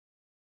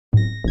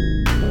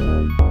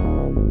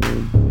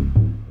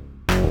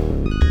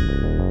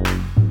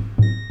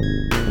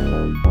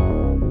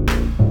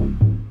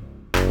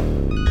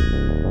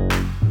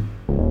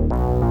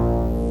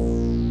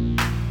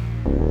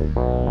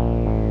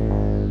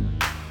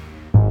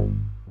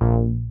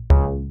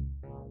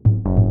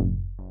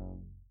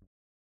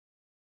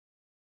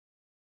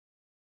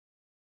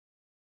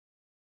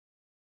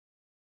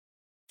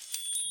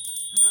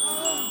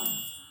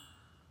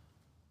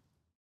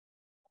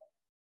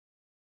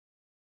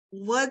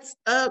What's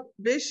up,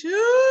 Bishop?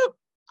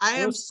 I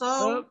am What's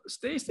so up,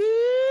 Stacy?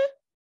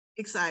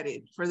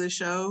 excited for the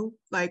show.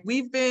 Like,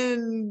 we've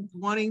been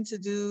wanting to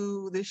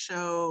do this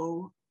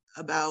show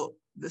about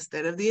the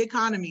state of the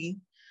economy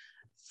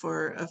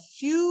for a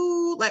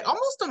few, like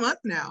almost a month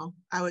now,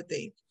 I would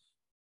think.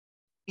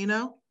 You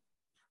know?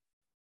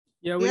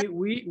 Yeah, Yeah.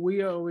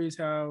 we always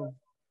have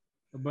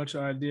a bunch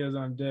of ideas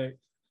on deck.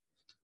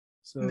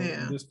 So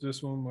Yeah.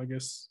 this one, I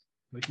guess,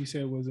 like you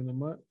said, was in a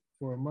month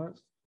for a month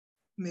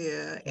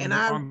Yeah. on And the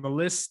I, on the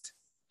list.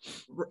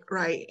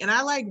 right. And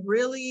I like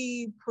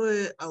really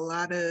put a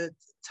lot of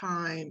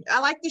time. I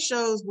like the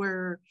shows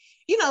where,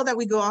 that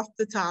we go off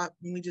the top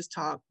and we just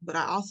talk, but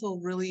I also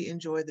really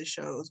enjoy the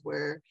shows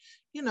where,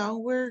 we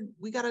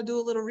got to do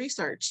a little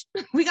research.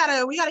 we got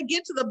to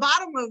get to the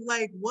bottom of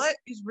like what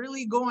is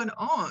really going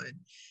on.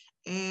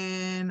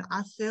 And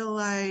I feel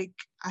like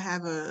I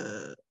have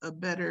a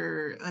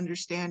better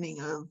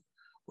understanding of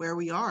where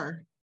we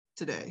are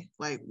today.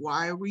 Like,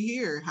 why are we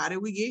here? How did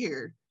we get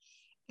here?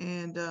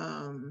 And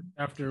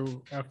After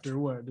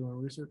what?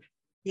 Doing research?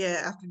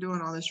 yeah, after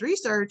doing all this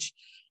research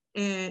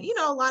and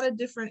a lot of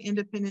different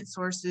independent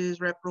sources,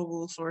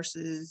 reputable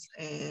sources,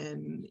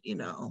 and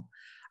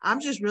I'm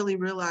just really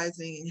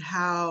realizing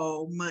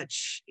how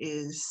much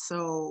is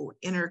so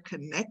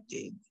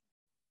interconnected.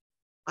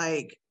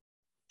 Like,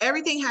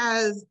 everything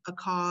has a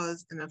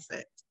cause and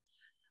effect.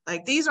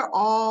 Like, these are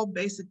all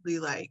basically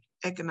like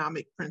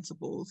economic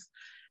principles.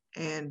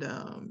 And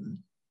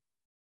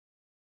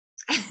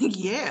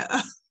yeah.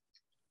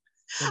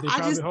 That they I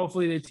probably just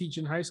hopefully they teach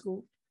in high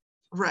school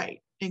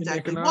Right, in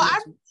exactly. Well,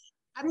 economics.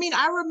 I mean,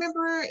 I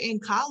remember in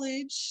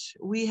college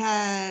I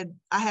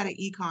had an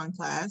econ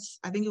class.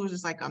 I think it was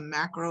just like a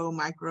macro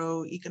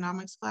micro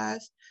economics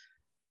class,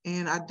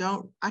 and I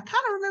kind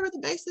of remember the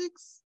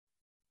basics.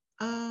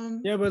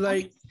 Yeah, but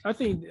like I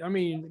think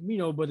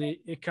but the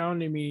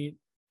economy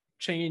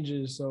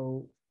changes.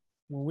 So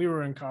when we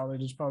were in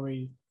college, it's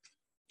probably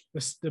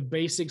the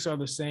basics are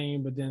the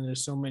same, but then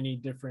there's so many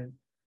different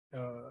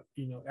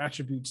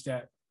attributes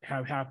that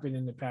have happened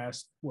in the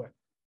past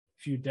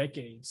few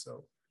decades.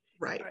 So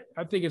Right.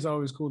 I think it's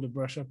always cool to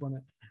brush up on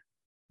it.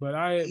 But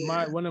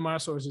one of my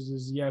sources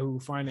is Yahoo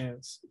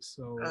Finance.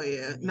 So oh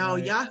yeah, no,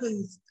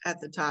 Yahoo's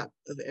at the top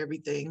of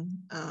everything.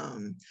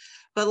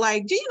 But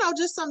like, do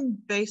just some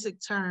basic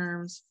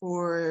terms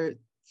for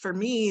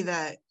me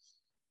that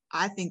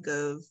I think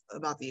of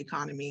about the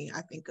economy?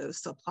 I think of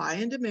supply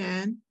and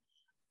demand.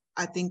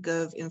 I think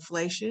of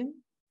inflation.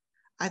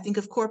 I think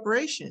of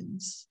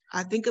corporations.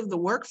 I think of the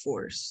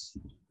workforce.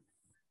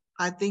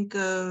 I think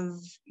of,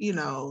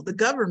 the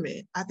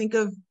government. I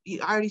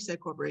already said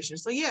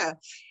corporations. So yeah,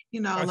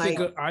 I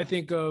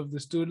think of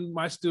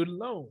my student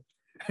loan.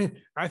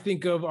 I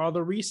think of all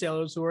the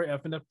resellers who are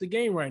effing up the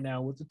game right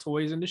now with the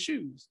toys and the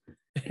shoes,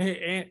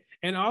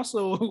 and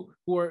also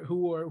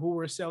who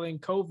are selling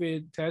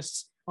COVID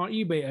tests on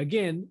eBay.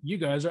 Again, you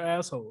guys are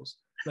assholes.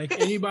 Like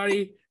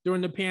anybody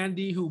during the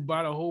pandemic who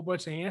bought a whole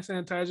bunch of hand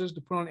sanitizers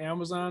to put on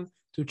Amazon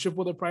to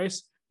triple the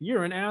price,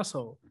 you're an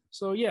asshole.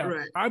 So yeah,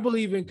 right. I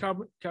believe in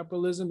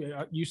capitalism.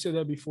 You said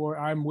that before.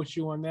 I'm with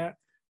you on that.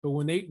 But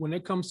when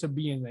it comes to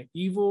being like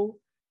evil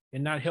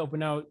and not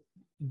helping out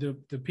the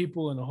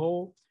people in the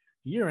whole,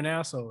 you're an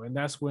asshole. And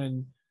that's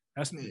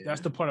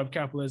the part of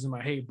capitalism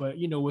I hate. But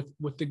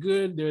with the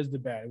good, there's the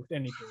bad with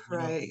anything.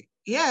 Right.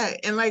 Yeah.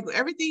 And like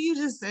everything you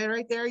just said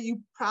right there, you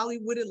probably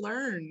wouldn't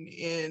learn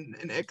in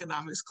an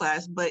economics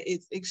class, but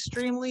it's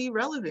extremely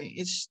relevant.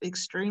 It's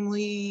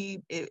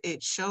extremely,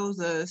 it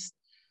shows us,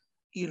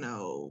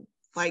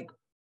 like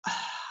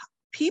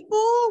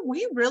people,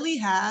 we really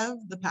have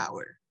the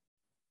power.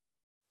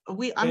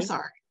 I'm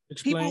sorry.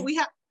 Explain. People, we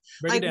have,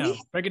 break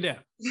it down.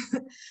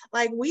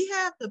 Like, we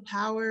have the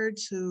power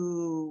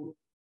to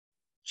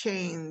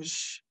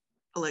change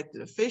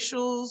elected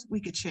officials. We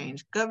could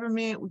change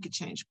government. We could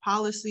change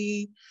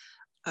policy.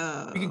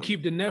 We can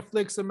keep the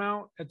Netflix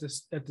amount at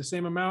the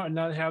same amount and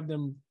not have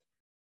them,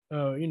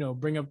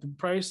 bring up the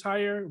price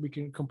higher. We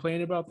can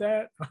complain about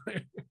that.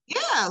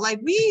 Yeah, like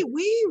we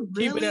really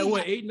keep it at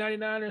what,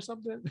 $8.99 or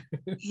something.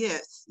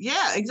 Yes,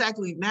 yeah,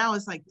 exactly. Now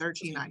it's like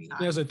 $13.99.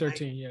 Yeah, it's like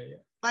 13. Yeah.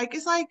 Like,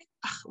 it's like,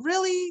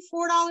 really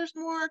 $4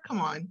 more?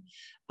 Come on.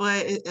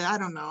 But I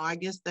don't know. I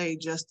guess they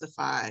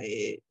justify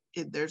it.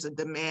 There's a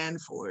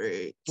demand for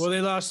it. Well,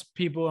 they lost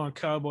people on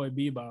Cowboy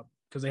Bebop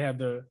because they had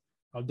the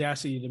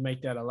audacity to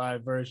make that a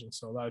live version.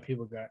 So a lot of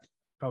people got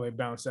probably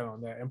bounced out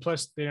on that. And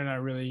plus, they're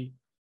not really,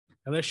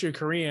 unless you're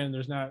Korean,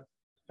 there's not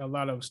a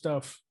lot of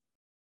stuff,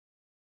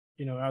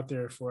 out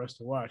there for us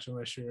to watch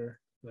unless you're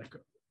like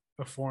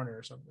a foreigner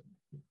or something.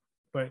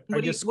 But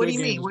what do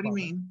you mean? What do you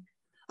mean?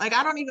 Like,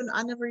 I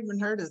never even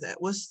heard of that.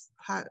 What?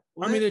 I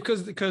mean,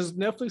 because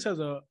Netflix has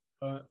a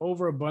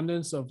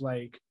overabundance of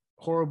like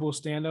horrible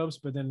stand-ups,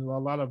 but then a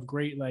lot of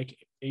great like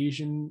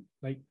Asian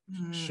like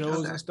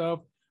shows and stuff.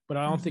 But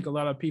I don't think a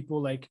lot of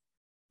people like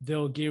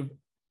they'll give,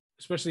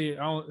 especially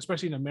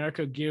in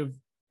America, give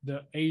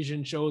the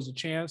Asian shows a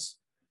chance.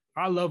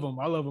 I love them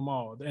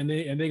all, and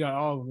they got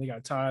all of them. They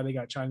got Thai, they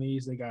got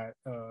Chinese, they got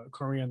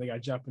Korean, they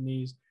got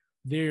Japanese.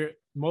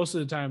 most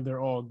of the time they're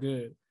all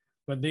good,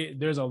 but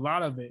there's a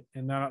lot of it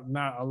and not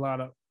a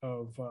lot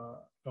of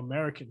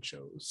American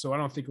shows. So I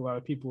don't think a lot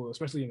of people,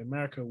 especially in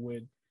America,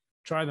 would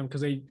try them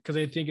because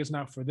they think it's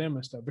not for them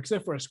and stuff.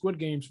 Except for Squid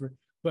Games,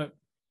 but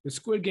the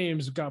Squid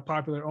Games got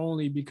popular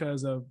only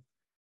because of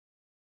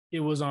it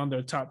was on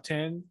their top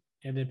 10,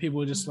 and then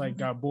people just like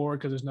got bored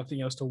because there's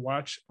nothing else to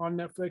watch on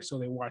Netflix, so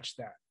they watched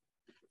that.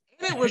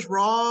 And it was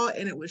raw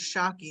and it was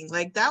shocking.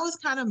 Like that was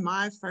kind of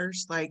my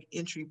first like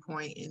entry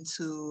point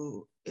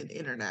into an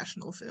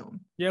international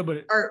film. Yeah,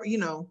 but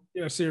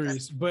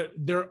series. But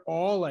they're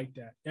all like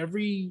that.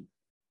 Every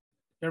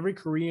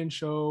Korean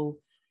show,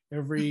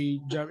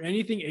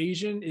 anything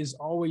Asian is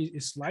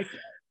like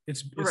that.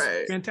 It's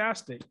right.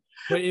 Fantastic.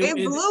 But it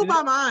blew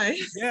my mind.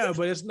 Yeah,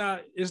 but it's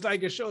not. It's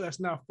like a show that's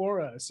not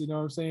for us. You know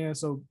what I'm saying?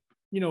 So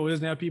it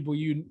doesn't have people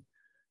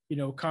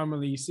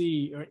commonly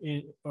see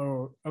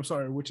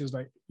which is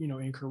like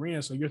in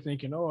Korean. So you're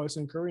thinking, oh, it's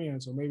in Korean,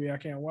 so maybe I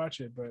can't watch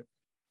it. But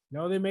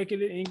no, they make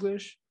it in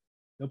English.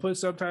 They'll put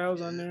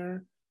subtitles on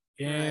there,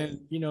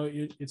 and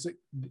right. It's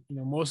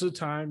most of the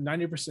time,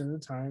 90% of the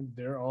time,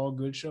 they're all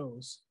good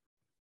shows.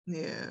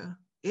 Yeah.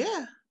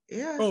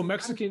 Oh,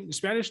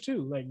 Spanish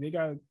too. Like they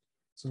got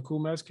some cool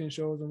Mexican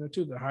shows on there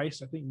too. The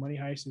Heist, I think Money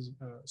Heist is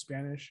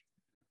Spanish.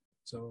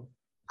 So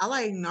I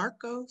like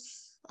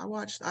Narcos. I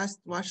watched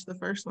the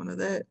first one of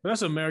that. But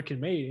that's American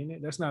made, ain't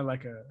it? That's not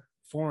like a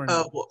foreign.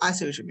 Oh, well, I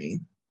see what you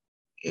mean.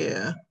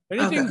 Yeah.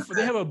 Anything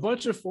They have a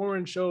bunch of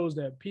foreign shows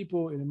that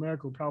people in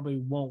America probably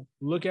won't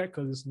look at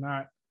because it's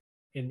not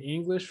in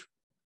English.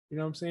 You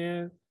know what I'm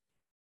saying?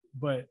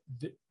 But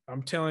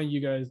I'm telling you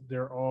guys,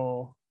 they're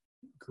all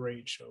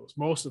great shows.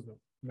 Most of them,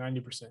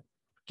 90%.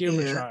 Give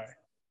them a try.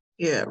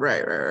 Yeah,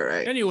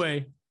 right.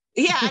 Anyway.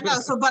 Yeah, I know.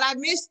 So, but I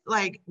missed,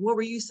 like, what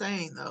were you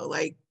saying though?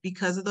 Like,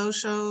 because of those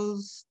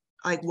shows,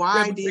 like,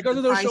 why did because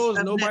of those shows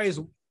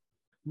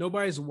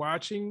nobody's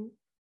watching,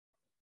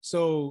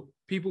 so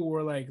people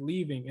were like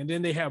leaving, and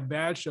then they have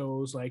bad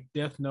shows like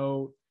Death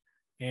Note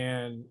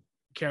and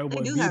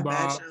Cowboy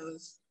Bebop,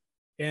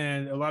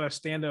 and a lot of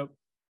stand-ups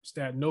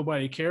that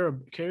nobody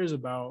cares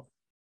about.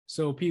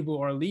 So people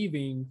are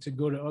leaving to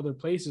go to other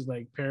places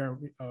like I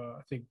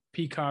think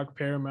Peacock,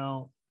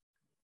 Paramount,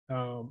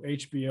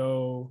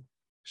 HBO,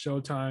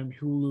 Showtime,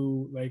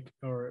 Hulu,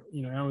 or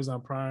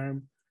Amazon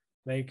Prime.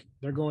 Like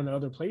they're going to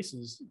other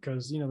places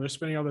because they're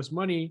spending all this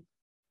money,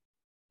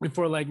 and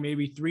for like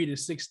maybe 3 to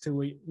 6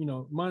 to 8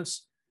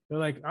 months, they're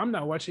like, I'm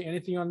not watching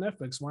anything on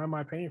Netflix. Why am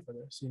I paying for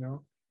this?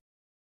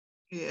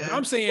 Yeah, and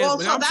I'm saying,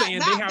 they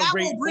have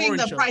great will bring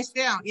the shows. Price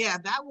down. Yeah,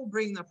 that will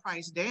bring the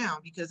price down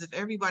because if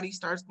everybody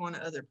starts going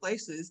to other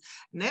places,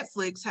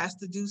 Netflix has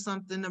to do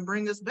something to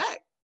bring us back.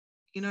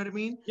 You know what I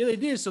mean? Yeah, they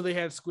did. So they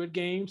had Squid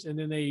Games, and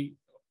then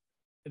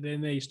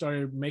they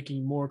started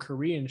making more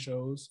Korean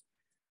shows.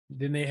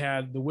 Then they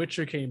had The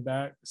Witcher came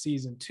back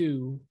season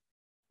 2,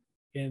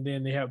 and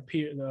then they have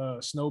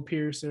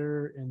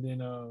Snowpiercer, and then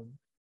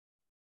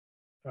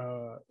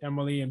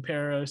Emily in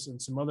Paris,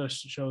 and some other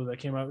shows that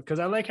came out. Because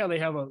I like how they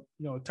have a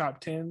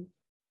top 10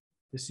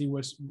 to see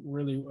what's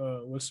really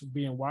what's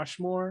being watched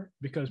more.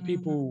 Because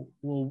people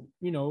will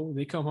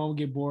they come home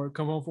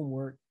from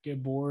work,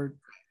 get bored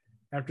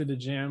after the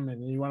gym,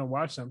 and you want to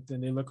watch something.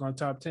 They look on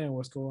top 10.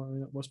 What's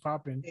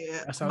popping?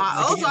 Yeah, that's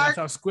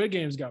how Squid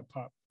Games got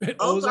popped.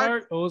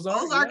 Ozark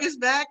is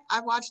back.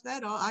 I watched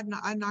that all. I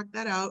knocked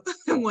that out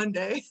in one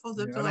day. I was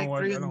up to like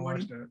 3 in the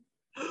morning.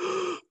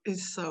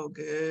 It's so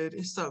good.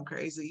 It's so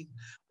crazy.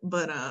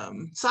 But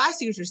so I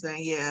see what you're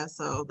saying. Yeah.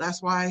 So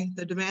that's why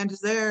the demand is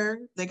there.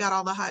 They got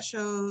all the hot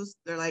shows.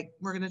 They're like,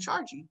 we're gonna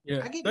charge you.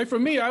 Yeah. Like for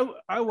me,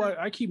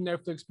 I keep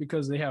Netflix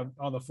because they have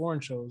all the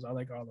foreign shows. I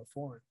like all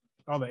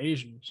the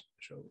Asian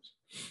shows.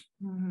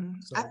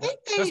 So I think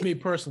that's me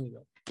personally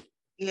though.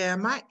 Yeah,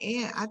 my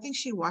aunt, I think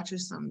she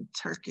watches some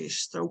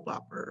Turkish soap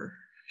opera.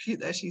 She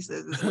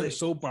says it's like,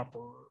 soap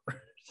opera.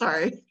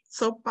 Sorry,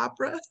 soap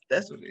opera.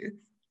 That's what it is.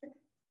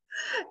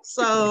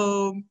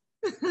 So,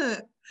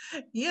 to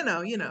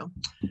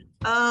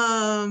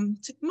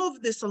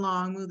move this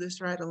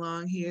right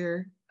along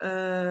here.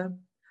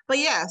 But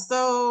yeah,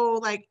 so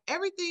like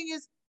everything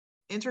is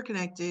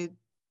interconnected,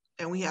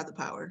 and we have the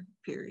power.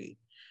 Period.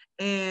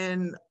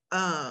 And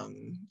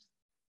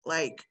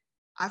like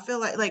I feel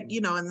like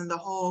and then the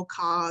whole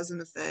cause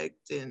and effect,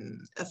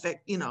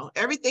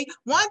 everything.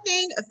 One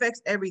thing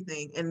affects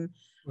everything, and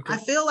I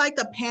feel like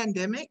the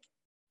pandemic.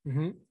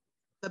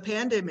 The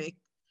pandemic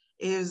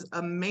is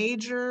a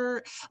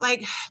major,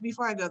 like,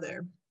 before I go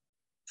there,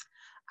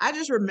 I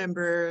just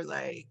remember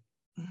like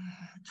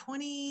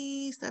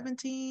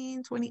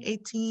 2017,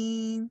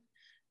 2018,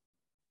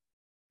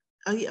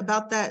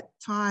 about that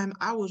time,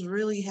 I was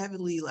really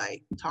heavily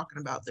like talking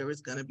about there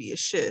was going to be a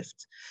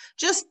shift.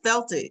 Just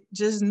felt it,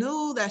 just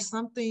knew that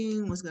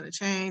something was going to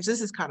change. This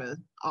is kind of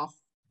off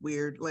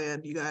weird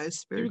land, you guys,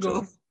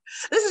 spiritual.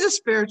 This is just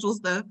spiritual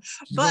stuff.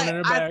 She's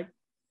but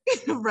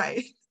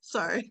right.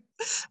 Sorry.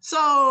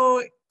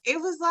 So it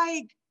was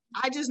like,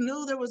 I just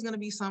knew there was going to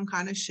be some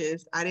kind of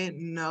shift. I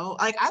didn't know.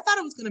 Like, I thought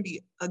it was going to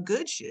be a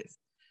good shift.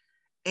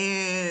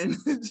 And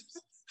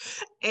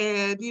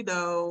And but you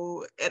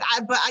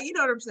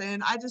know what I'm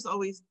saying? I just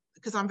always,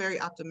 because I'm very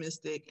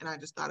optimistic and I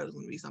just thought it was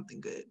going to be something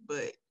good,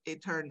 but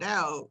it turned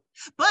out.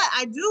 But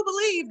I do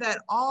believe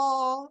that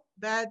all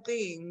bad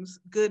things,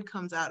 good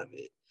comes out of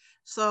it.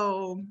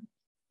 So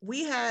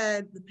we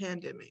had the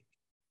pandemic.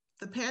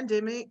 The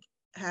pandemic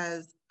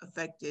has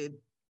affected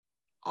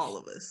all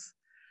of us.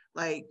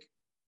 Like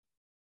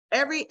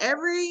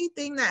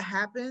everything that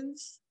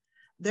happens,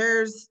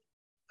 there's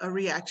a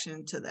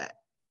reaction to that.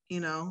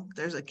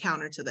 There's a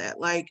counter to that.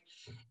 Like,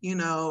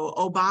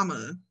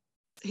 Obama,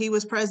 he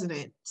was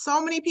president.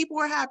 So many people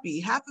were happy.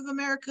 Half of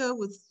America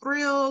was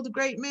thrilled,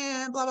 great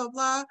man, blah, blah,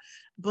 blah.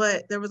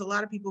 But there was a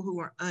lot of people who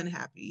were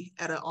unhappy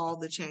at all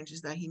the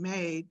changes that he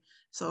made.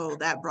 So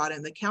that brought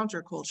in the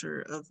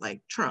counterculture of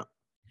like Trump.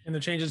 And the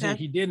changes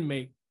he didn't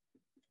make.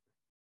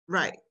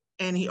 Right.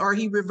 And he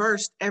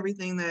reversed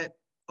everything that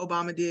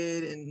Obama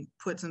did and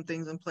put some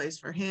things in place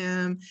for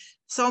him.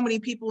 So many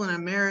people in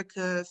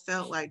America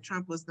felt like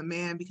Trump was the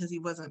man because he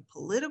wasn't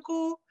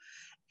political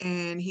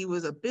and he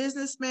was a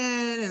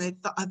businessman, and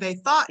they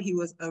thought he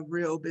was a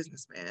real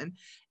businessman.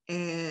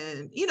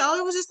 And,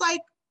 it was just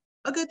like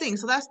a good thing.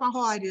 So that's my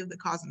whole idea of the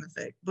cause and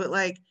effect. But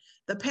like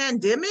the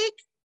pandemic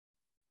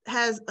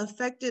has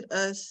affected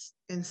us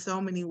in so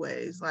many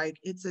ways. Like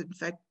it's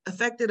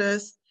affected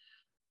us,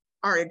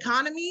 our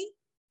economy.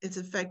 It's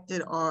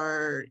affected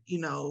our,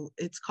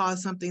 it's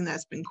caused something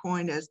that's been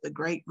coined as the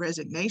Great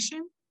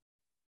Resignation,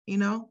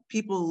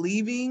 people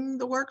leaving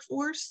the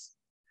workforce.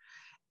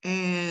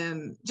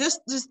 And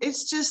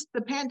it's just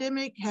the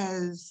pandemic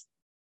has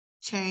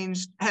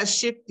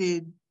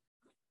shifted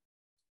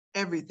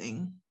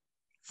everything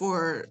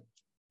for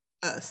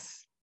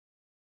us.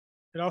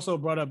 It also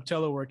brought up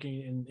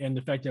teleworking and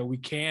the fact that we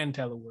can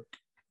telework.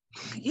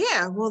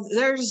 Yeah, well,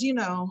 there's,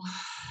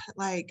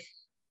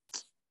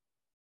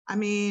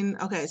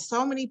 okay,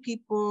 so many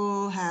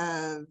people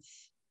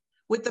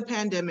with the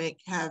pandemic,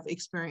 have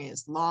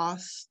experienced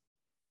loss.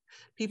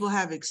 People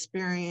have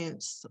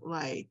experienced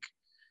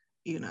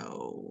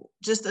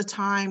just a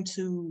time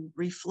to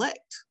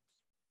reflect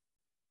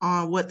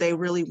on what they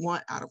really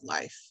want out of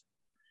life.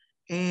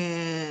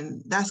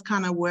 And that's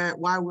kind of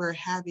why we're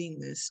having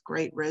this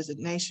great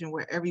resignation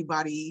where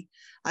everybody,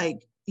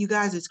 you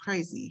guys, it's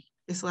crazy.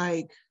 It's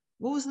like,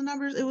 what was the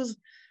numbers?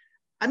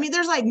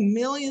 There's like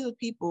millions of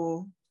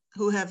people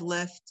who have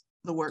left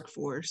the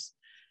workforce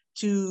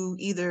to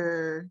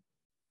either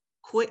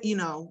quit,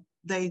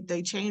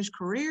 they change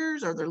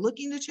careers, or they're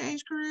looking to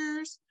change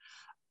careers,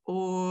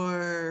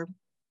 or,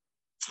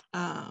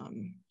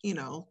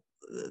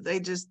 they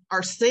just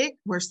are sick.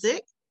 We're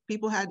sick.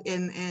 People had,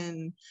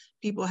 and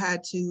people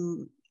had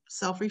to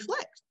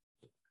self-reflect.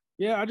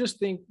 Yeah, I just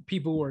think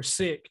people were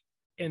sick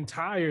and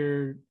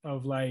tired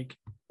of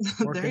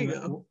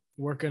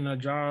working a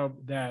job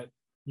that,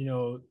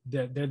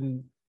 that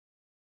didn't,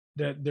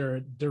 that their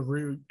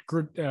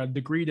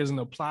degree doesn't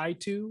apply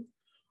to,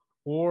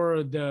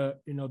 or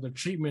the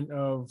treatment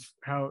of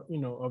how,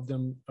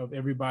 of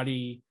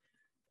everybody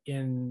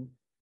in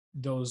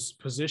those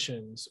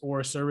positions,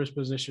 or service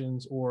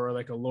positions, or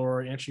like a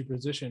lower entry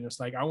position. It's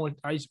like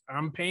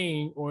I'm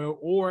paying,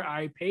 or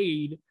I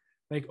paid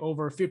like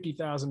over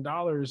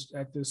 $50,000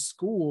 at this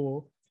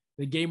school.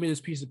 They gave me this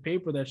piece of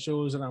paper that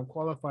shows that I'm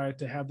qualified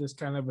to have this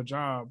kind of a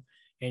job,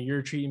 and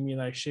you're treating me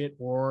like shit,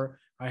 or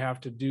I have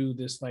to do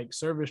this like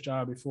service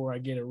job before I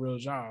get a real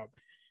job.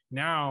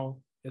 Now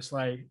it's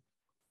like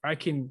I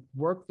can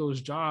work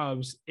those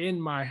jobs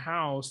in my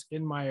house,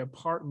 in my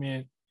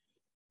apartment,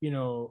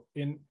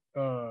 and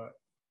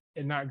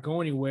not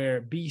go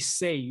anywhere, be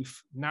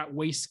safe, not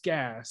waste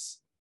gas,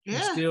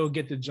 and still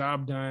get the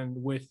job done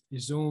with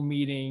Zoom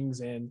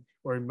meetings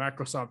or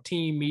Microsoft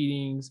Team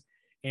meetings,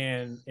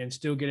 and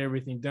still get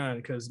everything done.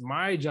 Because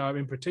my job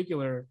in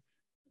particular,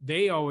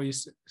 they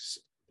always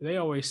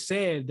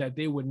said that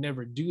they would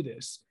never do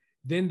this.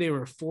 Then they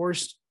were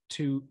forced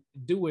to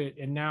do it,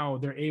 and now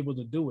they're able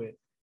to do it.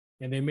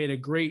 And they made a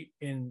great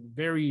and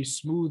very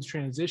smooth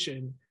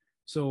transition.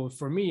 So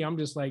for me, I'm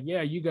just like,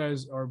 yeah, you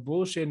guys are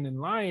bullshitting and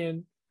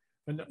lying.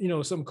 And,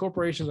 some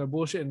corporations are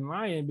bullshitting and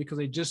lying because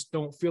they just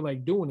don't feel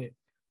like doing it.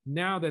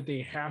 Now that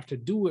they have to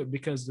do it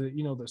because the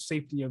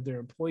safety of their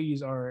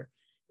employees are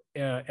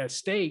at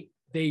stake,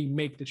 they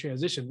make the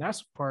transition.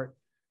 That's the part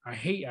I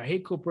hate. I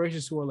hate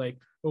corporations who are like,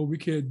 oh, we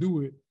can't do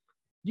it.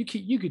 You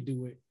could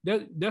do it.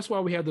 That's why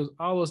we have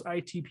all those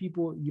IT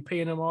people. You're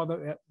paying them all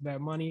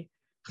that money.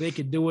 They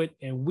could do it,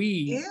 and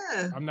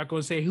I'm not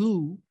going to say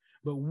who,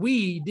 but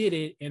we did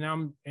it, and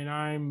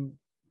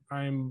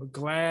I'm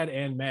glad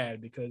and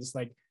mad, because it's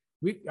like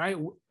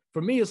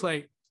for me, it's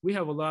like we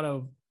have a lot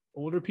of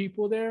older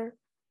people there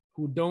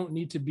who don't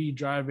need to be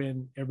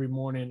driving every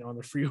morning on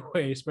the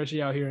freeway,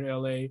 especially out here in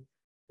LA.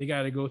 They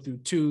got to go through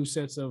 2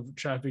 sets of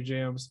traffic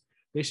jams.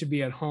 They should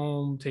be at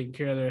home, taking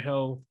care of their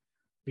health,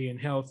 being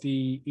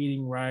healthy,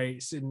 eating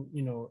right, sitting,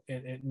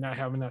 and not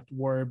having to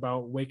worry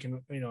about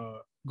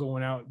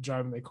going out,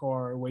 driving their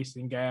car,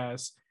 wasting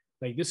gas.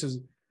 Like, this is,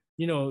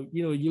 you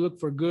look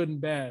for good and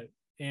bad.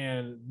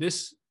 And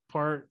this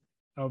part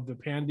of the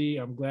pandemic,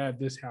 I'm glad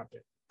this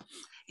happened.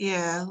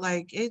 Yeah,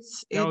 like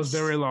That was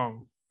it's very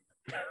long.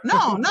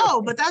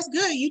 no, but that's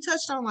good. You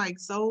touched on like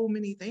so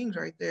many things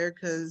right there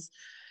because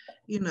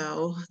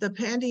the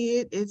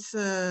pandemic, it's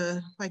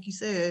like you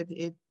said,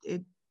 it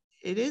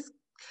is.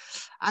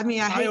 I mean,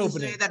 I hate to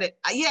say Eye-opening. that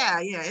yeah,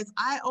 it's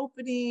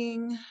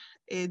eye-opening.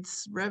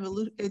 It's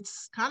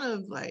kind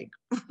of like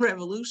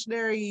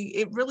revolutionary.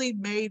 It really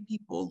made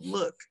people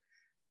look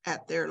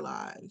at their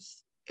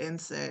lives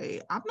and say,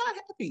 I'm not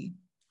happy.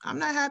 I'm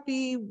not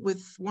happy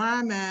with where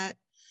I'm at.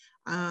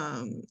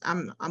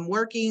 I'm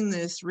working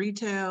this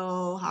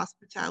retail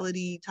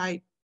hospitality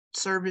type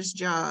service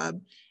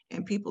job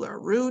and people are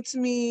rude to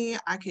me.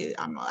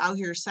 I'm out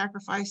here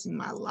sacrificing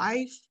my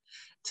life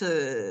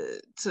to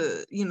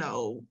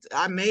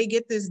I may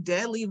get this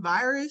deadly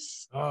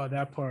virus. Oh,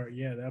 that part.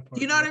 Yeah, that part.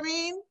 You know what I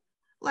mean?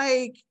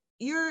 Like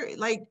you're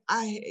like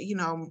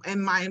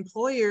and my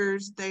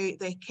employers,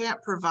 they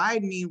can't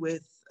provide me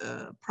with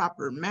a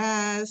proper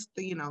mask.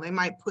 They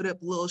might put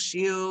up a little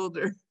shield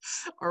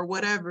or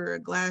whatever, a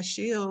glass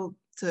shield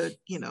to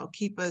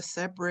keep us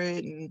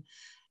separate and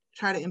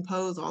try to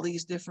impose all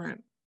these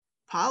different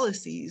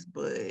policies,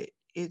 but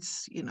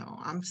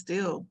I'm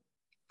still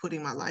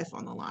putting my life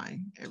on the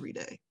line every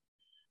day.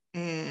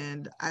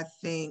 And I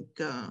think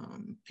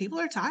people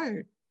are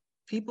tired.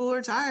 People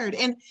are tired,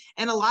 and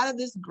a lot of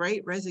this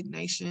great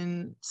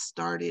resignation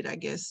started, I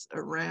guess,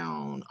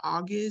 around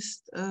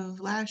August of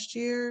last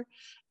year,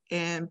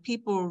 and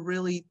people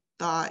really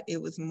thought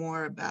it was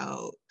more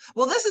about.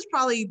 Well, this is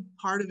probably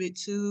part of it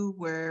too,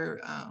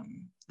 where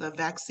the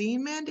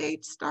vaccine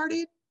mandate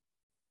started,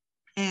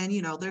 and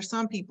there's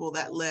some people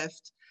that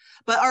left,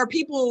 but our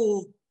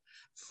people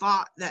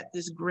thought that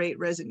this great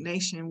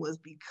resignation was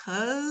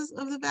because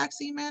of the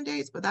vaccine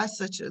mandates, but that's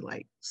such a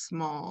like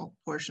small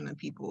portion of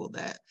people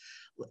that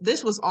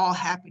this was all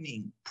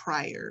happening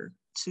prior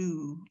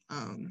to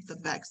the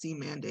vaccine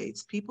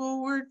mandates.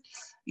 People were,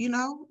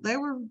 they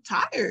were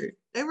tired.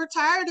 They were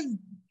tired of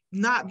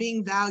not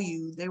being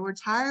valued. They were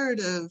tired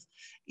of,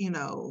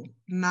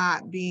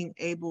 not being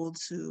able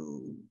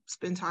to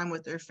spend time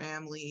with their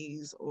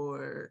families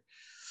or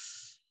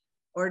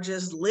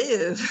just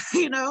live,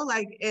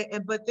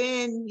 but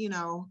then,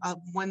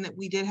 when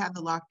we did have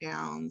the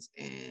lockdowns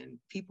and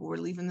people were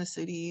leaving the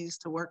cities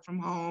to work from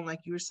home, like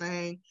you were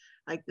saying,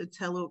 like the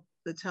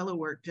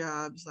telework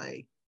jobs,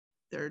 like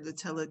they're the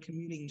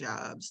telecommuting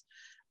jobs.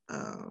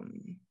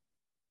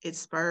 It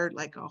spurred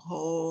like a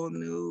whole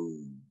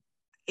new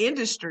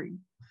industry,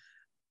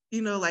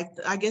 like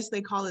I guess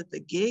they call it the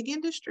gig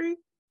industry.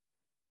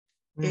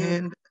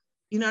 And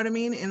you know what I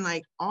mean? And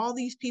like all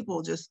these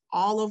people just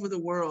all over the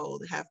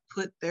world have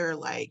put their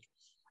like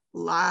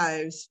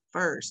lives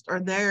first or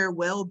their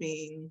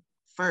well-being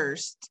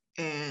first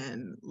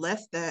and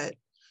left that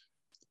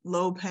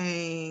low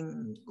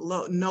paying,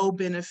 no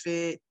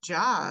benefit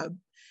job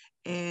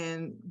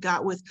and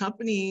got with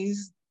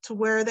companies to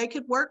where they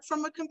could work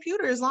from a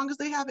computer as long as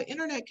they have an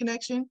internet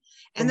connection.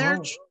 And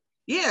they're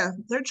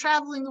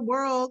traveling the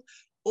world,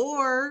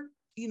 or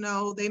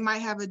they might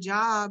have a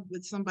job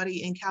with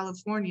somebody in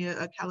California,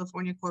 a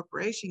California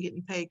corporation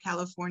getting paid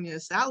California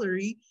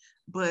salary,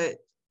 but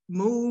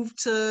move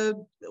to,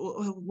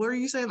 what are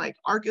you saying, like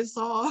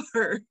Arkansas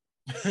or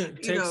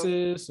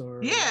Texas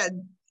or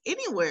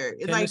anywhere.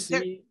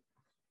 Tennessee.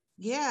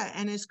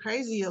 And it's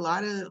crazy. A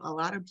lot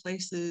of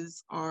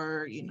places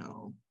are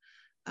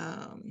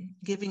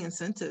giving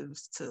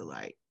incentives to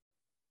like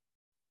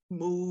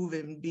move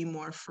and be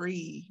more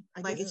free.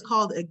 Like it's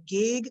called a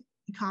gig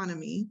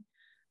economy,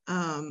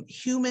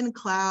 human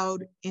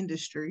cloud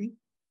industry.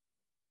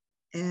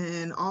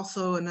 And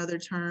also another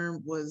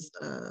term was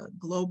a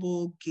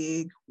global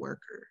gig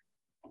worker.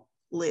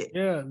 Lit.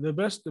 Yeah, the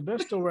best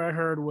story I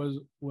heard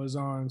was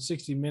on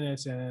 60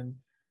 Minutes, and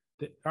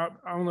I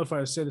don't know if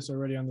I said this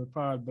already on the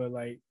pod, but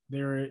like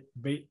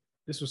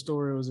this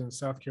story was in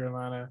South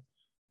Carolina,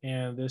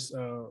 and this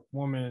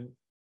woman,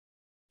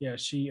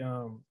 she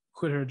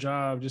quit her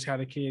job, just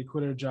had a kid,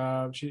 quit her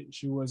job. She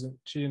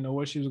didn't know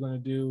what she was going to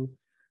do.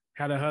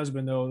 Had a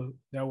husband though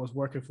that was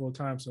working full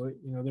time, so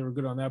they were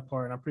good on that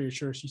part. And I'm pretty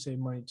sure she saved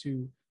money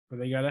too. But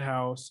they got a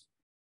house.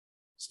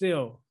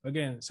 Still,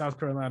 again, South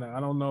Carolina. I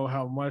don't know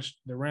how much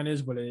the rent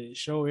is, but it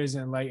sure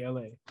isn't like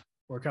LA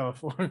or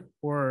California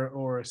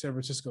or San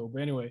Francisco.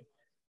 But anyway,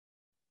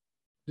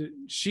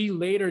 she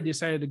later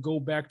decided to go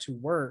back to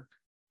work,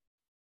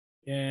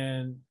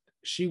 and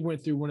she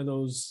went through one of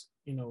those,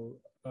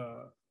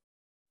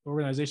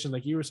 organizations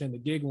like you were saying, the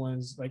gig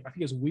ones, like I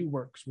think it's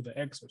WeWorks with an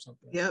X or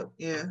something. Yep.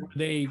 Yeah.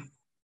 They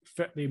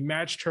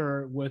matched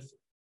her with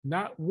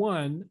not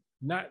one,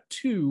 not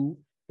two,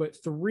 but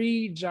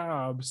 3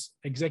 jobs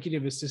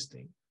executive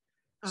assisting.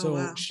 So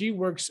wow. She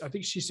works, I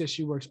think she says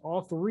she works all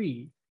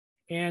 3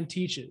 and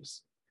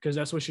teaches because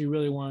that's what she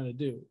really wanted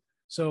to do.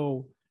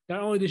 So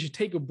not only did she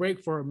take a break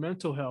for her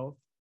mental health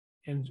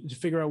and to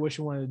figure out what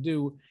she wanted to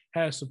do,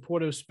 had a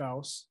supportive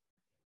spouse,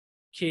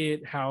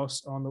 kid,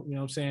 house on the, what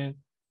I'm saying?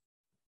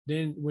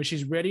 Then when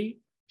she's ready,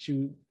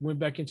 she went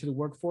back into the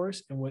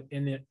workforce and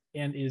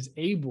is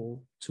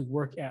able to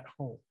work at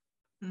home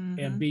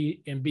and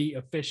be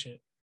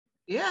efficient.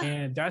 Yeah.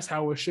 And that's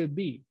how it should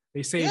be.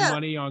 They save Yeah.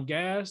 money on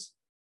gas.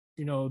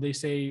 They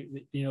say,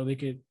 they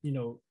could,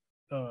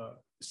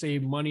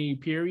 save money,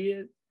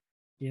 period,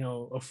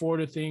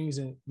 afford the things,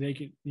 and they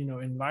could,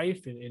 in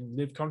life, and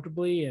live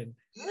comfortably, and,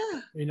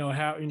 Yeah.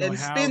 have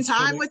Spend so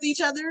time they, with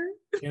each other.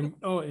 and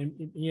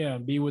yeah,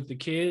 be with the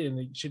kid, and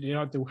they don't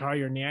have to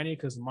hire a nanny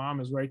because mom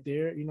is right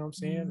there. You know what I'm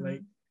saying? Mhm.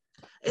 Like,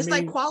 It's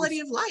like quality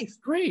of life.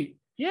 great.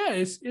 Yeah,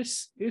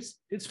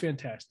 it's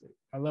fantastic.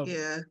 I love it.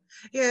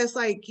 Yeah, it's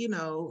like,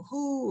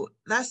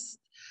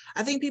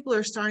 I think people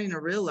are starting to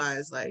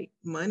realize like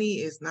money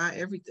is not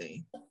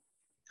everything.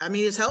 I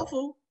mean, it's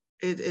helpful.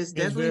 It's It's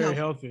definitely very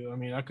helpful. healthy. I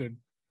mean, I could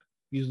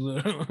use a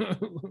little.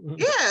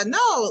 Yeah,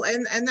 no,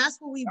 and that's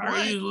what we I could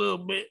want. use a little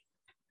bit.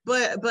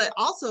 But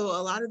also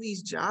a lot of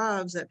these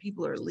jobs that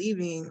people are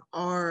leaving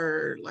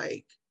are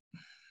like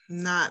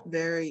not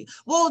very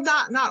well,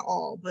 not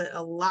all, but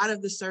a lot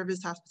of the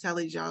service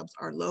hospitality jobs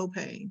are low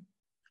paying.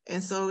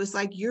 And so it's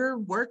like you're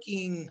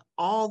working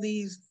all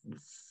these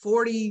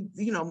 40,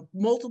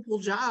 multiple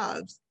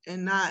jobs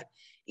and not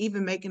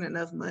even making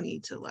enough money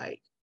to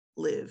like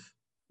live.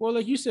 Well,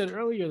 like you said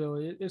earlier, though,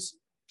 it's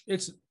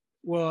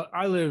well,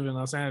 I live in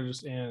Los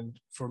Angeles, and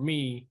for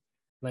me,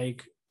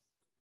 like,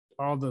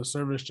 all the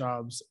service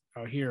jobs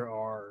out here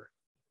are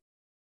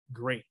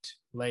great.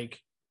 Like,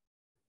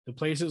 the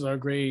places are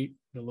great,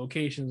 the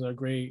locations are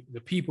great,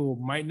 the people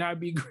might not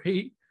be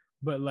great,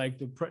 but like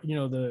the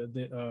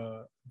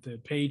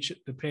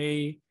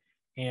pay,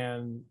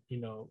 and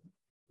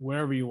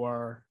wherever you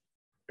are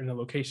in the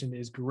location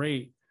is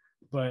great,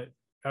 but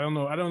I don't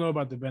know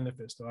about the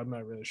benefits, though. I'm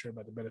not really sure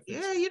about the benefits.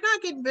 Yeah, you're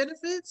not getting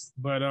benefits.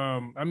 But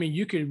I mean,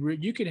 you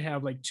could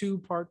have like two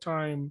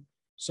part-time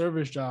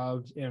service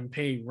jobs and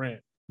pay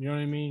rent. You know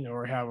what I mean?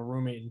 Or have a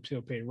roommate and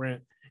still pay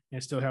rent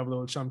and still have a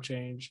little chump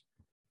change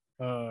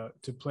to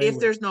play If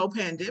with. there's no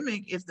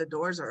pandemic, if the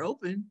doors are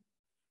open.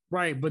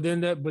 Right, but then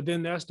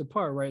that's the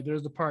part, right?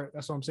 There's the part,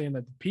 that's what I'm saying,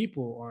 that the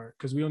people aren't,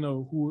 because we don't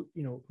know who,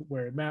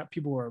 wear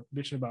people are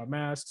bitching about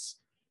masks,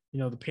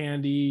 the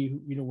pandy,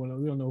 we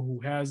don't know who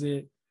has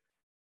it.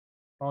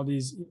 All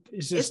these,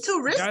 it's It's just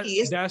too that risky.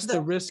 It's that's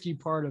the risky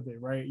part of it,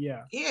 right?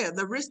 Yeah. yeah,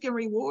 the risk and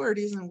reward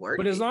isn't worth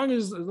But as it. long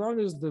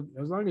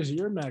as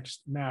you're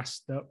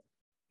masked up,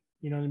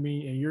 you know what I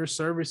mean, and you're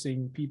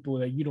servicing people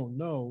that you don't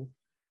know,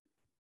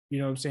 you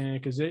know what I'm saying?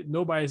 Because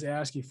nobody's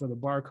asking for the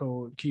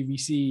barcode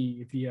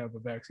QVC if you have a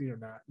vaccine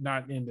or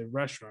not in the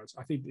restaurants.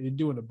 I think they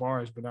do in the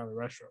bars, but not in the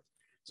restaurants.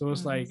 So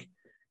it's like,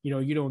 you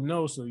don't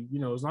know. So,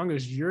 as long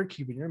as you're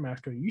keeping your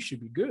mask on, you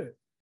should be good.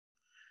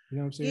 You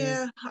know what I'm saying?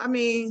 Yeah, I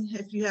mean,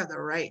 if you have the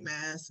right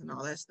mask and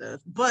all that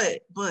stuff.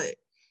 But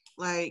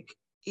like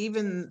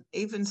even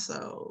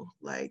so,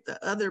 like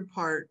the other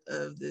part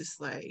of this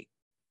like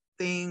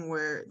thing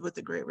where with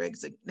the great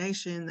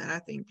resignation that I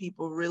think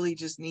people really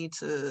just need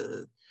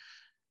to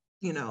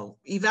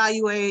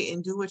evaluate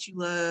and do what you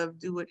love,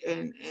 do it,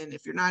 and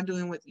if you're not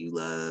doing what you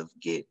love,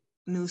 get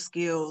new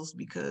skills,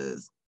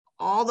 because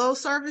all those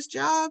service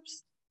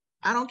jobs,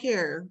 I don't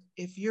care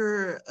if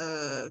you're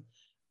a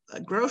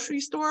grocery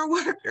store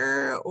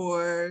worker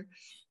or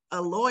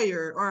a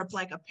lawyer or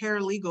like a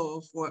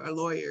paralegal for a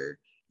lawyer,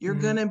 you're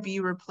gonna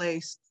be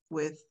replaced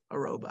with a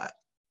robot.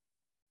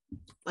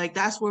 Like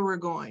that's where we're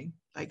going,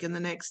 like in the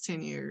next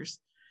 10 years.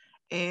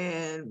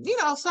 And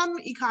some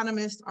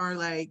economists are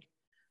like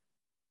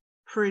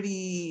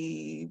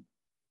pretty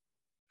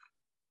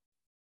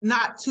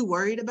not too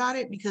worried about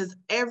it, because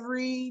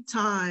every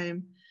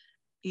time,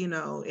 in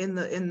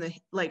the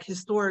like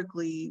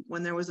historically,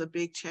 when there was a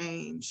big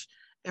change,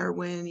 or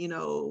when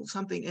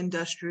something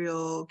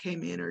industrial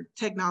came in or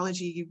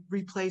technology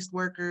replaced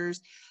workers,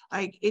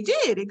 like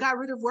it got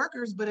rid of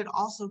workers, but it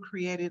also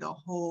created a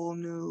whole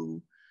new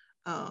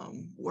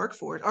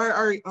workforce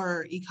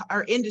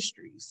or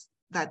industries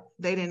that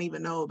they didn't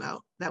even know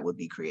about that would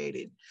be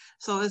created.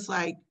 So it's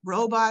like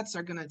robots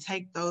are going to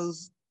take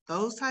those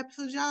types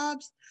of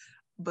jobs,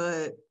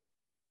 but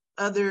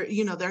they're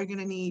going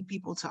to need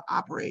people to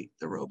operate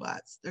the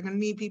robots. They're going to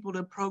need people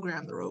to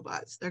program the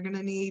robots. They're going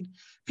to need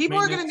people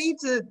are going to need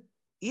to,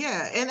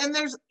 yeah. And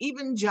there's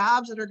even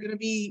jobs that are going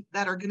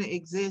to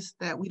exist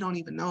that we don't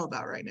even know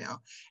about right now.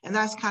 And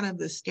that's kind of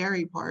the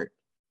scary part,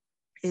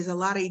 is a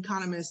lot of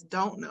economists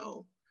don't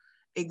know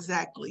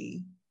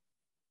exactly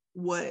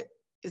what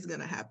is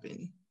going to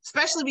happen,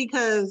 especially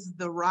because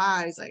the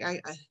rise, like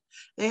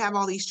they have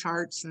all these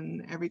charts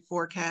and every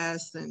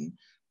forecast,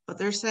 but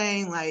they're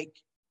saying like,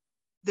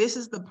 this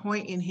is the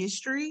point in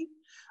history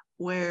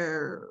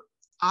where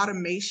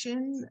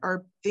automation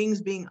or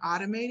things being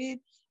automated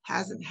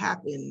hasn't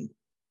happened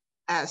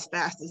as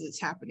fast as it's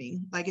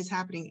happening. Like it's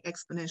happening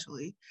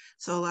exponentially.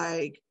 So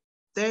like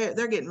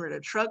they're getting rid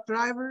of truck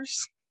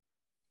drivers.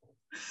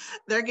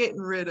 They're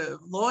getting rid of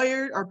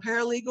lawyers or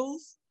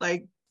paralegals.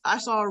 Like I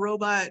saw a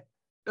robot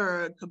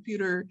or a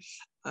computer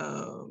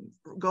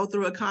go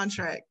through a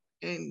contract,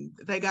 and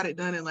they got it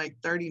done in like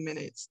 30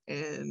 minutes.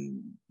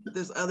 And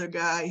this other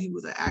guy, he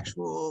was an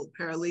actual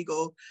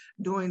paralegal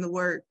doing the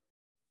work,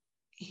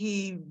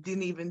 he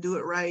didn't even do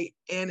it right,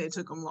 and it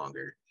took him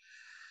longer.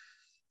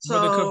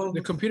 But So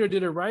the computer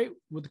did it right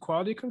with the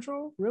quality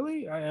control.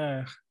 Really,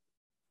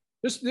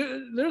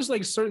 there's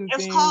like certain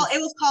things. it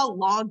was called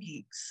Law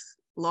Geeks.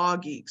 Law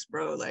Geeks,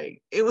 bro.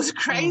 Like it was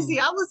crazy.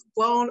 I was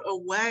blown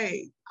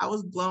away. I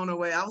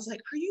was like,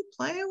 are you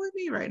playing with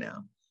me right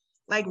now?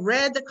 Like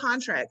read the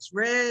contracts,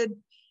 and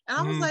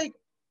I was like.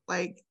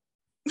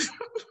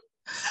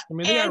 I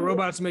mean, they got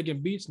robots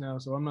making beats now,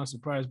 so I'm not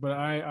surprised. But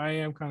I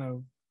am kind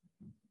of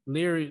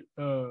leery,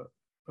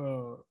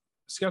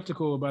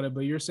 skeptical about it.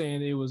 But you're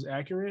saying it was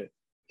accurate?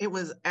 It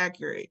was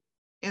accurate,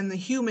 and the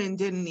human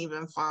didn't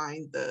even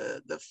find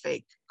the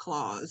fake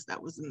clause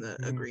that was in the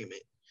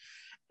agreement.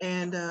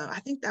 And I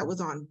think that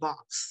was on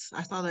Vox.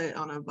 I saw that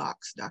on a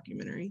Vox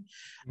documentary.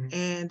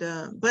 And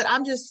but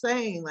I'm just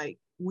saying, like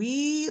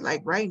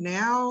right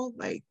now,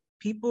 like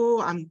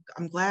people, I'm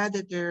glad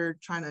that they're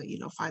trying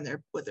to find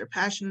what they're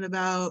passionate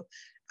about.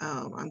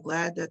 I'm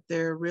glad that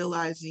they're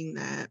realizing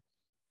that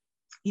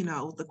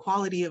the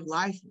quality of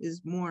life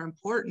is more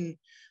important,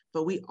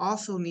 but we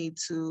also need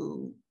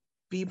to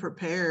be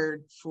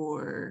prepared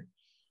for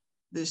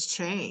this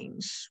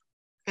change.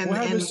 And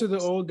what happens to the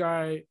old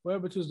guy? What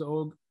happens to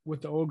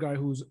the old guy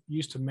who's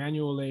used to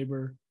manual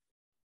labor,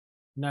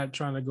 not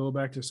trying to go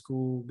back to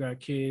school,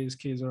 got kids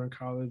are in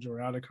college or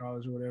out of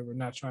college or whatever,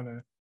 not trying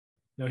to,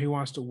 he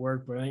wants to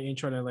work, but ain't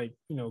trying to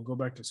go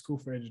back to school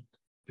for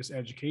this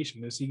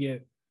education. Does he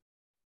get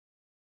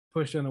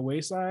pushed on the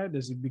wayside?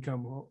 Does he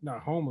become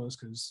not homeless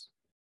because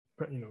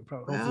probably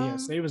hopefully he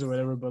has savings or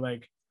whatever, but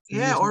like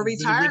or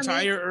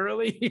retire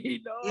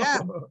early? No. Yeah,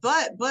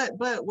 but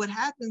what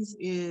happens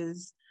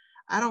is,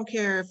 I don't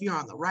care if you're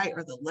on the right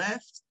or the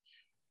left.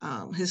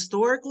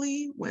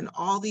 Historically, when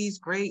all these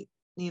great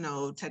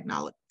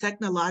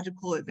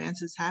technological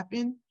advances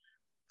happen,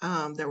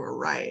 there were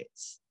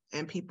riots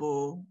and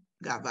people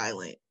got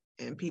violent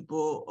and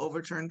people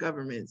overturned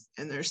governments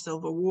and there's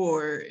civil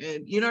war,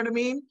 and you know what I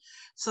mean?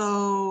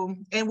 So,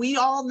 and we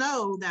all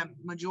know that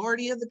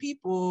majority of the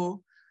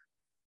people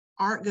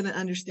aren't going to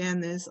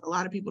understand this. A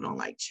lot of people don't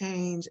like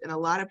change, and a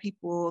lot of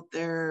people,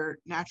 their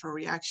natural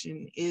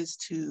reaction is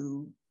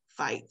to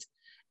fight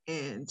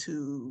and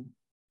to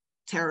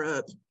tear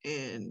up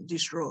and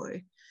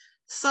destroy.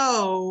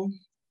 So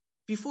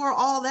before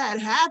all that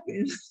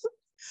happens,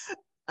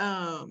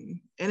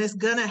 and it's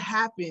gonna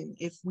happen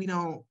if we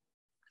don't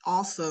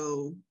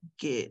also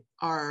get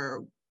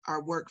our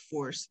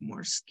workforce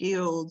more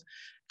skilled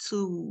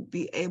to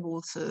be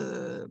able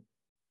to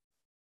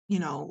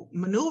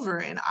maneuver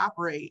and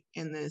operate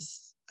in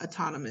this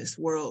autonomous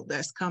world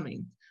that's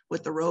coming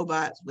with the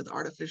robots, with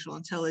artificial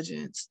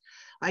intelligence.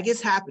 Like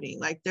it's happening.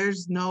 Like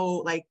there's no,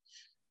 like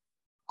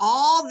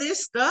all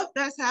this stuff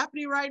that's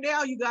happening right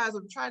now, you guys,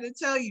 I'm trying to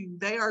tell you,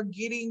 they are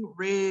getting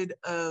rid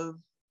of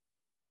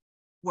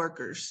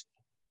workers.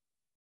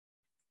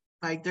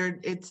 Like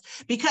it's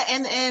because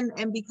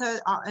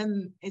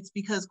it's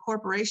because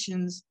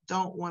corporations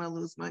don't want to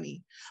lose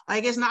money.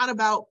 Like it's not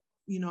about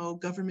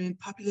government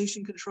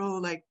population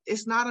control. Like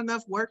it's not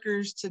enough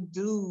workers to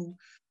do.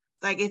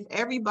 Like if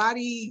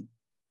everybody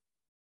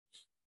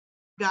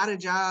got a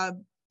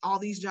job, all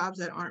these jobs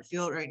that aren't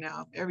filled right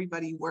now, if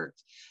everybody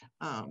worked,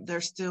 there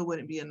still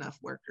wouldn't be enough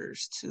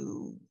workers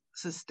to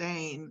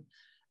sustain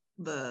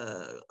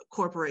the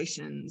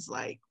corporations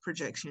like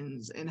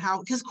projections, and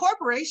how, because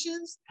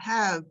corporations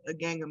have a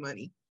gang of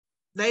money.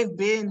 They've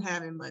been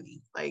having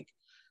money, like,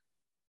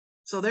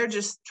 so they're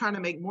just trying to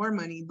make more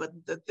money. But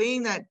the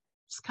thing that's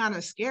kind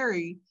of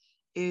scary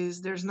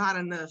is there's not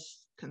enough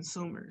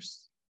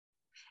consumers,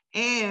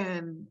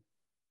 and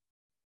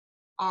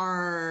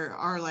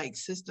our like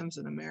systems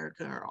in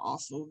America are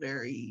also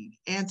very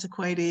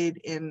antiquated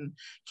and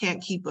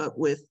can't keep up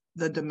with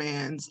the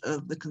demands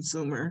of the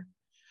consumer.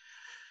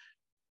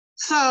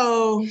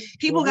 So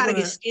people got to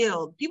get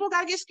skilled. People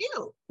got to get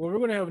skilled. Well, we're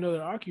going to have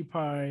another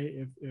Occupy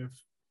if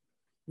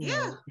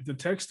the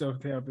tech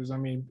stuff happens. I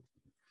mean,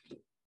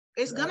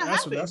 it's going to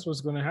happen. That's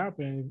what's going to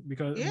happen,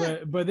 because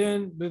but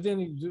then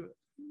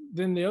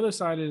the other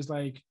side is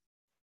like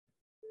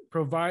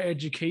provide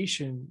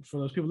education for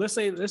those people. Let's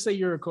say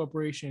you're a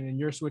corporation and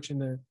you're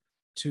switching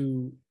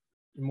to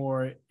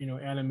more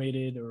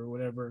animated or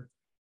whatever,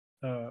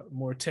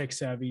 more tech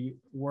savvy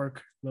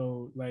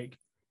workload. Like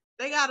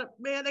they got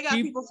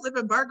people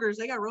flipping burgers.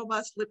 They got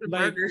robots flipping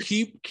burgers.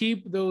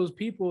 Keep those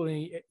people,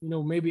 and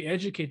maybe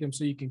educate them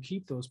so you can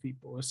keep those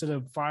people instead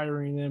of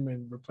firing them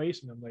and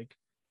replacing them. Like,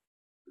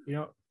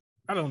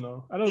 I don't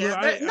know.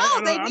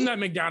 I'm not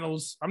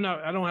McDonald's. I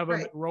don't have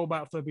a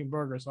robot flipping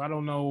burger, so I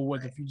don't know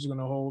what the future's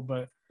gonna hold.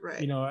 But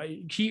I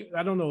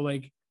don't know.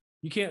 Like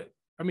you can't.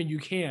 I mean, you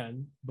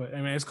can, but I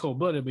mean it's cold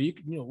blooded. But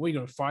we're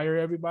gonna fire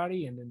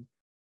everybody and then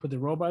put the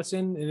robots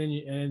in, and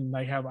then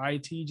like have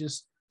IT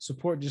just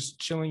support just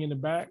chilling in the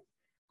back.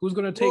 Who's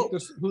gonna take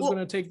this? Who's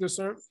gonna take the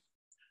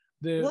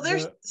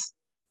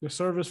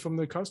service from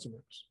the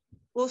customers?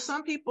 Well,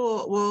 some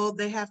people,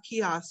 they have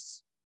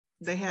kiosks.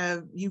 They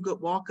have, you could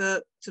walk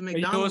up to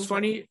McDonald's. You know what's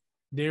funny?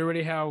 They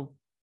already have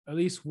at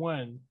least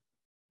one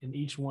in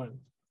each one.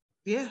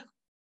 Yeah.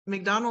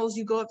 McDonald's,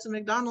 you go up to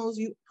McDonald's,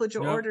 you put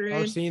your order in.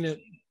 I've seen it.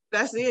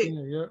 That's it.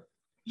 Yeah.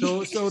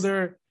 So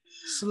they're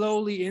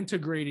slowly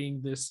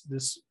integrating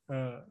this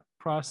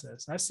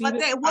process. I see But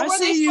that. what I were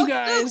they see you supposed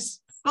to do? guys.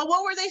 But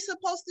what were they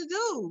supposed to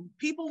do?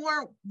 People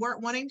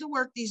weren't wanting to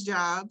work these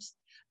jobs.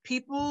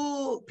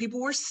 People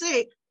were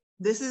sick.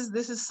 This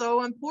is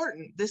so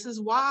important. This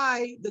is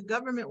why the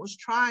government was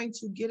trying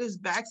to get us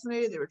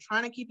vaccinated. They were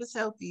trying to keep us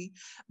healthy,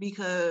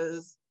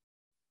 because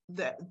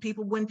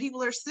when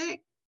people are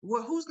sick,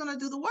 well, who's going to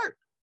do the work?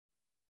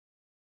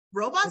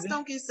 Robots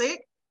don't get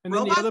sick.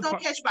 Robots don't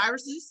catch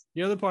viruses.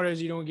 The other part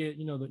is you don't get,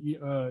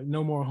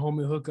 no more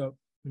homie hookup,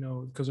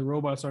 because the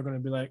robots are going to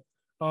be like,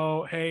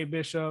 oh, hey,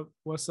 Bishop,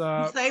 what's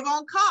up? You save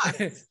on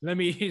costs. Let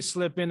me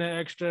slip in an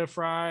extra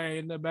fry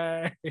in the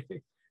bag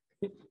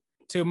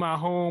to my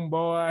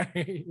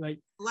homeboy.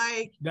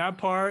 like that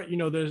part,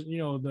 there's,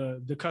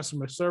 the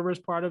customer service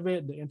part of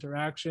it, the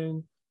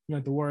interaction. You don't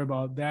have to worry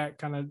about that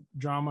kind of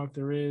drama if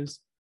there is.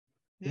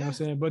 You know what I'm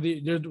saying? But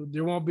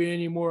there won't be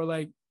any more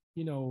I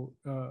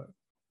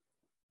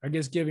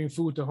guess giving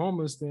food to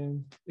homeless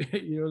then.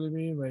 You know what I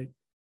mean? Like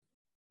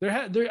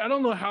I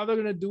don't know how they're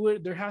gonna do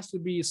it. There has to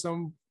be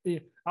some.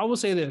 I will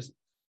say this: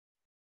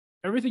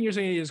 everything you're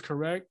saying is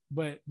correct,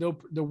 but the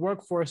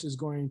workforce is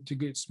going to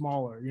get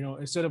smaller.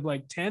 Instead of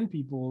like 10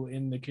 people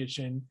in the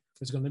kitchen,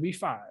 it's going to be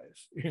 5.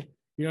 You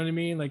know what I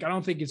mean? Like I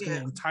don't think it's going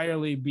to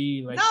entirely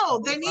be like. No,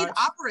 they need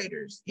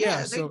operators.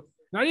 Yeah. So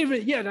not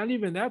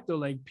even that though.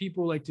 Like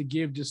people like to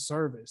give just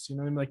service. You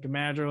know what I mean? Like the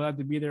manager will have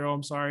to be there. Oh,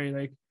 I'm sorry.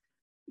 Like,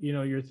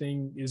 your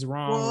thing is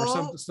wrong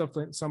or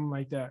something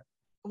like that.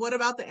 What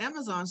about the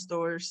Amazon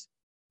stores?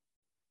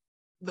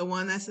 The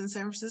one that's in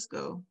San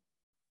Francisco.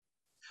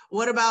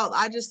 What about,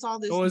 I just saw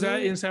this. Oh, is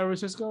that in San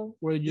Francisco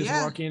where you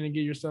just walk in and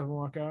get your stuff and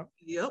walk out?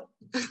 Yep.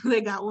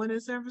 They got one in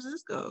San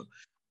Francisco.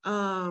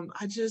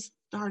 I just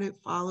started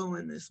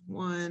following this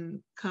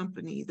one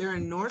company. They're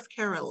in North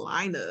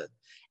Carolina,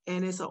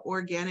 and it's an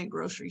organic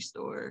grocery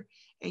store.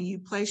 And you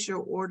place your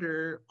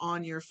order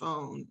on your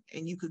phone,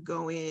 and you could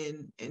go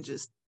in and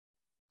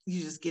you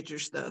just get your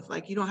stuff.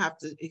 Like you don't have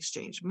to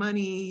exchange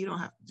money. You don't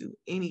have to do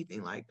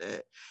anything like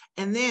that.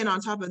 And then on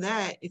top of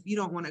that, if you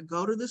don't want to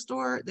go to the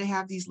store, they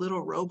have these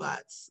little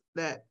robots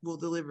that will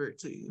deliver it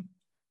to you.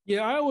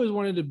 Yeah, I always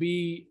wanted to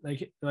be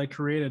like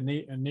create a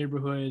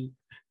neighborhood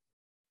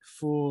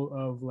full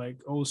of like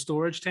old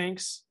storage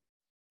tanks,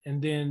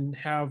 and then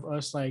have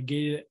us like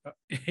gated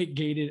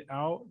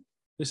out.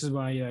 This is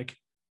my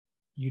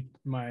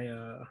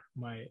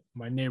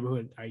my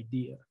neighborhood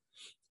idea.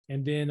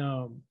 And then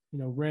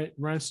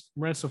rent's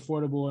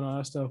affordable and all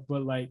that stuff,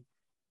 but like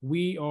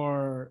we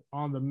are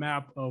on the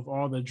map of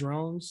all the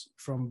drones,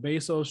 from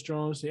Bezos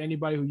drones to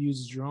anybody who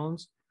uses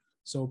drones,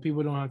 so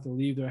people don't have to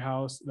leave their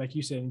house, like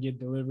you said, and get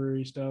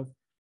delivery stuff,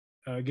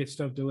 get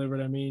stuff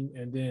delivered. I mean,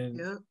 and then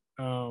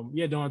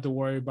don't have to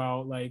worry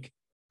about like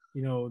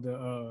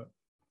the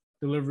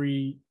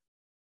delivery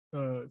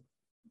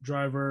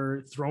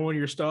driver throwing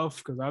your stuff,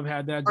 because I've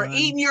had that, or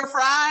eating your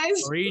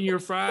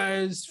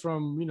fries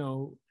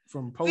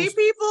from post. See,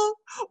 people,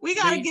 we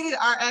got to get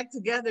our act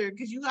together,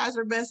 because you guys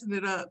are messing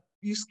it up.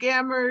 You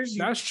scammers.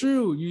 That's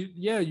true. You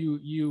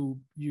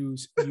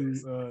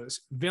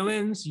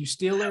villains, you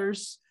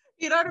stealers.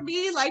 You know what I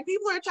mean? Like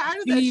people are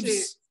tired of that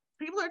shit.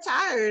 People are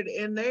tired,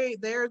 and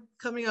they're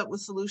coming up with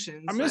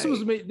solutions. I mean,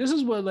 this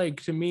is what,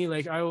 like, to me,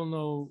 like, I don't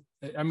know.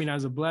 I mean,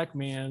 as a black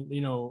man,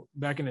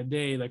 back in the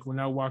day, like when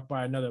I walk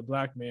by another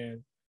black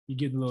man, you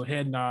give a little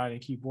head nod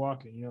and keep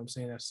walking. You know what I'm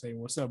saying? That's saying,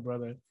 "What's up,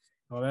 brother?"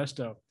 All that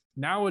stuff.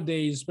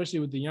 Nowadays, especially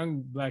with the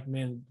young black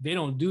men, they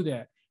don't do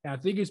that. And I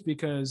think it's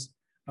because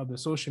of the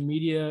social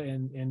media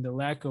and the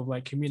lack of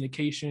like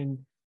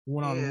communication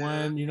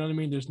one-on-one. You know what I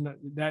mean? There's not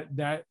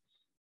that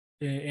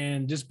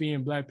and just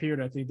being black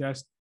period, I think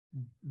that's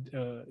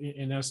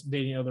and us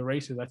dating other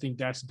races, I think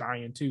that's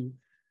dying too.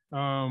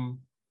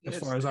 As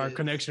far as our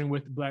connection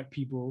with black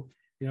people,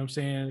 you know what I'm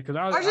saying?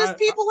 Because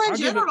people in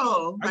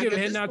general. I give a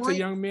head nod to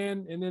young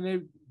men, and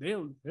then they're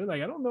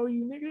like, I don't know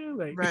you, nigga.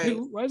 Like, right.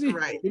 Why is he?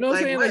 Right. You know what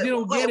I'm saying? Like, they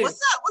don't get it. What's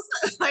up?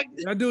 Like,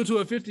 I do it to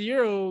a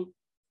 50-year-old.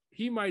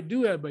 He might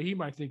do that, but he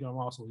might think I'm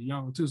also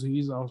young too. So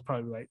he's always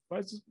probably like, why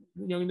is this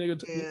young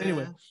nigga?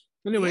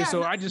 Anyway,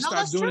 so I just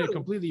stopped doing it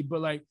completely. But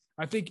like,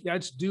 I think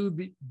that's due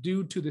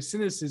to the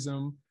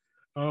cynicism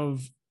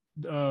of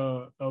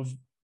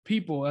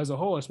people as a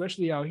whole,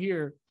 especially out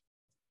here.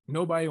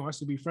 Nobody wants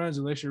to be friends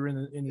unless you're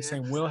in the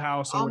same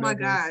wheelhouse or whatever. Oh my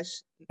gosh.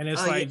 And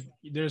it's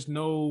there's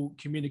no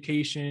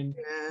communication.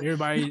 Yeah.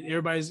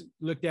 Everybody's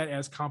looked at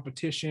as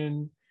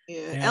competition.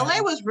 Yeah.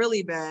 LA was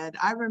really bad.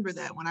 I remember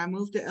that when I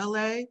moved to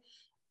LA,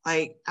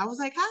 like I was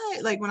like,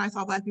 hi. Like when I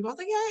saw black people, I was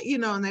like,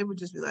 yeah, and they would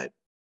just be like,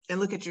 and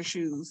look at your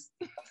shoes.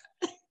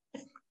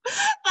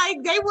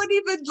 Like they wouldn't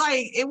even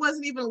it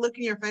wasn't even look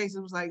in your face.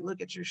 It was like, look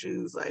at your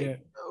shoes.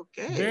 Like,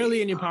 okay.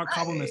 Barely any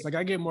compliments. Like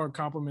I get more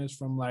compliments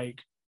from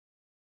like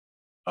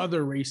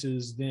other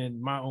races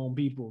than my own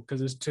people,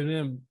 because it's to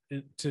them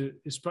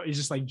it's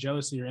just like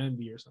jealousy or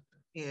envy or something.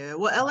 Yeah,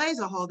 well, LA is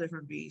a whole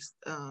different beast.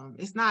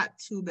 It's not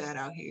too bad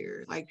out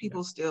here. Like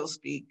people still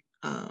speak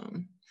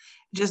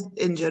just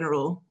in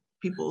general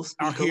people Out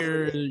speak a little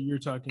here, bit. you're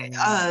talking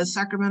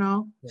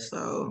Sacramento, right.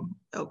 So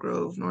Elk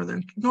Grove,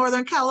 Northern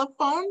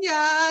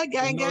California,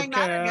 gang, North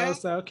not a Cal, gang.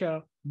 South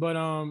Cal. But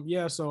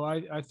yeah, so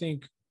I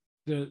think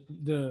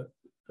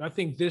I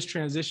think this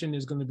transition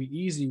is going to be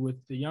easy with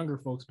the younger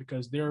folks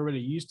because they're already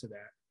used to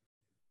that.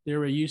 They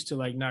were used to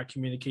like not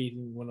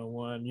communicating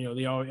one-on-one. You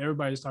know,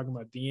 everybody's talking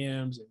about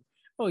DMs and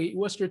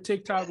what's your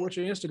TikTok, what's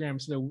your Instagram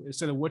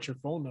instead of what's your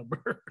phone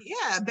number.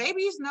 Yeah,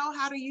 babies know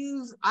how to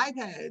use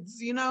iPads,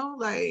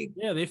 like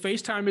yeah, they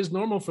FaceTime is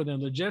normal for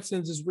them. The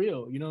Jetsons is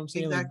real. You know what I'm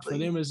saying? exactly. Like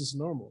for them, it's just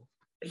normal.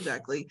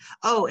 Exactly.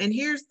 Oh, and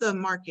here's the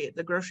market,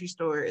 the grocery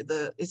store.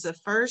 It's the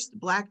first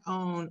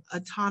Black-owned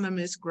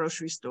autonomous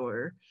grocery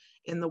store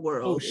in the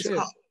world. Oh shit.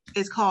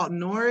 It's called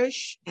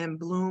Nourish and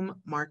Bloom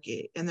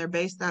Market, and they're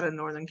based out of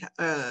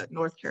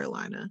North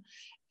Carolina.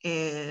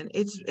 And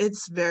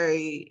it's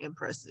very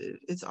impressive.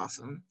 It's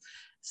awesome.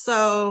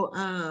 So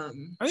I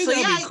think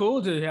that'd be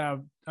cool to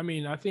have. I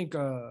mean, I think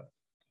not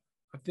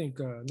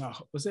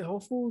was it Whole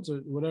Foods or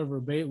whatever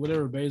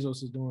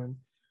Bezos is doing.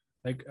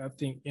 Like I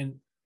think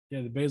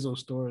the Bezos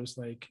store is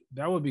like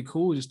that would be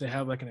cool just to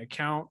have like an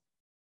account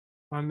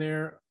on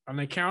there, an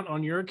account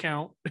on your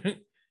account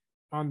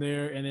on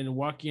there, and then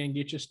walk in,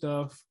 get your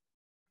stuff,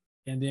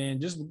 and then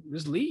just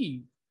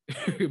leave,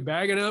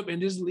 bag it up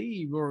and just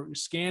leave or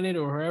scan it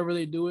or however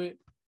they do it.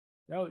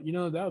 That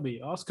would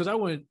be awesome. Because I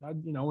went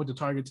to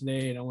Target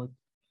today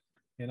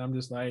and I'm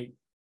just like,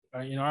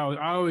 I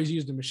always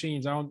use the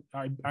machines.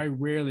 I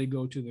rarely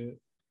go to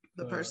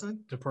the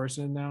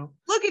person now.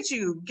 Look at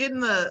you getting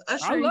the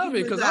usher. I love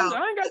it because I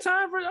ain't got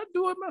time for it. I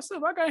do it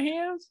myself. I got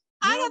hands.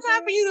 I ain't got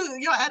time for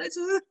your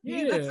attitude.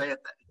 Yeah.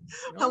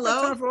 Hello. I don't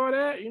got time for all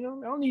that. I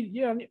don't need.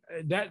 Yeah, I need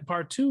that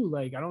part too.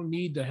 Like I don't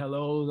need the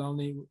hellos. I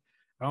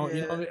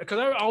don't. Because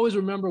I always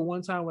remember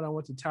one time when I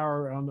went to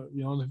Tower. I don't know. If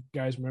you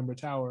guys remember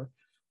Tower,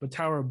 but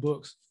Tower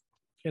Books,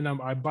 and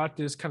I bought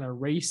this kind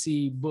of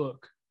racy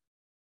book.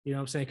 You know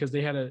what I'm saying? Because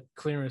they had a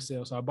clearance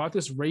sale. So I bought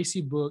this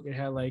racy book. It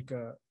had like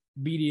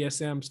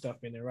BDSM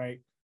stuff in it,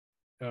 right?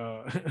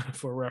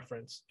 For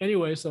reference.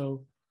 Anyway,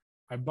 so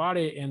I bought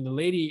it, and the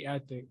lady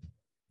at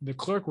the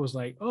clerk was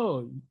like,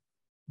 "Oh,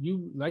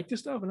 you like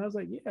this stuff?" And I was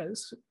like, "Yeah,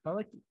 I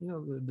like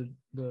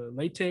the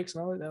latex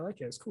and all that. I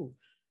like it. It's cool."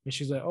 And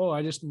she's like, "Oh,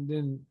 I just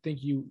didn't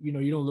think you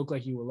don't look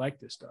like you would like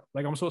this stuff.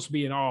 Like I'm supposed to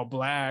be in all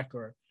black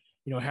or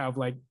have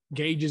like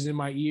gauges in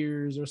my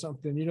ears or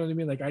something. You know what I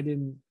mean? Like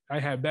I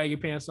had baggy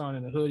pants on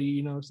and a hoodie,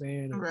 you know what I'm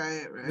saying?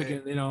 Right.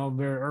 Looking,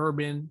 very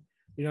urban,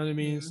 you know what I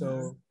mean? Mm-hmm.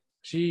 So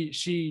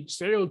she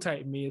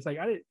stereotyped me. It's like,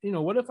 I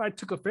didn't, what if I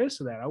took offense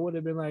to that? I would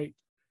have been like,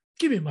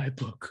 give me my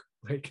book.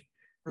 Like,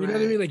 you know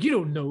what I mean? Like, you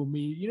don't know me.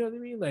 You know what I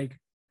mean? Like,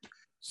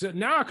 so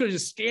now I could have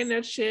just scanned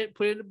that shit,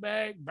 put it in the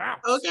bag,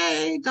 bounce.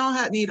 Okay,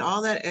 don't need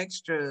all that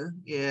extra.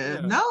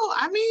 Yeah. No,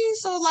 I mean,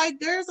 so like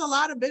there's a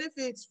lot of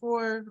benefits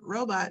for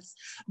robots.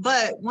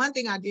 But one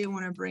thing I did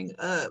want to bring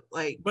up,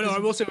 but no, I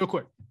will say real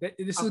quick,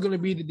 this is going to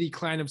be the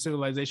decline of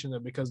civilization though,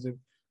 because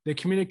the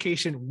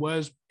communication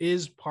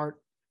is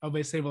part of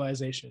a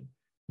civilization.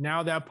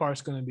 Now that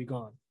part's going to be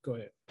gone. Go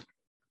ahead.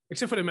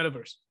 Except for the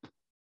metaverse.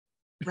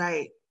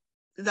 Right.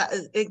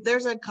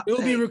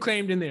 It'll be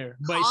reclaimed in there,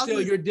 but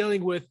still you're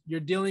dealing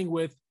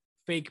with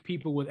fake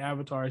people with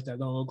avatars that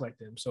don't look like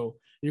them, so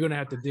you're gonna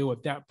have to deal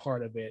with that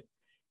part of it.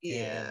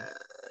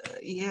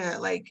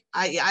 Like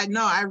I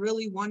know I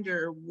really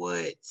wonder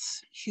what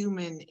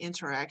human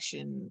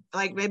interaction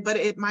but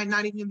it might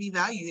not even be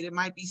valued. It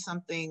might be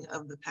something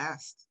of the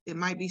past. It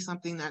might be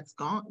something that's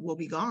will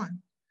be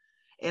gone.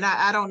 And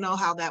I don't know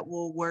how that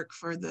will work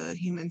for the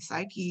human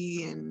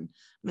psyche and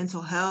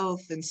mental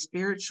health and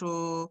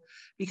spiritual,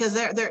 because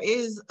there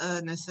is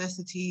a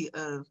necessity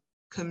of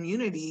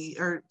community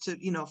or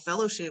to,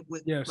 fellowship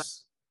with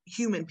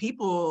human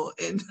people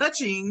and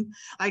touching.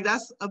 Like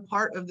that's a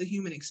part of the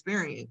human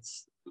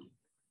experience,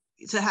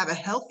 to have a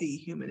healthy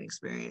human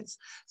experience.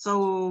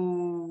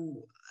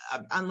 So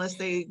unless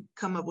they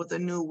come up with a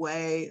new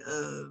way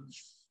of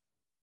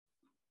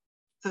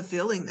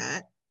fulfilling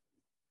that,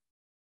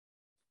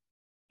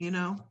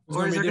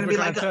 or is there going to be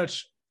like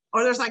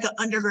or there's like an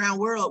underground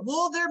world?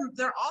 Well,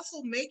 they're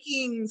also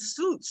making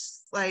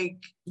suits, like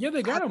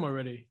they got them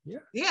already.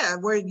 Yeah,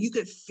 where you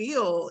could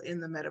feel in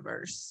the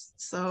metaverse.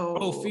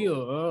 So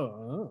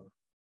feel.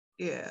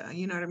 Yeah,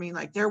 you know what I mean.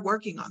 Like they're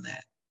working on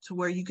that to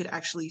where you could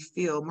actually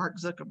feel. Mark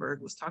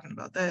Zuckerberg was talking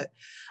about that.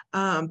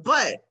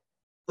 But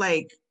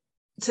like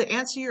to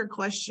answer your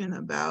question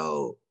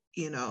about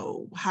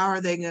how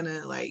are they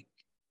gonna like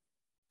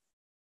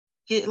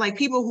get like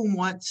people who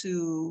want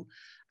to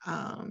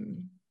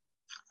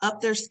up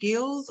their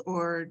skills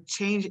or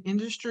change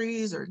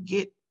industries or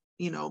get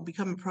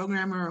become a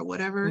programmer or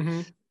whatever.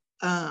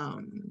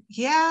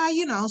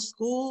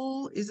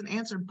 School is an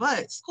answer,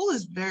 but school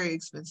is very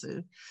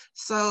expensive.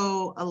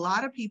 So a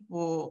lot of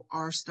people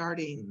are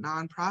starting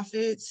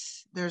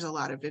nonprofits. There's a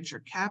lot of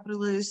venture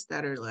capitalists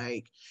that are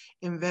like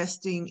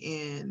investing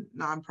in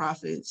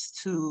nonprofits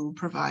to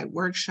provide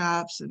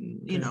workshops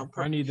and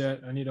I need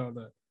that. I need all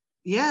that.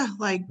 Yeah,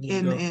 like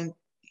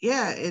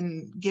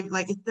and give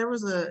like if there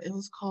was it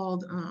was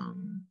called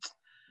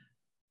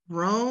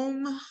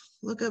Rome.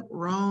 Look up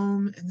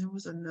Rome, and there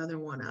was another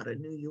one out of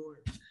New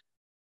York.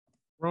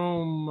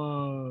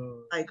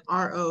 Rome. Like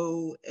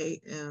ROAM.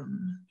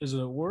 Is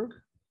it a word?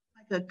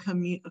 Like a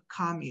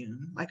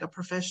commune, like a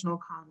professional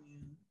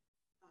commune.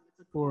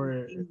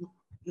 Or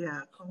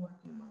yeah,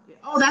 co-working market.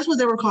 Oh, that's what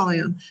they were calling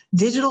them: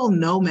 digital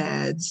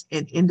nomads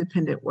and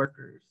independent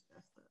workers.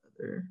 That's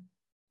the other.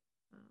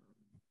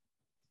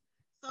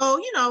 So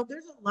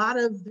there's a lot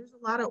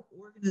of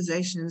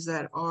organizations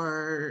that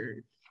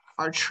are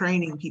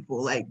training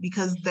people, like,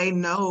 because they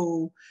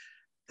know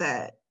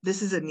that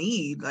this is a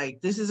need, like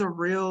this is a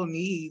real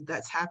need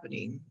that's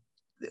happening,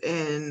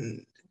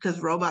 and because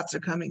robots are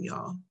coming,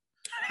 y'all.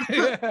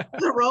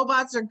 The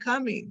robots are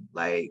coming,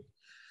 like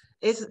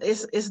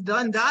it's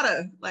done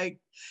data, like,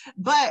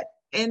 but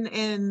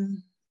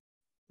and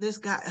this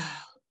guy,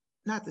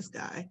 not this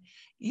guy,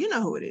 you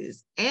know who it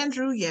is,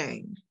 Andrew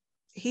Yang.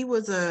 He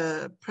was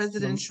a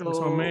presidential.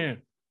 That's my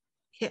man.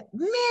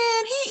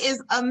 Man, he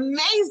is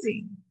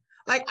amazing.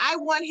 Like, I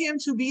want him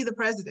to be the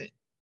president.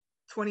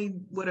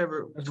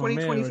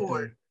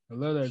 2024. Right, I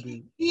love that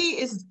dude.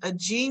 He is a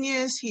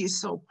genius. He is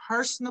so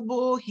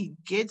personable. He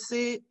gets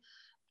it.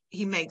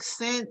 He makes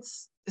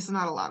sense. It's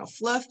not a lot of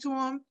fluff to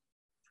him,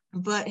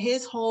 but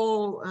his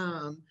whole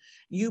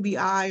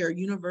UBI, or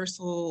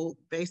universal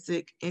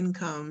basic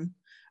income,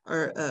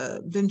 or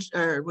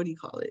what do you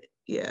call it?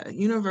 Yeah,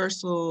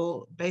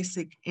 universal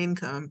basic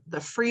income, the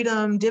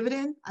freedom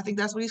dividend. I think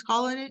that's what he's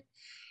calling it.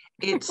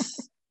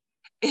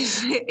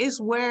 It's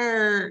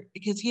where,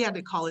 because he had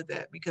to call it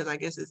that because I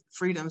guess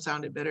freedom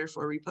sounded better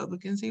for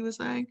Republicans, he was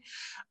saying.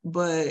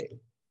 But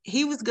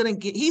he's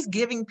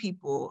giving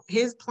people,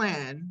 his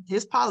plan,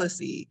 his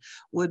policy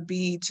would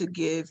be to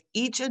give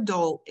each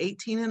adult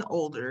 18 and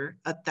older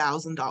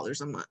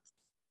 $1,000 a month.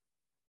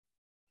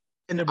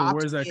 Yeah, but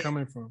where's that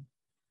coming from?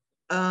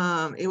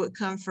 It would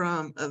come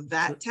from a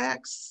VAT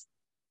tax,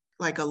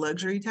 like a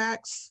luxury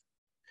tax.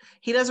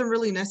 He doesn't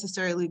really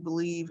necessarily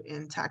believe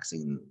in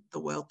taxing the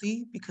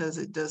wealthy because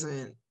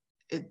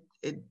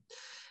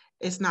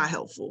it's not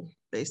helpful,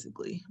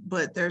 basically.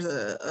 But there's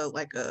a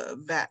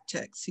VAT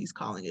tax. He's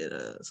calling it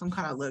some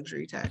kind of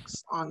luxury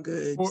tax on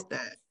goods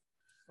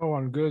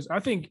on goods. I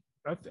think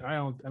I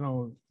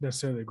don't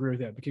necessarily agree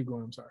with that, but keep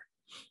going. I'm sorry.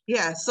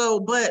 Yeah. So,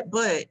 but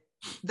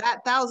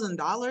that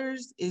 $1,000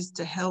 is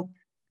to help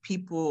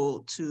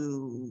people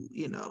to,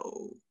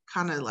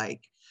 kind of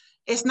like,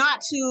 it's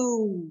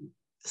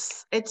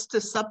to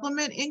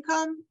supplement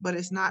income, but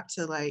it's not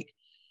to like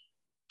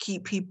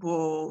keep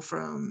people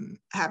from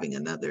having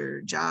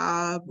another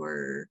job,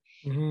 or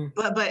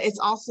but it's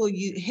also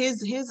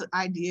his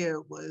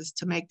idea was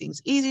to make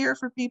things easier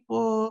for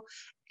people,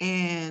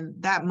 and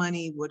that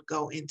money would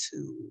go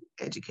into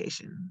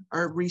education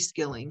or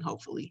reskilling,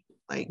 hopefully.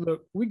 Like,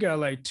 look, we got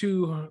like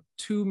 2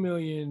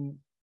 million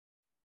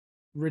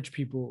rich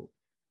people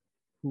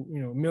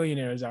who,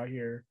 millionaires out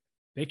here.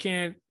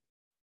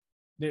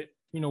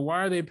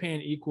 Why are they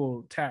paying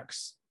equal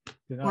tax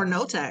or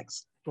no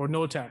tax? Or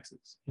no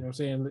taxes?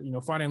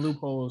 Finding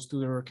loopholes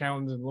through their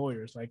accountants and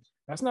lawyers. Like,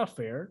 that's not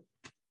fair.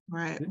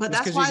 Right. But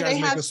that's why they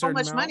have so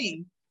much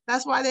money.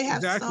 That's why they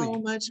have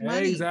so much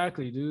money.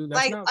 Exactly, dude.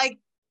 That's like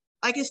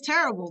it's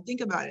terrible.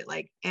 Think about it.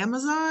 Like,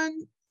 Amazon,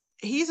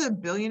 he's a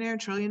billionaire,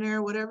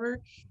 trillionaire,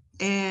 whatever,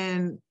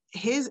 and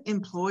his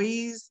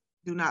employees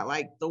do not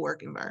like the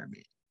work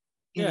environment.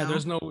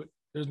 There's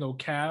no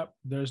cap.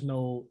 There's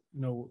no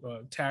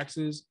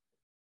taxes.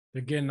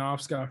 They're getting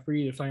off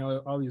scot-free. They're finding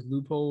all these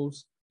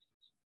loopholes.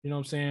 You know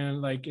what I'm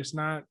saying? Like, it's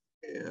not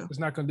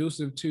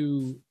conducive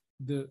to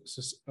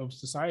of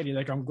society.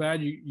 Like, I'm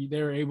glad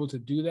they were able to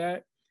do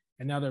that,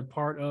 and now they're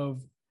part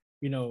of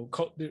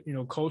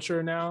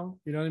culture now.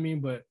 You know what I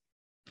mean? But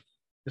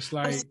it's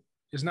like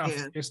it's not.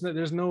 It's not.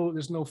 There's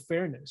no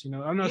fairness.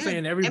 I'm not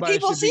saying everybody.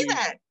 And people see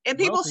that, and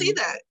people see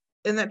that,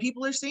 and that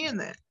people are seeing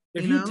that.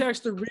 If you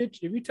tax the rich,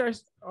 if you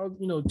tax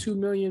 2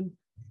 million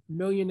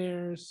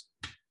millionaires,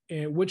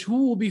 and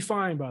who will be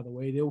fine, by the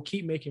way, they'll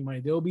keep making money.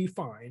 They'll be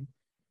fine.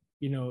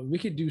 We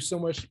could do so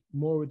much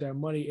more with that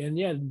money, and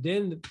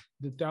then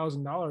the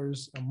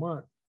 $1,000 a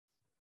month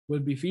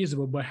would be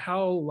feasible. But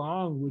how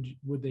long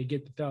would they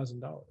get the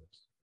 $1,000?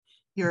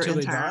 Your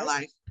entire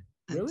life.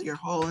 Really? Your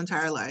whole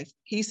entire life.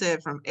 He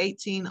said from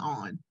 18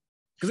 on.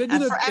 Because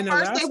at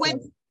first they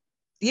went.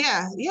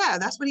 Yeah,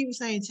 that's what he was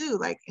saying too.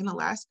 Like, in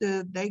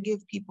Alaska, they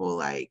give people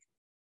like,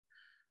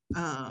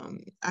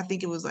 I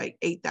think it was like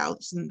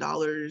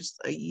 $8,000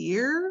 a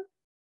year.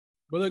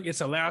 But look,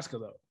 it's Alaska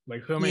though.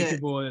 Like, how many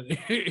people? And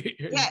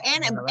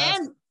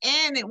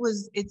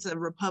it's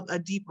a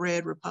deep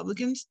red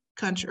Republican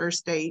country or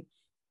state,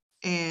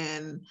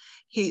 and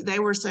he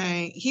was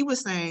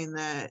saying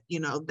that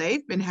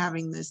they've been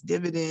having this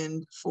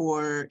dividend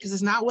because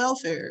it's not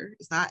welfare.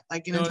 It's not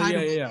like an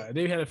entitlement. Yeah,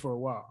 they've had it for a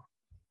while.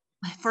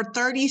 For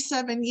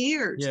 37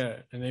 years.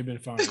 Yeah, and they've been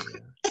fine. Yeah.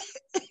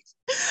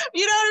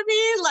 You know what I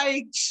mean?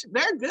 Like,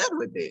 they're good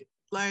with it.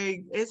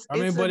 Like,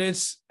 but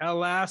it's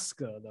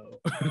Alaska though.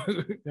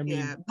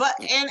 But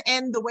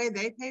and the way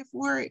they pay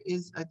for it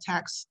is a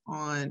tax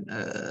on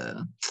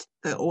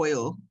the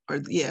oil, or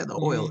the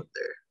oil up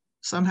there.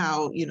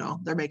 somehow,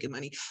 they're making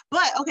money.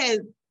 But okay,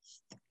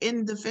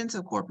 in defense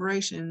of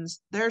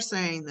corporations, they're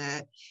saying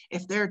that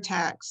if they're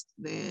taxed,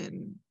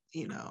 then,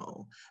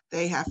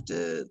 they have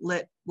to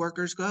let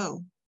workers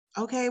go.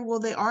 Okay, well,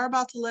 they are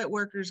about to let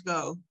workers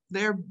go.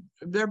 They're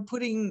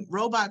putting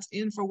robots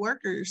in for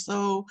workers.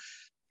 So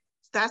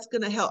that's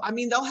going to help. I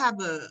mean, they'll have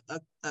a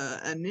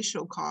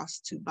initial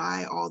cost to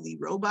buy all the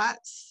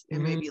robots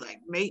and maybe like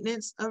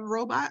maintenance of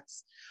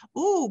robots.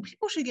 Ooh,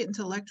 people should get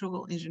into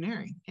electrical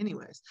engineering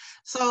anyways.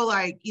 So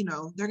like,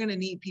 they're going to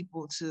need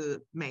people to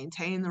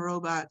maintain the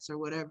robots or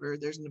whatever.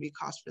 There's going to be a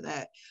cost for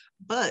that.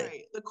 But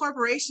the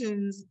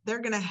corporations,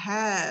 they're going to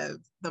have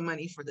the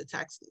money for the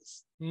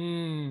taxes.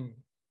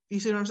 You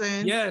see what I'm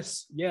saying?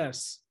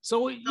 Yes.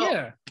 So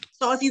yeah.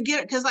 So if you get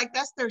it, because like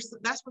that's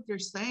what they're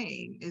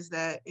saying is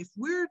that if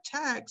we're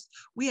taxed,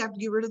 we have to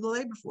get rid of the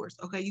labor force.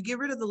 Okay, you get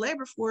rid of the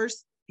labor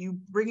force, you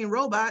bring in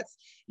robots,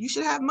 you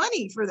should have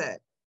money for that.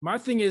 My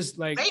thing is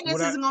like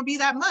maintenance isn't gonna be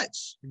that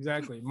much.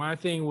 Exactly. My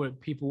thing with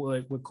people,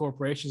 like with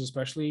corporations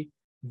especially,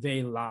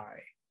 they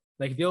lie.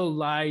 Like they'll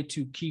lie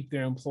to keep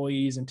their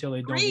employees until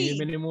they don't need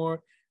them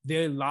anymore.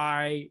 They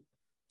lie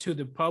to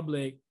the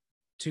public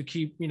to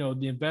keep,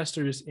 the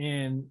investors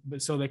in,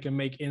 but so they can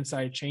make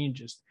inside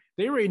changes.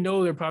 They already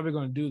know they're probably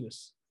going to do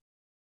this.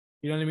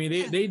 You know what I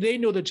mean? They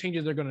know the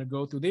changes they're going to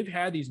go through. They've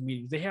had these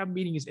meetings. They have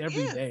meetings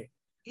every day.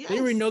 Yes. They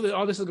already know that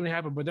all this is going to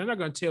happen, but they're not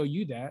going to tell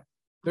you that.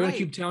 They're going to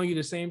keep telling you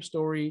the same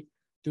story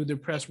through their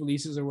press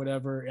releases or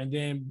whatever. And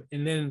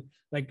then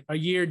like a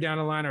year down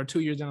the line or 2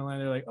 years down the line,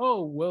 they're like,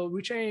 oh, well,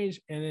 we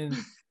changed. And then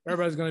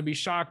everybody's going to be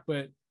shocked,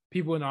 but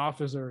people in the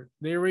office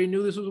they already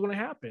knew this was going to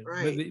happen.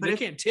 Right. But they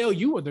can't tell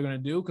you what they're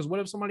going to do, because what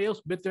if somebody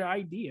else bit their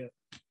idea?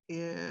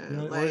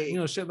 Yeah.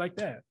 Or, shit like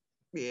that.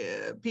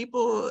 Yeah,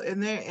 people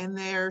and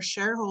their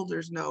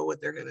shareholders know what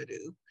they're gonna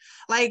do.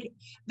 Like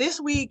this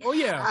week, oh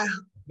yeah,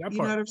 you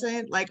know what I'm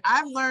saying? Like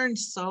I've learned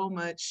so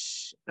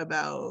much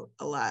about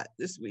a lot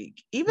this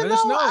week. Even though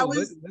I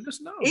was,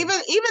 even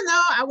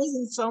though I was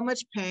in so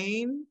much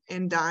pain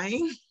and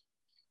dying,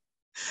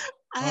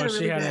 I had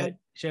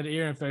she had an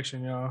ear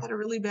infection, y'all. I had a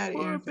really bad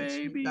ear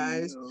infection,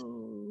 guys.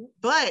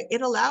 But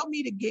it allowed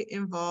me to get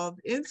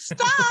involved in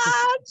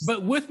stocks.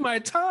 But with my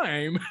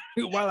time,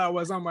 while I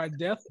was on my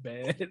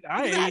deathbed,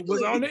 I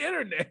was on the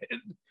internet.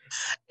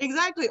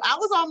 Exactly. I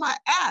was on my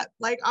app.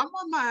 Like I'm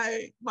on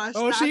my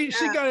Oh, she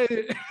got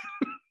it.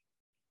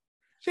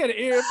 She had an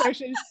ear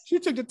infection. She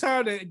took the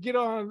time to get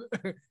on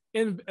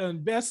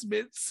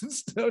investments and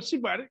stuff. She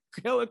bought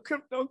hella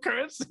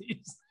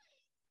cryptocurrencies.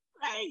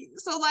 Right.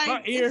 So like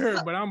my ear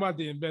hurt, but I'm about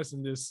to invest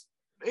in this.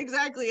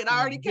 Exactly. And I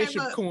already came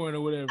up. Coin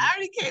or whatever. I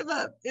already came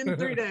up in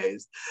 3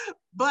 days.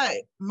 But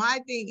my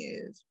thing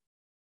is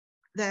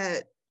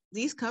that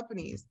these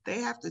companies, they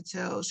have to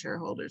tell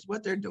shareholders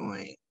what they're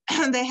doing.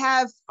 They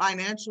have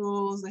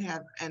financials, they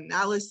have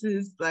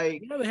analysis,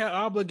 like they have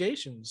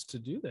obligations to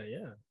do that,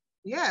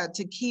 yeah,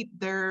 to keep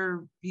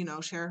their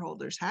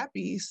shareholders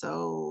happy.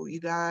 So you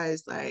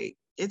guys, like,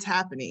 it's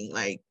happening.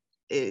 Like,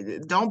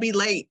 don't be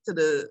late to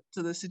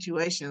the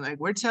situation. Like,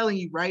 we're telling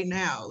you right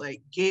now,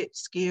 like, get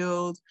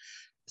skilled,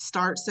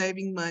 start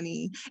saving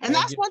money. And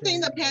that's one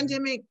thing the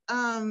pandemic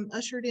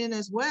ushered in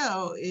as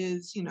well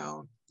is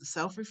the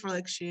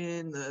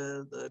self-reflection,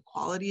 the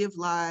quality of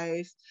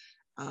life,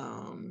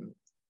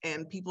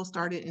 and people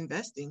started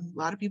investing. A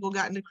lot of people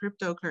got into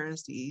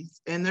cryptocurrencies,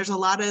 and there's a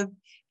lot of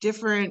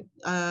different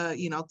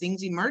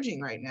things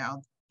emerging right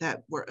now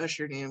that were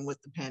ushered in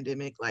with the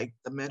pandemic, like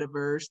the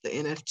metaverse, the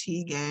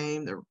NFT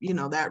game,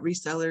 that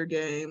reseller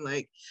game.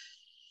 Like,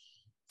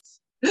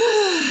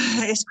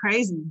 it's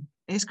crazy.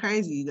 It's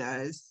crazy, you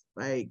guys.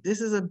 Like, this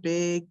is a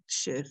big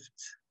shift.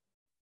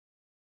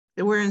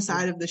 We're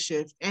inside of the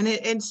shift, and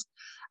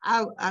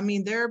I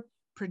mean, they're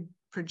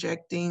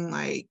projecting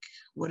like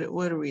what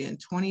are we in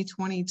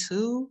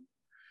 2022?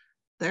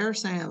 They're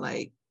saying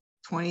like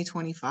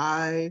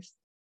 2025,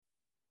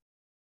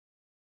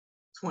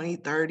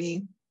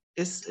 2030.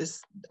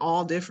 It's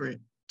all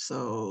different.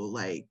 So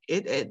like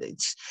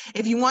it's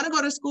if you want to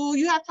go to school,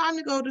 you have time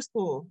to go to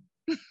school.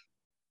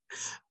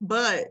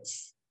 But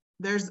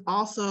there's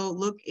also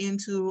look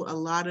into a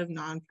lot of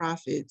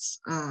nonprofits.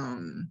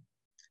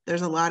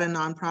 There's a lot of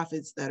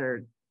nonprofits that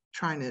are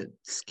trying to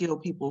skill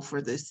people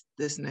for this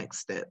next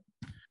step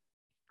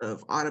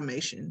of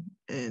automation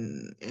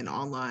and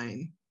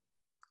online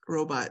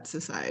robot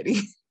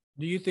society.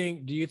 Do you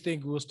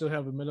think we'll still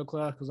have a middle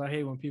class? Because I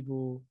hate when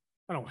people,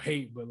 I don't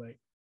hate, but like,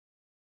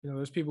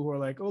 there's people who are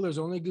like, oh, there's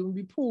only going to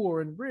be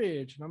poor and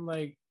rich. And I'm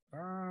like, I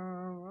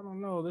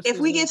don't know. If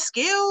we get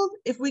skilled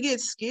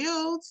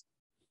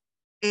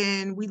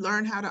and we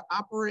learn how to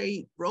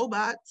operate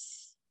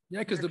robots. Yeah,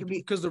 because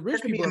the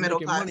rich people are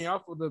making money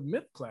off of the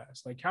middle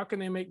class. Like, how can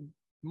they make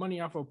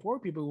money off of poor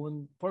people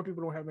when poor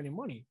people don't have any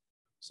money?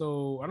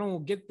 So I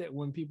don't get that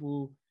when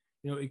people,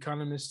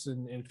 economists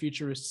and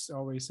futurists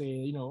always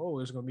say, oh,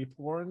 there's going to be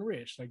poor and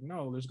rich. Like,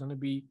 no, there's going to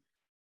be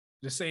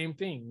the same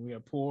thing. We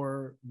have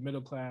poor,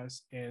 middle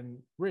class, and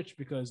rich,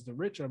 because the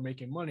rich are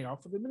making money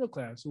off of the middle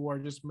class who are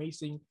just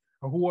making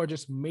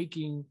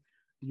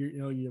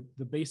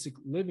the basic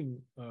living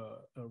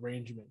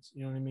arrangements.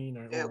 You know what I mean,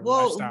 Yeah, or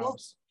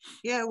lifestyles.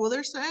 well,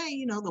 they're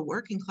saying, the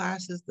working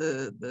class is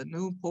the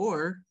new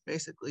poor,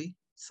 basically.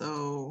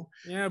 So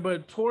yeah,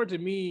 but poor to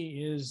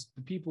me is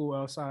the people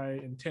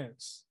outside in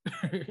tents.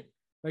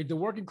 Like the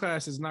working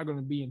class is not going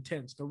to be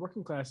intense. The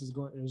working class is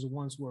the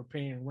ones who are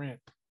paying rent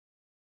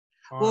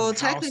on well, houses.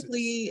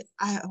 technically,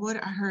 what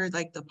I heard,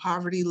 like the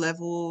poverty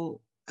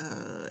level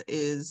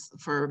is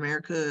for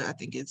America, I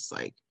think it's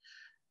like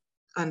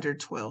under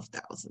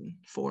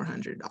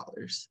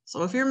 $12,400.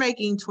 So if you're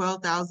making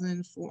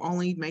 12,000 for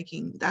only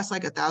making, that's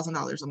like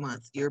 $1,000 a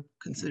month, you're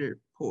considered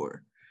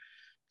poor.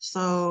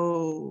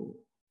 So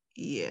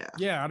yeah.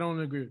 Yeah, I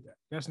don't agree with that.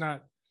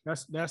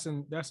 That's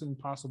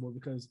impossible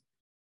because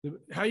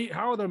how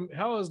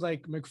is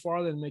like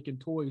McFarlane making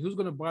toys? Who's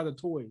going to buy the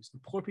toys? The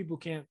poor people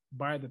can't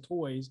buy the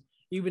toys,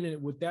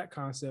 even with that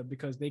concept,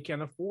 because they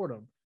can't afford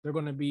them. They're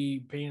going to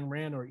be paying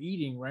rent or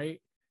eating, right?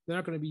 They're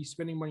not going to be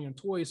spending money on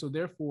toys. So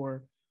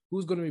therefore,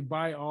 who's going to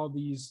buy all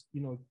these,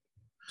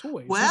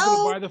 toys? Well, who's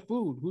going to buy the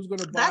food? Who's going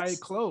to buy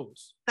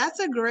clothes? That's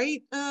a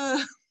great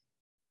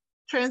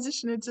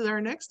transition into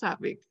our next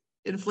topic,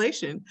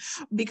 inflation,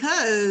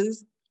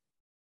 because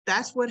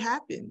that's what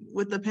happened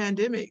with the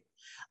pandemic.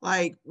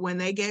 Like when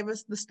they gave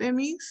us the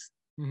stimmies,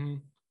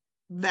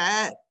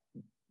 that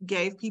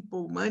gave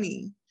people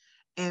money,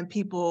 and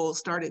people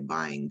started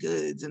buying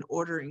goods and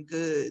ordering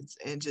goods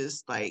and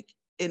just like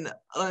in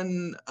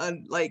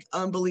like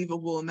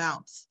unbelievable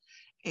amounts.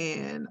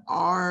 And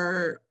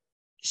our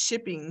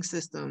shipping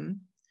system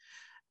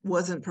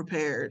wasn't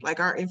prepared. Like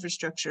our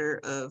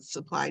infrastructure of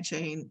supply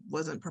chain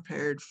wasn't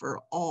prepared for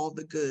all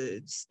the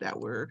goods that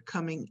were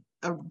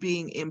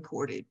being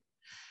imported.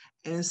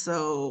 And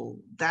so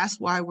that's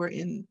why we're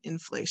in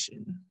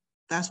inflation.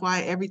 That's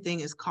why everything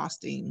is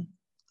costing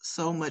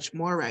so much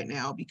more right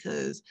now,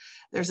 because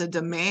there's a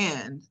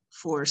demand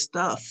for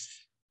stuff,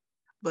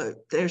 but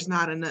there's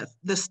not enough.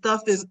 The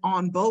stuff is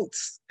on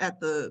boats at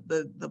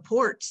the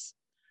ports,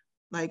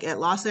 like at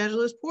Los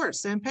Angeles port,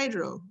 San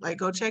Pedro. Like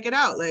go check it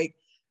out. Like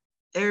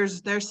they're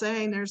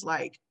saying there's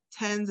like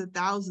tens of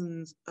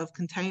thousands of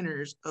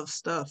containers of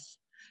stuff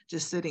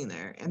just sitting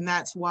there. And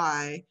that's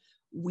why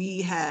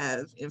we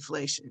have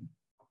inflation.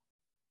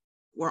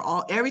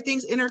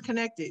 Everything's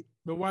interconnected.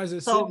 But why is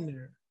it sitting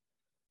there?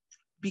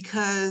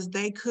 Because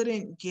they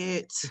couldn't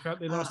get.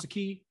 They lost the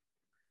key.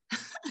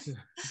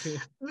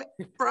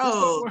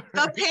 Bro,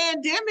 the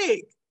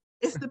pandemic.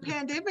 It's the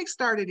pandemic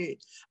started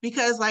it,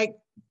 because like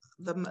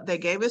they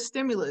gave us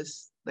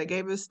stimulus. They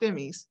gave us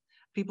stimmies.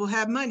 People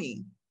had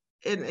money.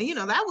 And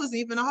that wasn't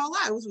even a whole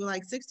lot. It was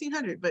like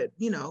 1,600. But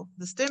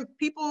the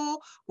people,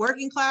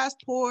 working class,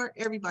 poor,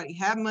 everybody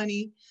had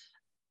money,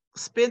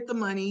 spent the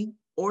money,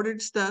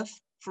 ordered stuff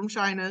from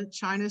China.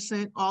 China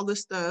sent all the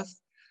stuff,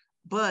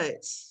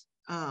 but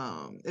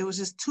it was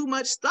just too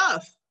much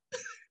stuff.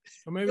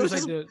 Or maybe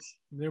it's like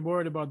they're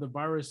worried about the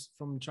virus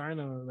from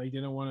China. Like they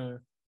don't want to.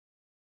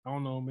 I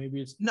don't know.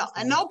 Maybe it's no.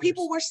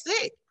 People were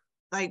sick.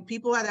 Like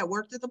people that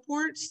worked at the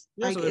ports.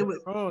 Yeah, like so it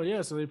was. Oh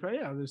yeah, so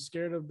they're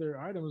scared of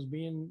their items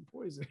being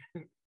poisoned.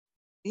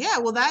 Yeah,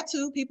 well, that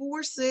too. People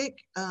were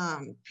sick.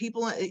 China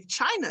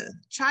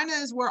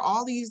is where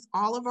all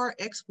of our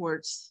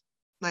exports,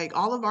 like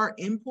all of our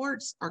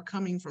imports, are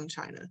coming from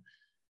China.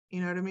 You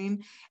know what I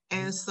mean?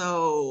 And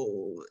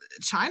so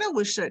China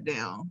was shut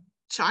down.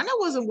 China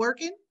wasn't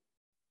working.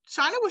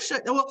 China was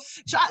shut. Well,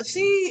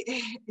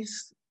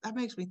 that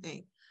makes me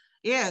think.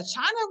 Yeah,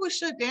 China was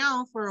shut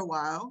down for a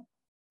while,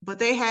 but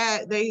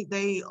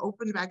they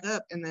opened back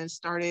up and then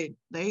started.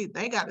 They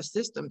got a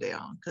system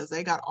down because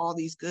they got all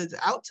these goods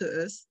out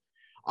to us.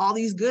 All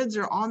these goods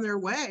are on their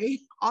way.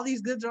 All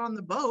these goods are on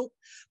the boat.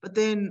 But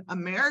then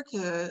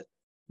America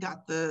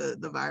got the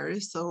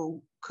virus,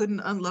 so couldn't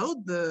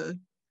unload the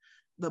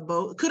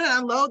boat, couldn't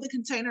unload the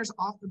containers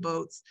off the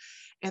boats.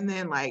 And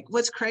then like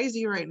what's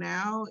crazy right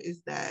now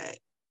is that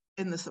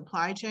in the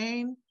supply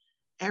chain,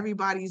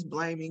 everybody's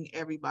blaming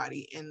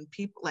everybody, and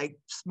people like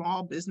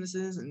small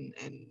businesses and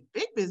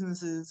big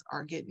businesses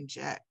are getting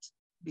jacked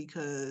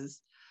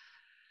because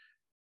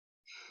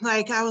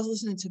like I was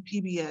listening to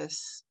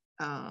PBS.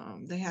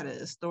 They had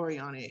a story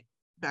on it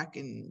back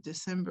in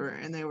December,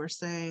 and they were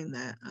saying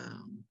that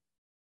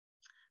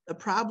the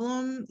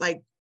problem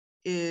like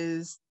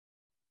is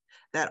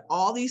that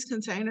all these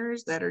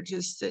containers that are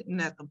just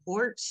sitting at the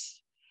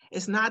ports,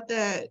 it's not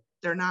that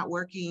they're not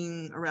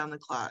working around the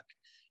clock.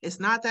 It's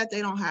not that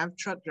they don't have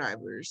truck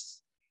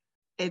drivers.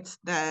 It's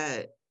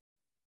that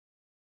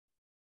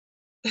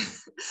they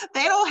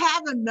don't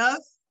have enough.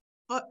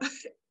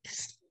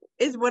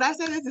 Is what I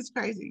said is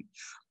crazy.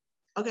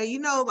 Okay,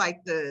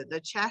 like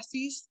the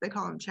chassis, they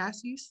call them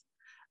chassis,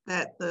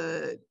 that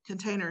the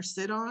containers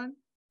sit on,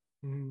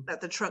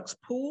 that the trucks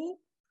pull.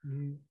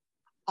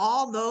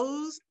 All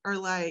those are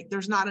like,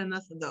 there's not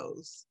enough of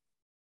those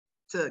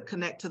to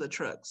connect to the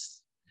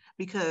trucks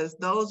because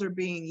those are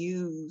being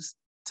used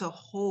to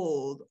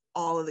hold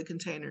all of the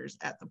containers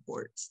at the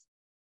ports.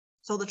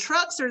 So the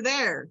trucks are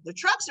there. The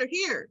trucks are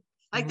here.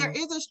 Like there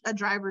is a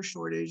driver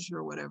shortage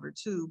or whatever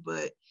too,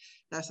 but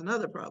that's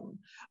another problem.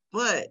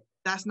 But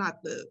that's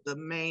not the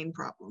main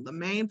problem. The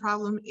main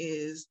problem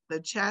is the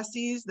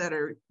chassis that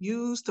are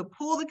used to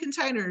pull the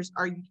containers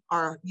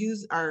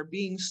are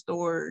being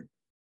stored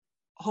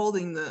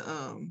holding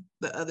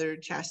the other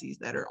chassis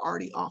that are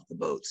already off the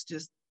boats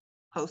just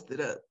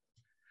posted up.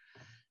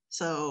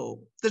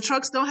 So the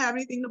trucks don't have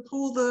anything to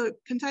pull the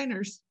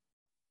containers.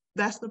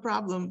 That's the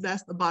problem.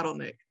 That's the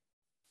bottleneck.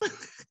 And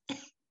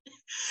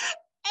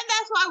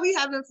that's why we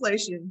have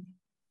inflation.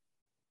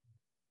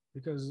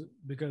 Because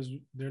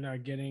they're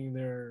not getting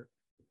their,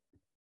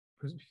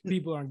 because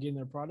people aren't getting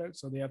their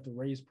products, so they have to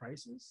raise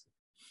prices.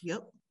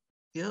 Yep.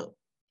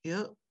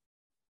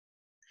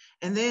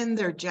 And then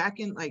they're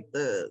jacking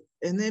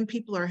and then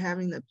people are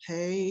having to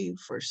pay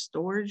for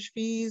storage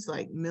fees,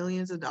 like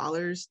millions of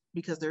dollars,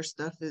 because their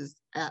stuff is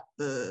at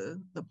the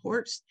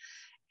ports,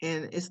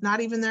 and it's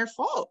not even their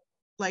fault.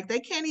 Like they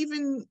can't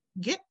even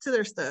get to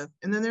their stuff.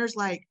 And then there's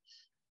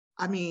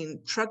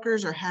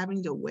truckers are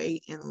having to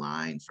wait in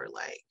line for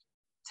like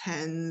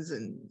tens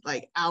and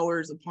like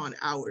hours upon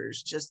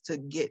hours just to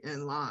get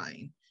in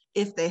line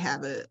if they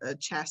have a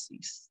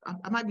chassis.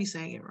 I might be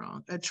saying it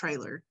wrong, a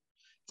trailer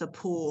to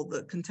pull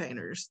the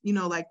containers,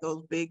 like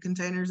those big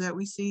containers that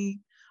we see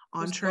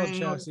on trains.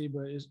 Chassis,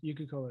 but you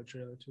could call it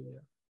trailer too.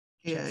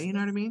 Yeah, chassis. You know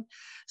what I mean?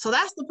 So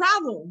that's the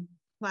problem.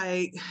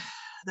 Like,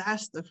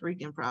 that's the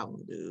freaking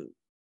problem, dude.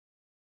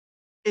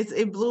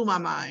 It blew my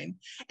mind.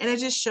 And it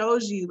just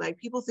shows you, like,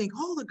 people think,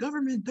 oh, the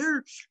government,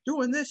 they're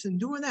doing this and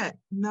doing that.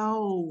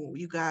 No,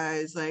 you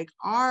guys, like,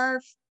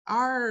 our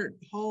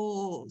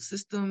whole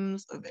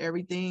systems of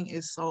everything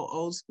is so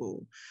old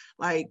school.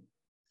 Like,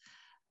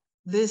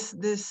 this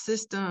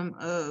system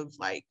of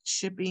like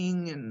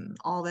shipping and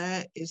all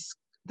that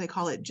they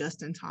call it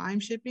just-in-time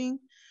shipping.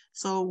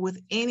 So with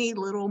any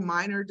little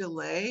minor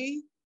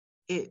delay,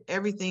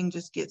 everything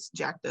just gets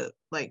jacked up.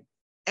 Like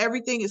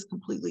everything is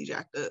completely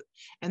jacked up,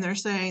 and they're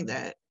saying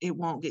that it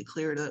won't get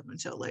cleared up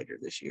until later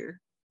this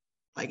year.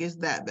 Like it's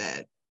that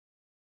bad.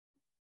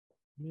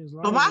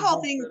 But my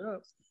whole thing,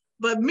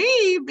 but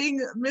me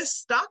being Miss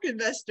Stock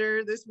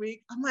Investor this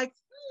week, I'm like,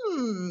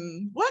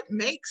 who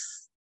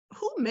makes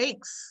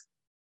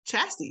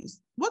chassis?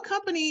 What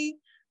company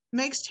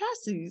makes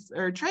chassis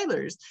or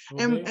trailers?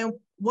 Okay. And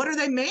what are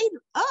they made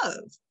of?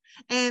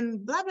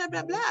 And blah blah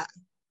blah blah.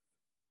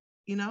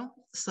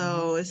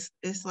 So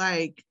it's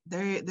like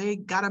they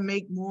gotta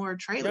make more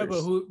trailers.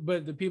 Yeah,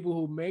 but the people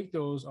who make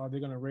those, are they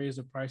gonna raise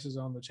the prices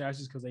on the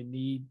chassis because they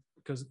need,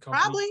 because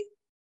probably.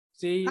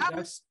 See,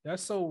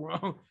 that's so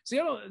wrong. See,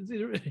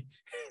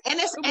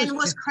 and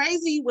what's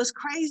crazy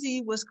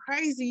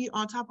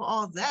on top of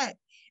all of that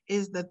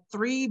is the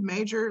three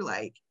major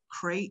like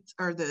crate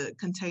or the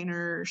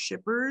container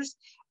shippers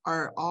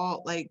are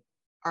all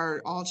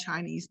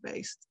Chinese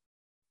based,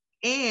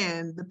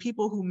 and the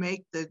people who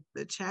make the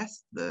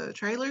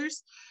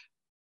trailers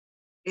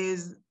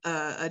is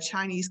a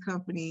Chinese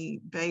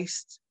company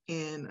based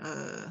in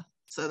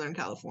Southern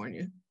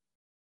California.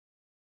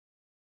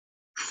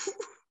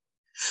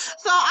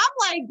 So I'm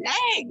like,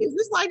 dang, is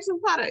this like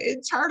some kind of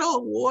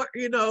internal war,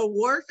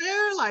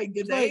 warfare? Like,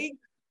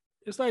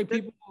 it's like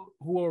people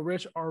who are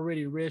rich,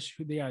 already rich,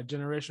 who they got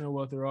generational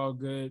wealth, they're all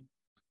good.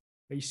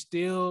 They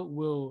still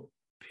will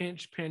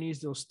pinch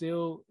pennies. They'll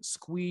still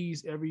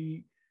squeeze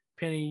every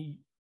penny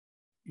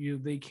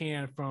they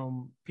can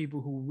from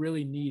people who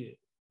really need it.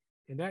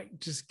 And that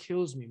just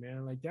kills me,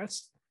 man. Like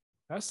that's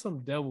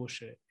some devil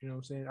shit. You know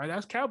what I'm saying?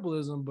 That's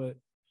capitalism, but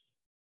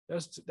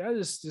that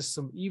is just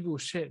some evil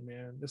shit,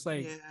 man. It's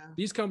like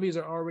these companies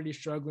are already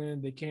struggling.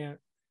 They can't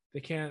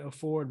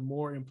afford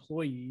more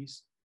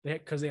employees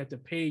because they have to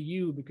pay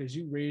you because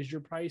you raised your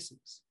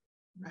prices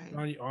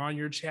on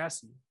your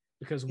chassis,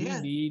 because we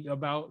need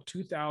about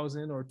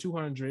 2,000 or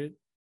 200,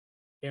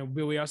 and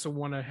we also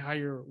want to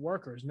hire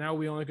workers. Now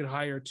we only could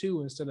hire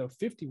 2 instead of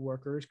 50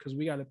 workers because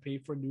we got to pay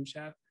for new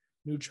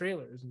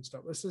trailers and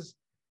stuff. It's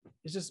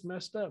just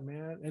messed up,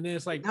 man. And then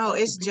it's like, no,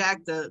 it's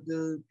jacked up,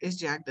 dude. It's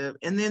jacked up.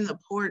 And then the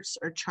ports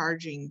are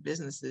charging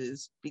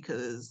businesses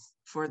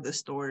for the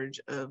storage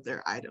of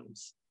their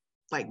items,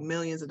 like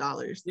millions of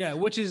dollars. Yeah,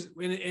 which is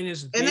and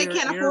they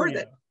can't afford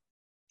it.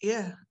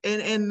 Yeah,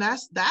 and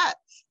that's that.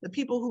 The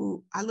people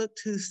who I look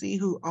to see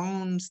who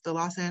owns the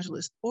Los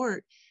Angeles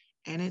port,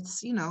 and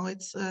it's it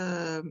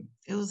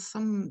was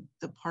some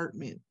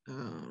department.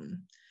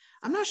 I'm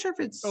not sure if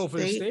it's for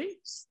the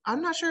states.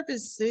 I'm not sure if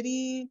it's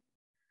city.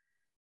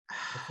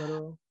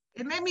 Federal.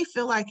 It made me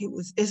feel like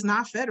it's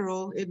not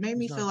federal. It made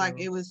me feel like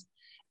it was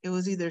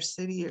either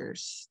city or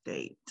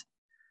state.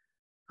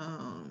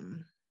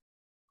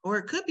 Or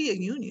it could be a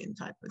union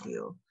type of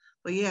deal.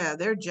 But yeah,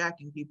 they're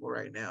jacking people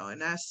right now,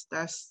 and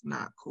that's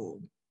not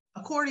cool.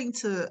 According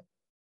to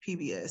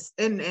PBS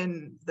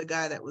and the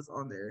guy that was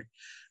on there,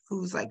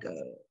 who's like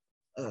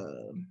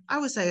I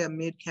would say a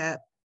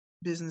mid-cap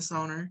business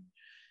owner.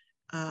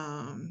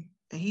 And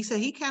he said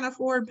he can't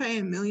afford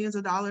paying millions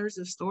of dollars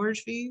of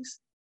storage fees.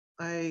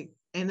 Like,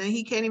 and then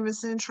he can't even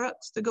send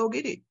trucks to go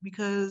get it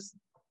because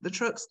the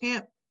trucks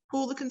can't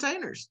pull the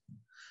containers.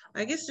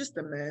 Like it's just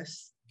a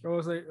mess. Oh,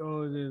 it's like,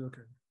 oh, it is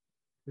okay.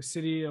 The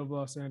city of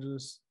Los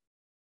Angeles,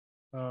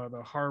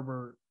 the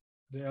harbor,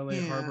 the LA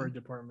Yeah. Harbor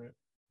Department.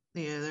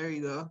 Yeah, there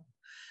you go.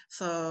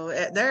 So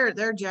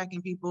they're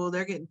jacking people.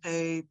 They're getting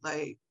paid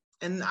like,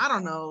 and I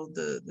don't know.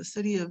 The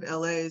city of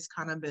LA has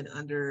kind of been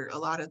under a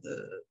lot of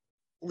the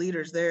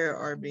leaders there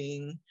are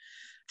being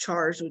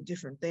charged with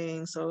different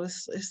things. So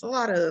it's a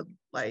lot of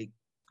like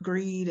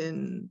greed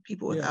and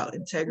people Yeah, without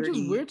which is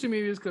integrity. weird to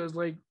me, is because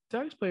like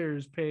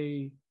taxpayers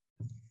pay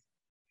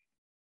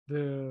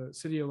the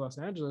city of Los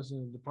Angeles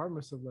and the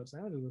departments of Los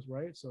Angeles,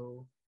 right?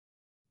 So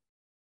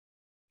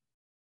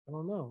I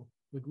don't know.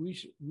 Like we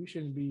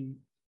shouldn't be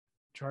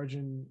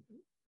charging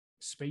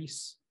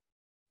space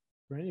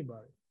for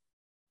anybody.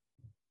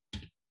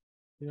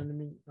 You know what I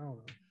mean? I don't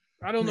know.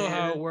 I don't know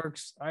how it Man,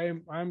 works.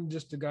 I'm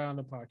just a guy on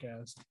the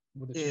podcast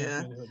with a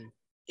yeah. champion hoodie.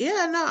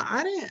 Yeah, no,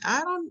 I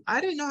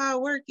didn't know how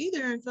it worked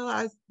either until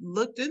I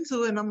looked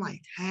into it and I'm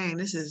like, dang,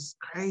 this is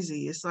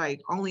crazy. It's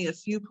like only a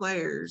few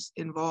players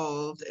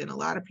involved and a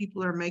lot of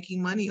people are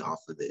making money off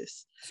of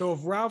this. So if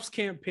Ralph's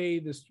can't pay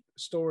this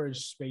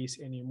storage space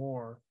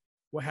anymore,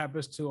 what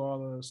happens to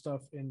all the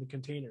stuff in the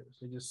containers?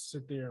 They just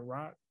sit there and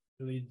rot?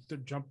 Do they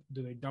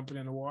dump it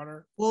in the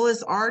water? Well,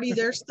 it's already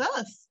their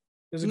stuff.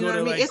 Does it You know go what I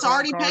to mean? like It's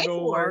already paid cargo,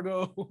 for.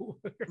 Largo?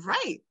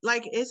 Right.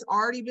 Like it's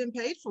already been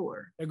paid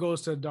for. It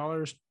goes to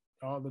dollars,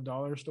 all the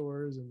dollar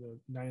stores and the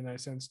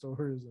 99-cent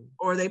stores. And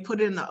Or they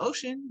put it in the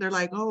ocean. They're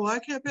like, oh, I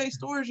can't pay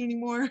storage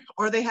anymore.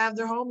 Or they have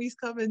their homies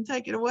come and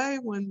take it away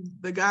when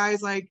the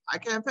guy's like, I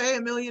can't pay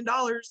 $1 million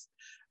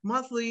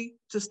monthly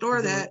to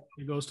store that.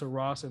 it goes to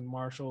Ross and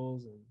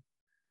Marshalls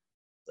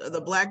and The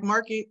black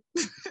market.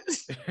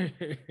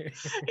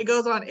 It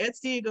goes on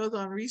Etsy, it goes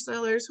on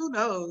resellers. Who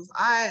knows?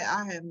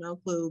 I have no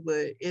clue,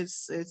 but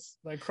it's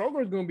like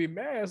Kroger's gonna be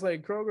mad. It's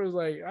like Kroger's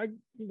like,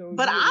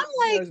 but I'm you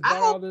like, guys I bought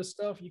hope, all this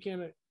stuff. You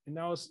can't, and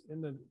now it's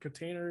in the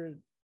container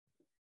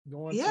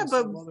going yeah, to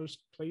some other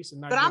place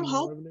and not but I'm getting the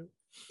hope revenue.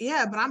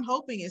 yeah, but I'm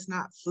hoping it's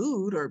not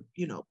food or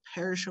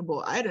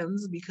perishable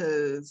items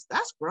because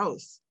that's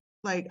gross.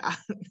 Like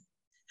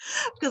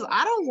because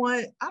I don't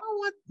want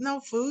no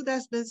food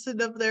that's been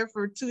sitting up there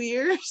for 2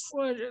 years.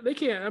 Well, they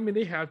can't. I mean,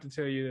 they have to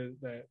tell you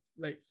that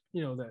like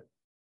that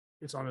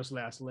it's on its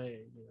last leg.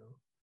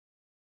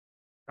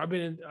 I've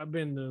been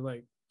to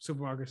like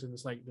supermarkets and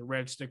it's like the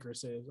red sticker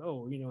says,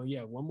 oh,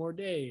 yeah, one more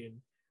day, and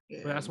Yeah,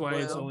 but that's why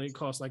it's only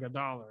costs like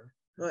 $1.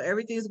 well,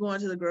 everything's going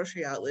to the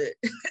grocery outlet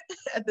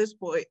at this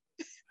point.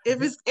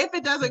 If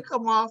it doesn't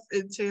come off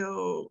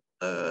until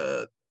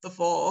the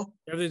fall,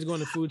 Everything's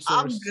going to food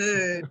I'm source.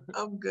 good.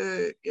 I'm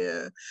good.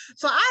 Yeah.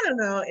 So I don't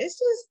know. It's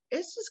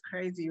just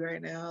crazy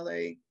right now.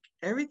 Like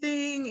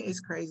everything is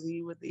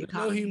crazy with the There's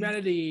economy. no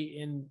humanity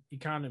in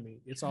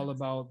economy. It's all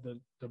about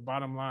the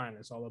bottom line.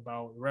 It's all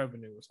about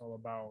revenue. It's all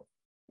about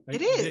like,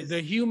 It is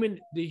the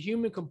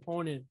human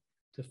component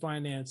to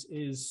finance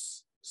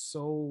is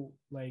so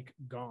like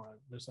gone.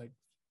 There's like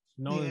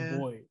null and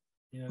void.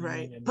 You know what I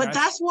mean? And but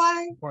that's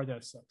why the part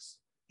that sucks.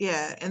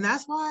 Yeah, and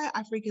that's why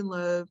I freaking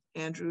love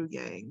Andrew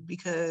Yang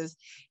because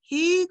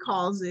he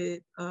calls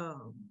it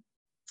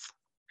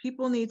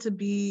people need to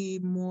be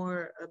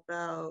more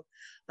about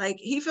like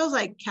he feels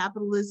like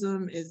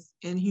capitalism is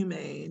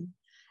inhumane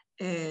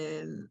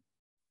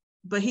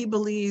but he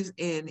believes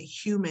in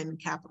human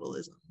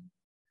capitalism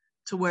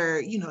to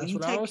where that's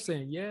what I was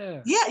saying.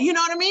 Yeah, you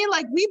know what I mean,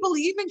 like we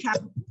believe in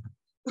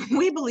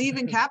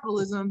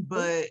capitalism,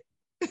 but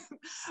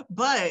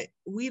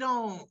we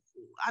don't.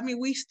 I mean,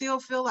 we still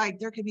feel like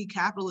there could be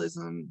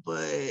capitalism,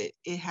 but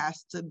it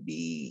has to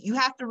be, you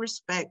have to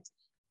respect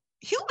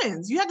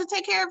humans. You have to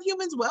take care of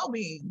humans'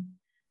 well-being.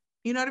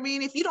 You know what I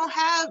mean? If you don't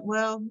have,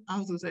 well, I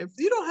was gonna say, if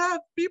you don't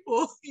have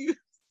people,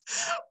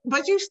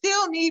 but you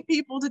still need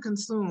people to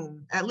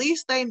consume. At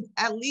least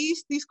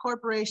these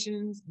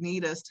corporations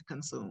need us to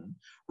consume.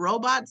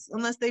 Robots,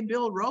 unless they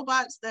build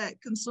robots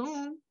that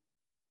consume.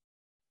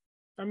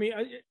 I mean,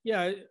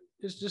 yeah,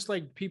 it's just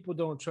like people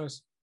don't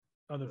trust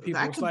other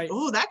people.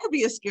 That could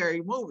be a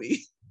scary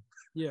movie.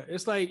 Yeah,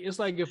 it's like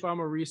if I'm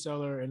a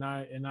reseller and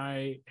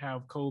I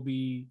have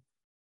Kobe,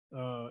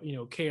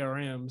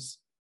 KRMs,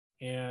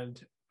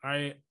 and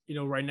I,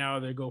 right now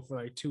they go for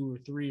like 2 or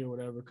 3 or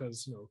whatever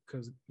because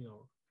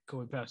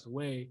Kobe passed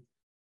away.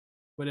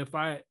 But if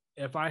I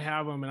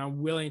have them and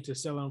I'm willing to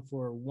sell them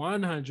for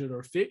 $100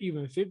 or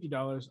even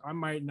 $50, I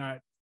might not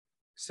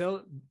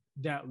sell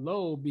that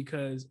low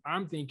because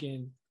I'm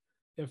thinking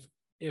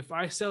if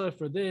I sell it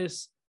for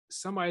this,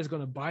 somebody's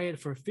going to buy it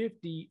for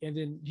 50 and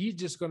then he's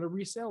just going to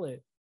resell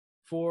it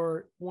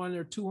for 100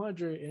 or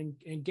 200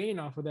 and gain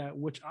off of that,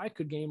 which I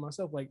could gain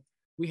myself. Like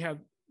we have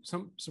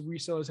some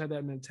resellers have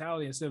that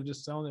mentality instead of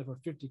just selling it for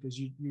 50 because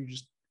you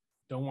just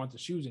don't want the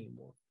shoes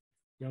anymore.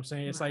 You know what I'm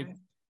saying? It's right. Like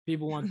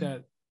people want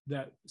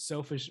that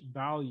selfish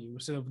value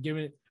instead of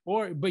giving it,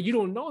 but you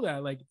don't know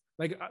that.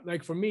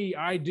 Like for me,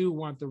 I do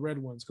want the red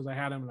ones because I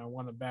had them and I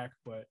want them back,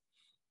 but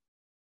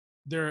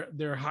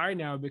they're high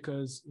now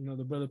because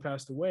the brother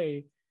passed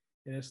away,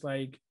 and it's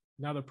like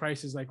now the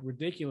price is like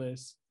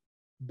ridiculous.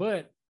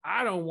 But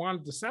I don't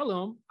want to sell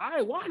them.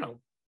 I want them.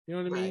 You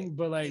know what I Right. mean?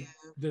 But like Yeah.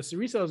 the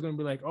reseller is going to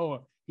be like,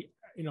 oh,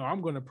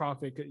 I'm going to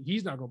profit because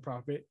he's not going to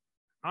profit.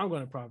 I'm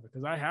going to profit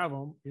because I have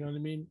them. You know what I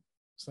mean?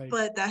 It's like,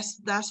 But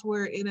that's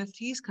where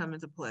NFTs come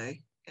into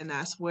play, and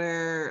that's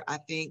where I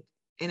think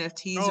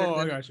NFTs are oh, I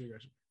gonna. got you, I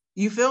got you.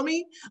 You feel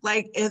me?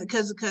 Like,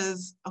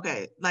 because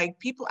okay, like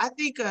people, I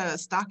think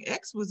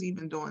StockX was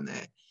even doing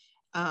that.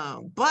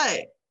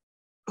 But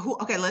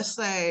okay, let's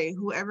say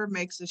whoever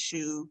makes a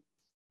shoe,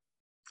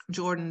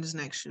 Jordan's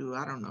next shoe,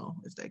 I don't know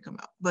if they come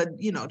out, but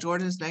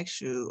Jordan's next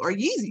shoe or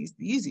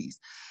Yeezys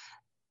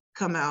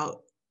come out,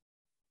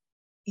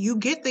 you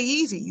get the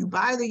Yeezy, you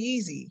buy the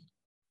Yeezy,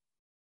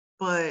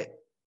 but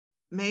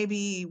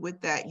maybe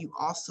with that you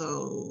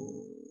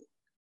also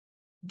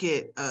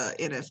get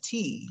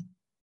NFT.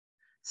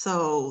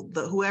 So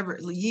the whoever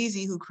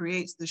Yeezy who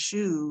creates the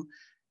shoe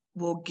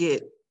will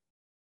get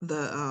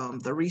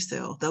the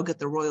resale. They'll get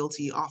the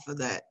royalty off of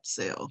that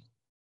sale.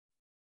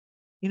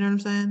 You know what I'm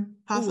saying? Who will get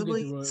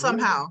Possibly the royalty?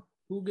 somehow.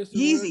 Who gets the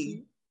Yeezy,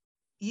 royalty?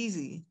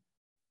 Yeezy.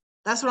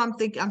 That's what I'm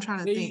thinking. I'm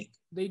trying to think.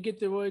 They get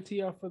the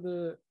royalty off of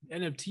the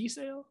NFT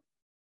sale.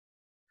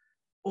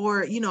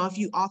 Or if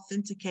you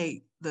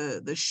authenticate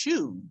the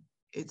shoe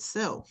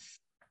itself.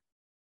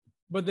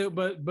 But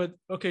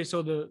okay,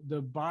 so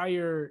the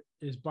buyer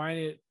is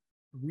buying it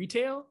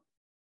retail,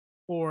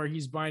 or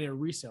he's buying it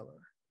reseller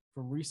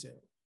from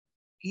resale.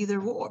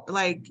 Either or,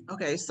 like,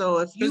 okay, so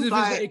if you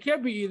buy it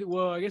can't be either.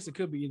 Well, I guess it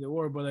could be either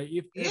or, but like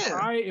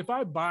if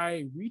I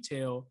buy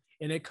retail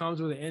and it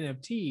comes with an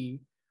NFT,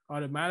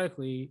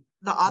 automatically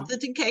the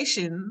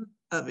authentication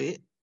of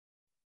it,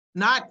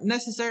 not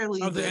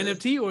necessarily of the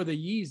NFT or the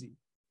Yeezy.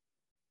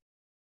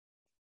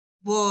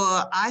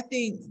 Well, I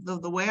think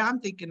the way I'm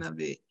thinking of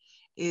it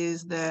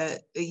is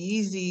that the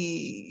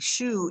Yeezy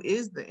shoe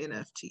is the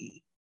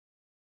NFT.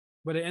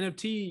 But an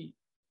NFT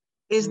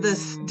is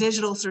the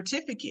digital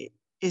certificate.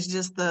 It's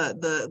just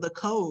the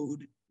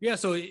code. Yeah.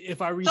 So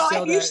if I resell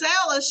so if you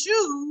sell a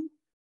shoe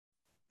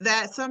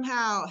that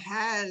somehow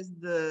has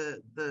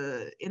the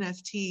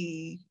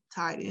NFT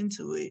tied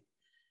into it,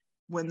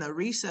 when the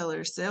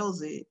reseller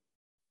sells it,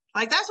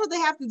 like that's what they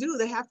have to do.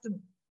 They have to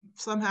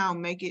somehow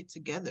make it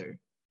together.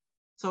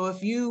 So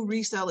if you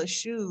resell a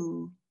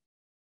shoe,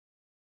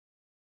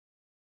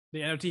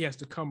 the NFT has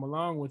to come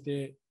along with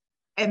it,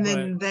 and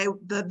then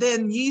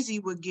then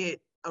Yeezy would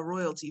get a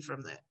royalty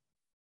from that.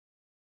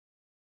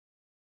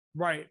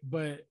 Right,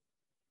 but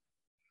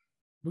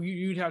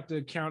you'd have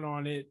to count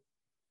on it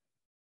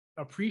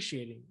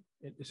appreciating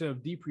instead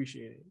of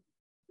depreciating.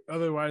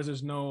 Otherwise,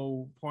 there's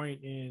no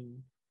point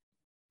in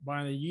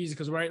buying the Yeezy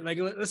because like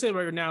let's say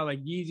right now,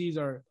 like Yeezys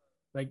are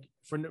like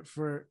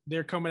for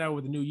they're coming out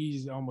with the new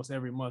Yeezys almost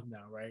every month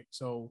now, right?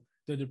 So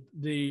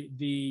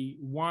the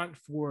want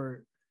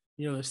for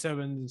the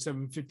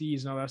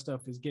 750s and all that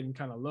stuff is getting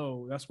kind of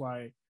low. That's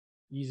why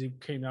Yeezy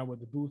came out with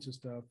the boots and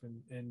stuff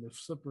and the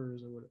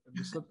slippers or whatever.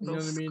 You know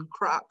what I mean?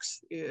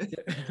 Crocs, yeah.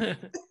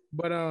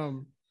 But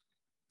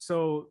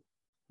so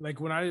like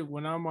when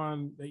I'm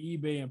on the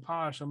eBay and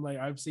Posh, I'm like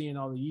I've seen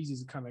all the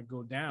Yeezys kind of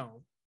go down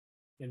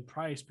in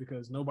price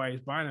because nobody's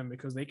buying them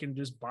because they can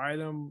just buy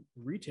them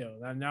retail.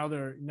 Now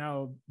they're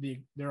all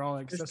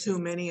accessible. There's too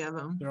many of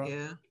them.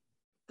 Yeah,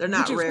 they're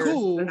not rare.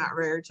 Cool. They're not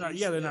rare.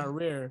 They're not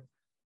rare.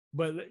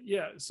 But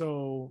yeah,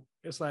 so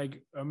it's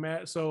like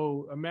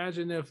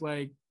imagine if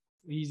like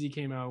Yeezy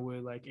came out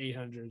with like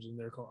 800s and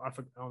they're called I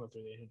don't know if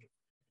they're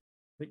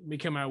 800. They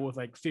come out with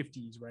like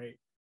 50s, right?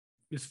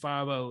 It's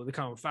 50. They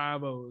call them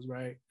 50s,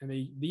 right? And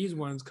these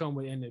ones come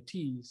with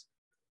NFTs.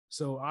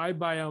 So I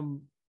buy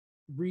them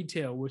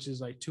retail, which is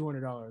like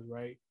 $200,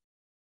 right?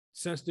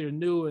 Since they're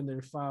new and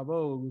they're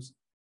 50s,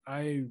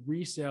 I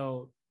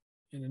resell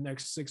in the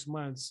next 6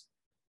 months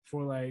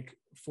for like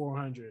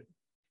 400.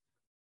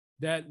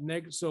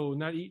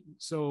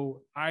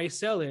 So I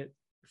sell it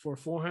for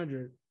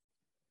 400.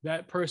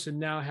 That person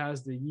now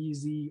has the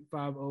Yeezy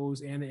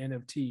 50s and the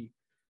NFT,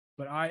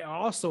 but I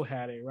also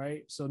had it,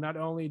 right? So not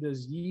only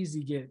does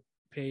Yeezy get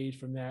paid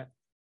from that,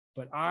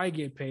 but I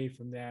get paid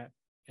from that.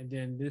 And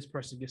then this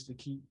person gets to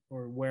keep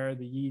or wear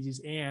the Yeezys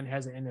and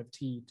has an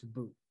NFT to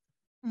boot.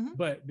 Mm-hmm.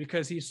 But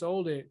because I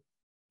sold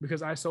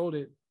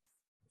it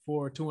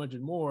for 200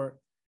 more,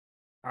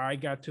 I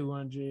got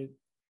 200.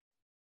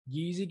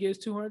 Yeezy gets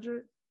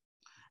 200.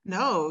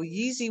 No,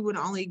 Yeezy would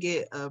only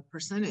get a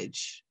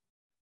percentage.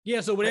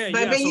 Yeah, so whatever.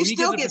 But you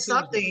still get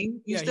something.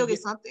 You still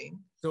get something.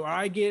 So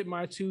I get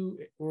my 2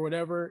 or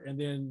whatever, and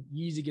then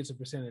Yeezy gets a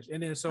percentage,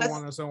 and then so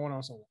on and so on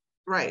and so on.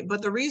 Right,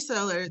 but the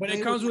reseller. But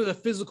it comes with a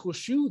physical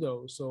shoe,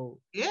 though. So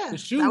yeah, the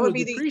shoe will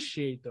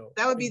depreciate, though.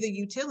 That would be the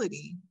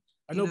utility.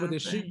 I know, but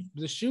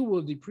the shoe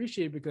will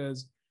depreciate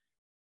because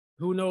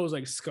who knows,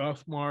 like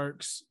scuff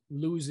marks,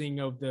 losing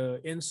of the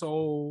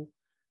insole,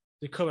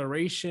 the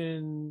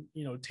coloration,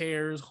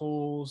 tears,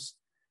 holes.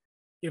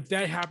 If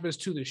that happens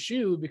to the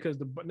shoe, because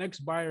the next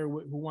buyer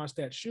who wants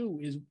that shoe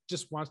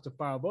just wants to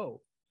 50.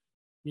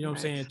 You know what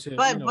I'm saying?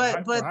 But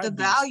the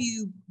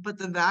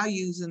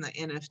value's in the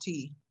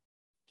NFT.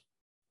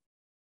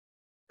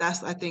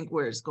 That's I think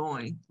where it's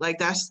going. Like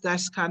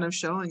that's kind of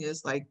showing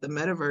us like the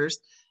metaverse.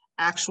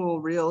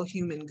 actual real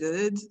human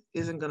goods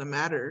isn't going to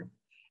matter.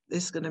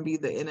 It's going to be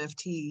the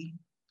NFT,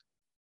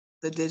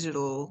 the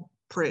digital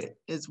print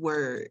is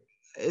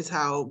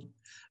how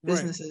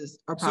businesses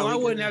are So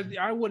probably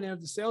I wouldn't have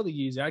to sell the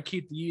Yeezy. I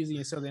keep the Yeezy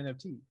and sell the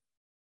NFT.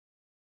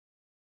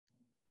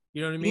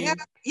 You know what I mean?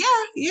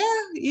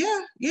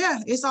 Yeah.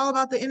 It's all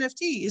about the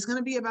NFT. It's going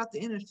to be about the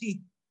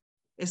NFT.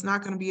 It's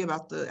not going to be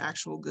about the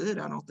actual good,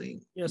 I don't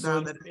think. Yeah. So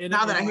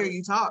now that I hear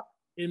you talk.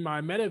 In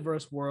my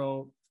metaverse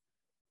world,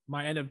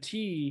 my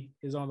NFT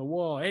is on the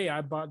wall. Hey,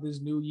 I bought this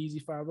new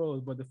Yeezy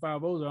 5.0s, but the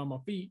 5.0s are on my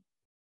feet.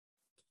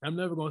 I'm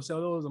never going to sell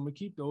those. I'm going to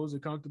keep those. They're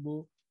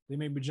comfortable. They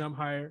make me jump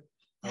higher.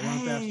 I run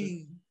faster.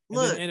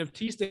 Look. And then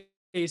NFT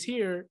stays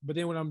here, but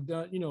then when I'm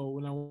done,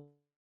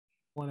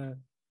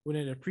 when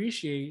it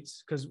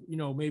appreciates, because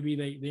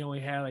maybe they only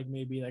had like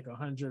maybe like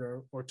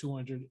 100 or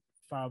 200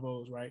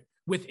 5.0s, right?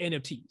 With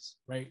NFTs,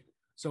 right?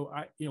 So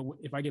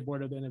if I get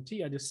bored of the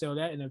NFT, I just sell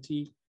that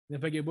NFT. And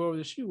if I get bored of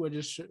the shoe, I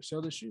just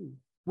sell the shoe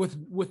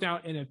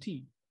without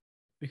NFT,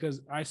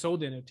 because I sold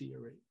the NFT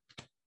already.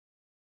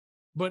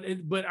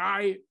 But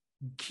I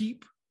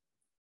keep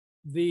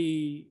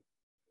the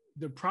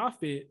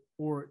profit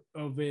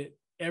of it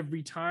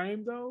every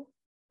time though,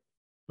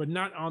 but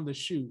not on the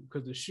shoe,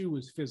 because the shoe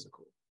is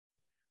physical.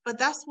 But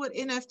that's what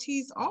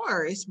NFTs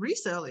are. It's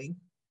reselling.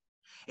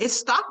 It's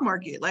stock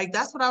market. Like,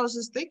 that's what I was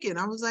just thinking.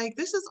 I was like,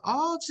 this is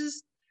all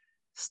just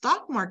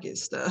stock market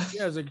stuff.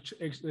 Yeah,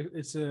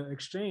 it's an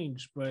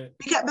exchange, but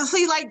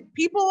see, like,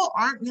 people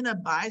aren't gonna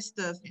buy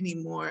stuff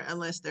anymore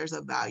unless there's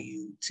a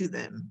value to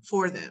them,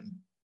 for them.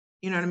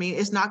 You know what I mean?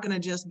 It's not gonna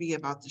just be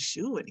about the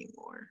shoe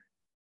anymore.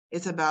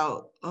 It's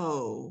about,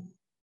 oh,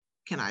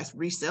 can I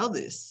resell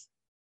this?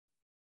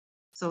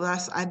 So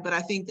but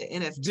I think the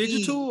NFT,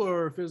 digital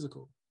or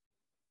physical?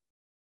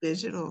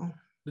 Digital.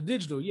 The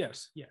digital,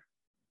 yes, yeah.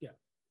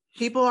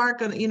 People aren't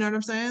gonna, you know what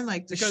I'm saying?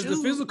 Like the shoe is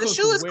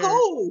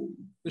cool.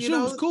 The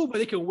shoe is cool, but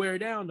they can wear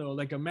down though.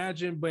 Like,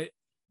 imagine, but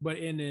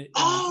in the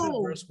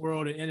metaverse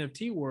world and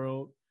NFT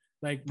world,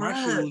 like my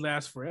shoe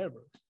lasts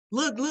forever.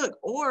 Look,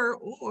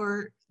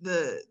 or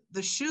the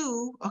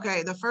shoe.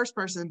 Okay, the first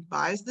person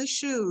buys the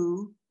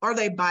shoe, or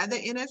they buy the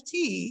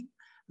NFT.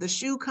 The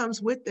shoe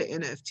comes with the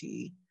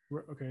NFT.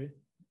 Okay.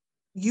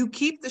 You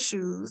keep the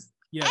shoes.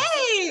 Yes.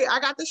 Hey, I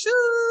got the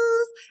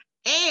shoes,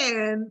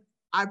 and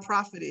I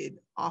profited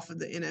off of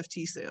the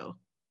NFT sale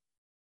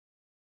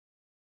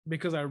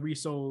because I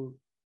resold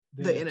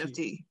the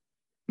NFT.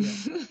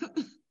 Yeah.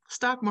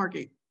 Stock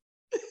market.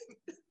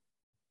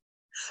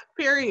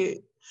 Period.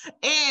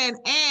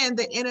 And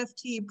the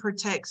NFT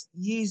protects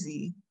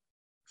Yeezy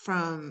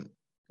from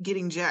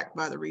getting jacked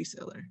by the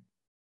reseller.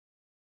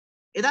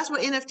 And that's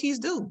what NFTs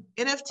do.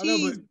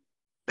 NFTs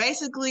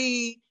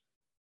basically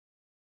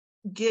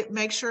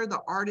make sure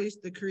the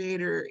artist, the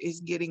creator, is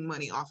getting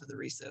money off of the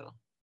resale.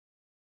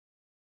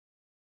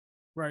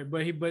 Right,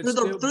 but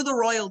through the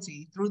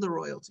royalty.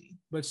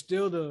 But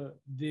still,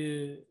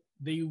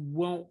 they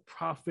won't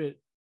profit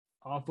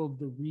off of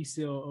the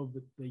resale of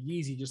the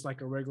Yeezy, just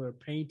like a regular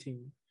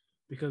painting,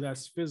 because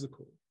that's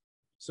physical.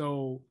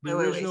 So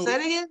wait, say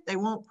that again. They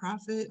won't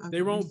profit.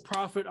 They won't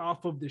profit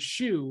off of the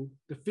shoe,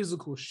 the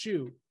physical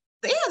shoe.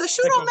 Yeah, the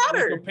shoe don't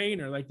matter. Like a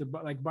painter, like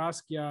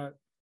Basquiat.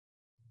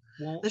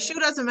 The shoe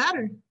doesn't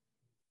matter.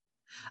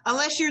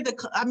 Unless you're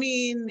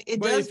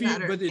it does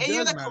matter. But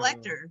you're the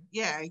collector.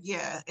 Yeah.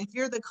 If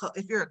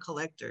you're a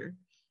collector,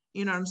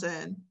 you know what I'm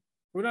saying?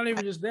 We're not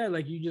even just that.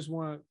 Like, you just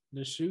want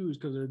the shoes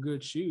because they're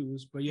good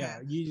shoes. But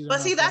yeah.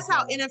 But see, that's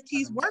how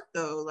NFTs work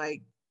though.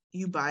 Like,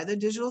 you buy the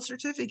digital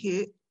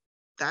certificate.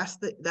 That's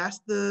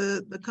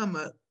the come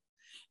up.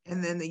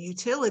 And then the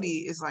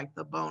utility is like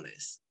the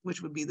bonus,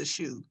 which would be the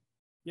shoe.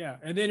 Yeah.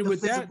 And then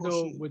with that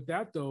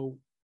though,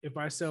 if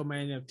I sell my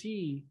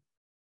NFT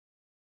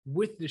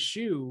with the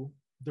shoe,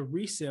 the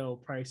resale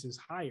price is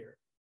higher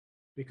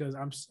because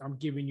I'm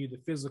giving you the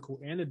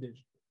physical and the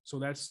digital. So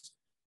that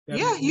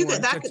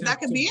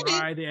could be in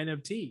it. The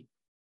NFT.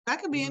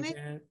 That could be in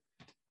it.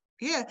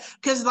 Yeah,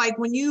 because like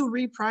when you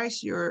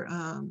reprice your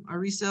or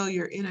resell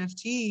your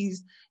NFTs,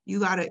 you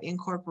got to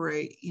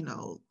incorporate,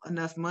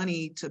 enough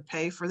money to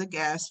pay for the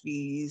gas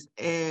fees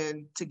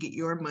and to get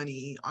your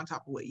money on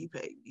top of what you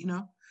paid,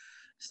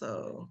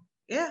 So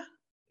yeah,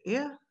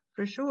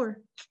 for sure.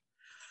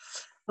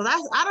 So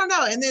I don't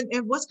know.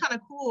 And what's kind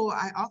of cool,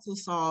 I also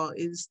saw,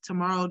 is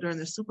tomorrow during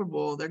the Super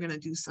Bowl, they're going to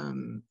do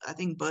I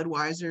think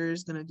Budweiser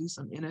is going to do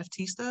some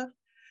NFT stuff.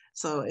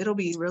 So it'll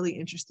be really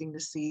interesting to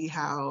see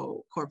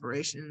how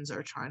corporations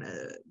are trying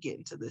to get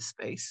into this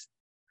space.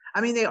 I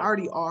mean, they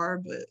already are,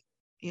 but,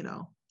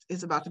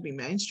 it's about to be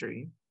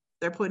mainstream.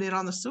 They're putting it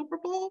on the Super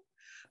Bowl.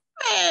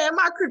 Man,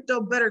 my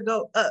crypto better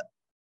go up.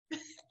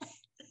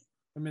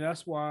 I mean,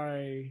 that's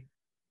why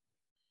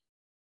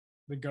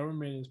the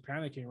government is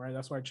panicking, right?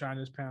 That's why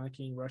China's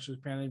panicking, Russia's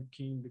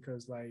panicking,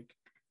 because like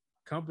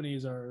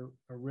companies are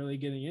really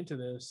getting into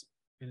this,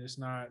 and it's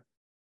not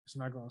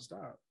going to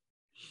stop.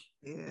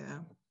 Yeah.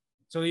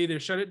 So they either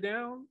shut it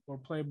down or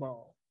play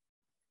ball.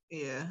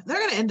 Yeah, they're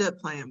going to end up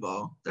playing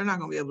ball. They're not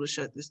going to be able to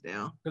shut this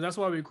down. Because that's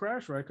why we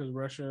crashed, right? Because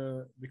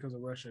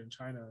of Russia and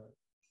China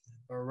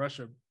or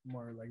Russia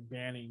more like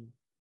banning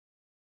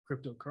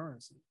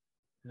cryptocurrency,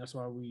 and that's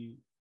why we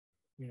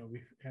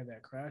had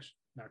that crash,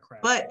 not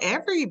crash. But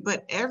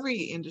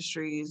every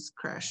industry is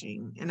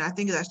crashing, and I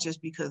think that's just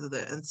because of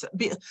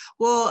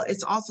well,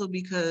 it's also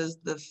because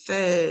the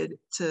Fed,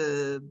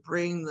 to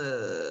bring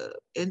the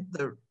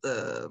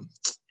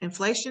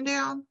inflation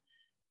down,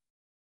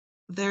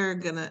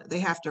 they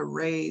have to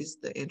raise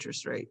the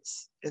interest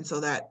rates, and so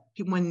that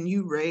when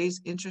you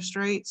raise interest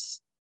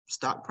rates,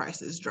 stock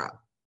prices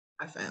drop.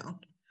 I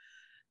found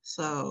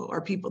so,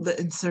 or the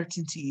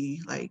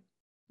uncertainty like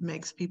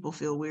makes people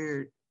feel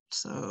weird.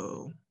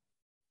 So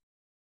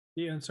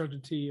the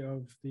uncertainty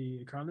of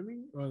the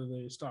economy or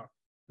the stock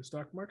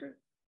market.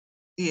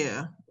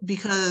 Yeah,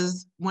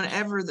 because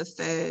whenever the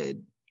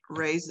Fed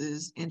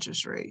raises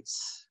interest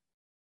rates,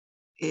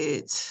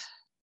 it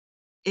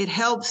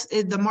helps.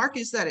 The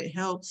markets that it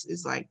helps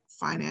is like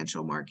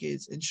financial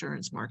markets,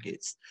 insurance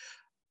markets,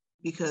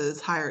 because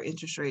higher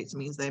interest rates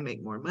means they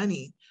make more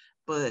money.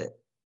 But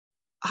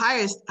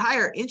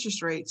higher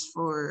interest rates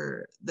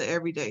for the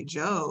everyday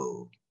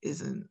Joe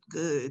isn't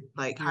good.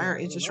 Like higher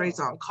interest rates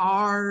on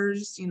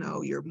cars,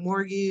 your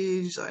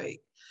mortgage, like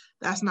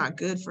that's not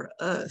good for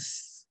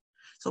us.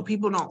 So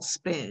people don't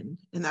spend,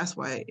 and that's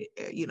why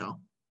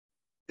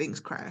things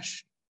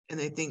crash, and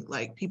they think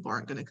like people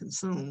aren't going to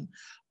consume.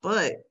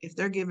 But if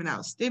they're giving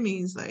out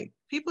stimmies, like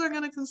people are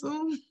going to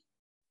consume.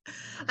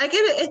 I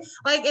get it.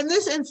 Like in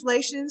this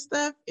inflation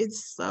stuff,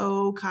 it's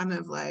so kind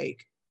of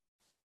like,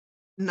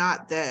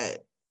 not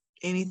that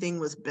anything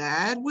was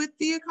bad with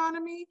the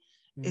economy.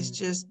 It's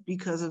just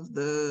because of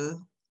the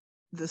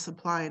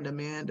supply and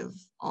demand of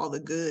all the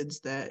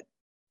goods that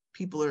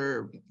people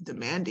are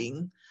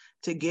demanding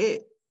to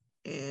get,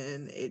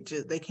 and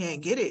they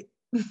can't get it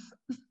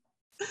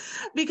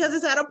because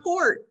it's at a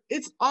port.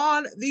 It's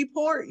on the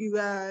port, you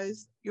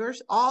guys.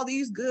 All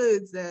these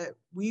goods that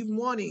we've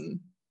wanting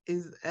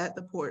is at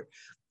the port.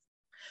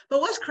 But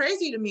what's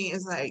crazy to me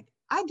is like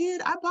I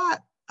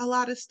bought a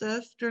lot of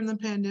stuff during the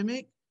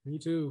pandemic. Me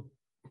too.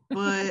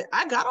 But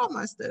I got all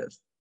my stuff.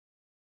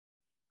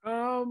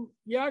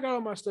 Yeah, I got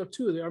all my stuff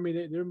too. I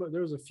mean,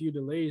 there was a few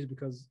delays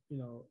because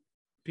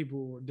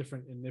people were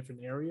different in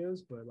different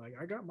areas, but like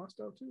I got my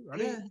stuff too.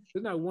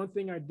 There's not one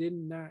thing I did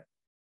not.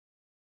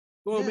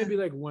 Well, maybe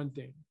like one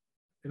thing,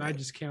 and I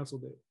just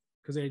canceled it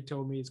because they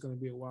told me it's going to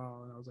be a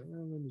while, and I was like,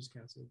 let me just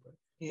cancel it. But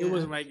it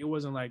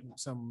wasn't like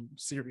some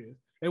serious.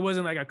 It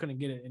wasn't like I couldn't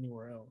get it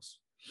anywhere else.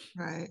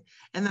 Right.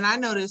 And then I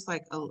noticed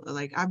like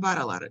I bought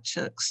a lot of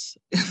Chucks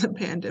in the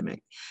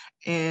pandemic,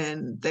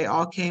 and they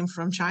all came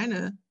from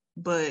China,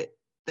 but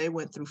they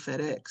went through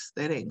FedEx.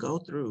 They didn't go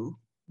through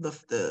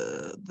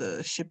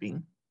the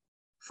shipping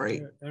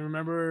freight. Yeah. And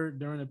remember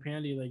during the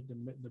pandemic,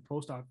 like the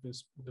post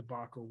office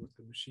debacle with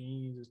the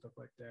machines and stuff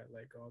like that,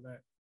 like all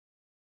that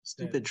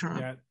stupid Trump.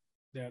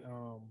 That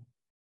I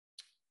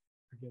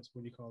guess,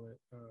 what do you call it?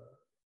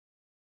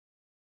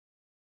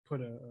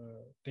 Put a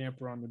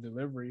damper on the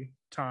delivery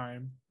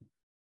time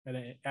at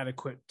an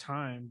adequate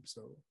time.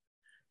 So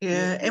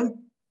and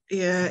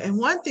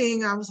one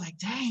thing I was like,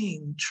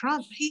 dang,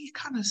 Trump, he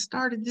kind of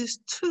started this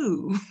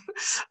too.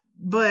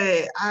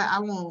 But I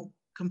won't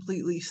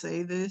completely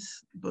say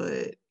this,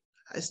 but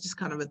it's just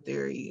kind of a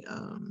theory.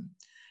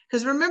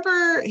 Because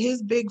remember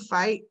his big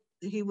fight,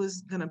 he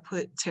was gonna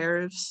put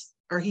tariffs,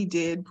 or he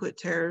did put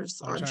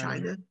tariffs on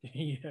China.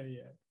 Yeah.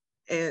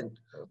 And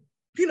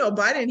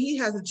Biden, he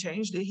hasn't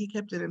changed it. He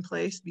kept it in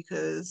place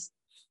because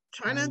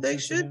China, they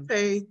should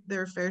pay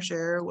their fair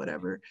share or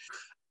whatever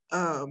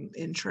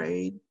in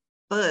trade.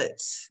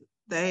 But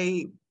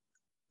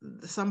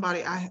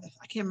somebody, I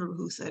can't remember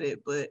who said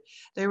it, but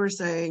they were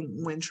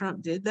saying when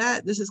Trump did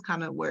that, this is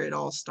kind of where it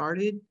all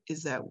started,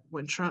 is that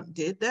when Trump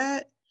did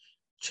that,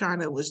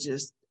 China was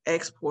just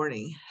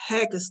exporting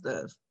heck of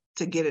stuff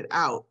to get it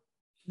out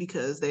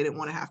because they didn't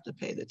want to have to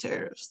pay the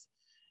tariffs.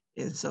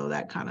 And so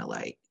that kind of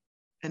like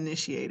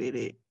initiated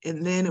it.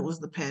 And then it was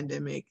the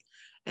pandemic.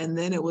 And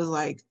then it was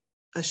like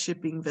a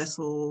shipping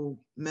vessel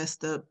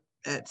messed up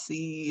at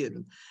sea.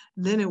 And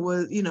then it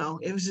was,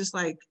 it was just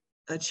like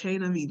a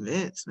chain of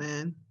events,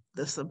 man.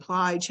 The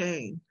supply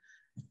chain.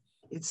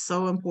 It's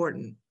so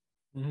important.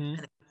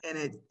 Mm-hmm.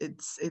 And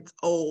it's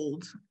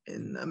old.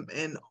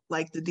 And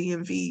like the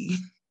DMV.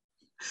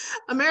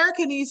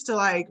 America needs to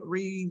like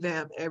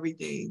revamp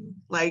everything.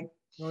 Like,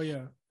 oh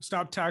yeah.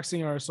 Stop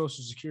taxing our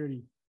Social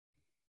Security.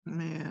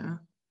 Man.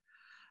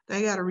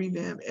 They got to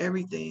revamp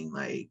everything,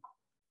 like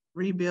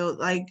rebuild.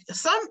 Like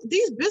some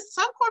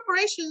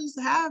corporations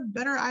have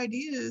better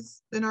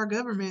ideas than our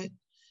government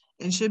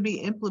and should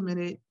be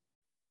implemented.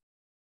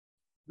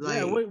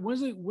 Like,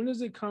 when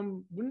does it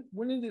come?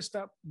 When did it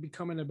stop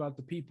becoming about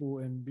the people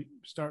and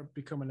start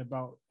becoming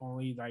about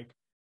only like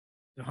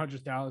the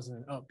 100,000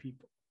 and up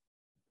people?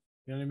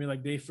 You know what I mean?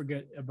 Like they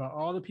forget about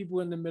all the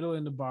people in the middle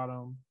and the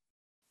bottom.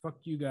 Fuck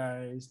you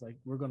guys, like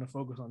we're gonna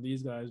focus on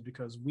these guys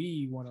because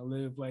we want to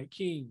live like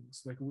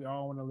kings. Like we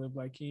all want to live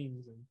like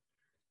kings,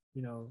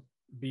 and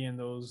be in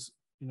those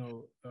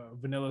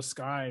vanilla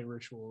sky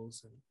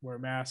rituals and wear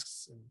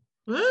masks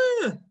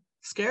and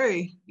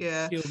Scary.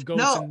 Yeah. Kill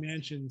ghosts No, in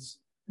mansions.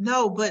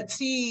 no, but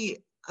see,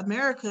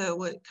 America,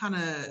 what kind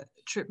of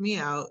tripped me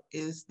out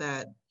is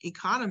that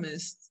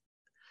economists,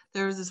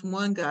 there was this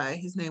one guy,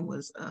 his name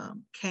was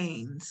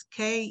Keynes,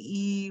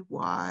 Keynes.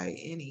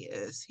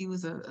 He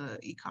was a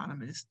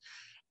economist.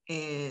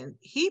 And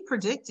he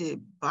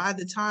predicted by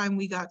the time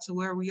we got to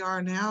where we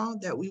are now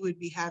that we would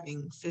be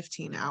having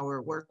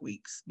 15-hour work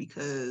weeks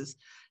because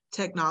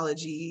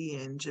technology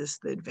and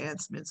just the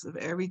advancements of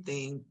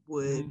everything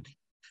would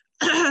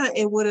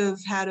it would have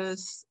had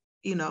us,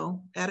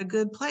 at a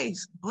good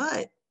place.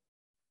 But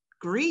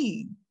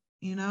greed,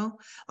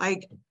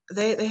 like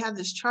they had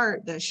this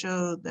chart that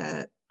showed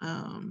that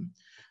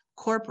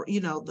corporate,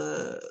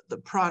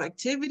 the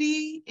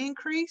productivity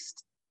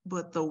increased,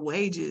 but the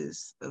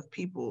wages of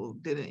people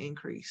didn't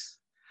increase.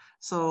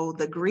 So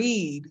the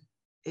greed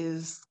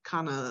is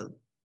kind of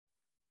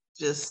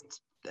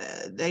just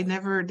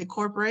the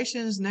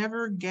corporations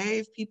never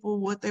gave people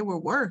what they were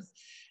worth.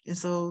 And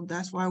so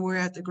that's why we're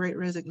at the great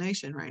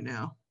resignation right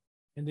now.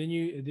 And then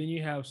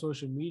you have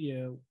social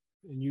media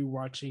and you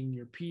watching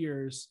your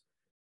peers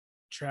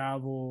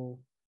travel,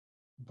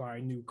 buy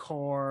new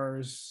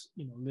cars,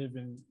 live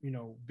in,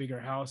 bigger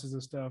houses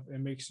and stuff. It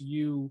makes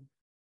you,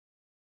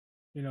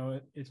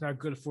 it's not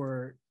good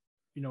for,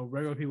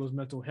 regular people's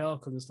mental health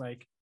because it's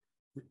like,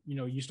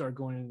 you start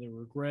going into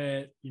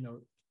regret,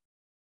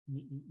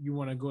 you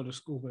want to go to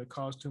school, but it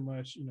costs too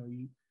much,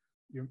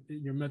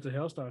 your mental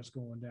health starts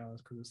going down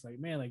because it's like,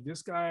 man, like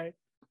this guy,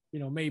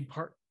 made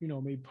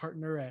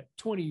partner at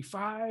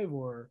 25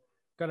 or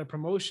got a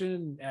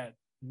promotion at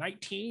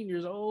 19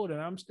 years old, and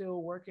I'm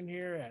still working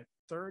here at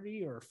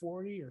 30 or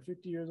 40 or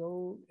 50 years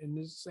old in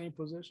this same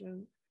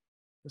position.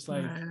 It's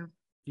like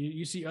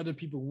you see other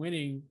people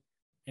winning,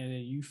 and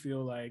then you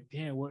feel like,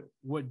 damn,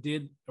 what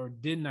did or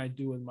didn't I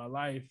do in my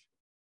life?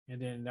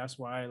 And then that's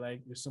why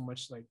like there's so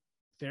much like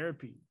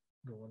therapy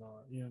going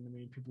on. You know what I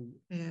mean?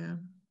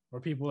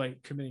 People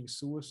like committing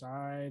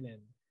suicide and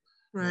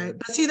right.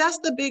 But see, that's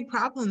the big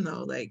problem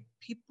though. Like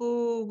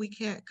people, we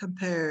can't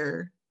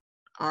compare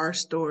our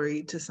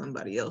story to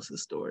somebody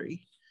else's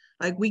story.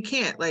 Like we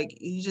can't, like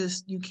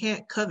you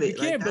can't covet. You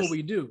can't, like, but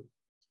we do.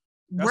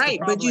 That's right,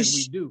 the problem, but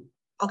we do.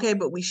 Okay,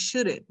 but we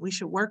shouldn't. We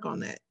should work on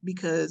that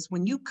because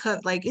when you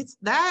cut, like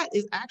that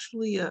is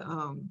actually a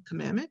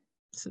commandment.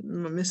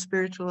 Miss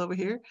Spiritual over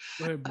here.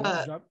 Go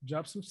ahead,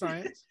 drop some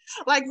science.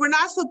 Like we're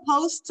not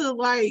supposed to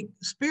like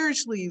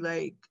spiritually,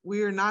 like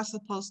we're not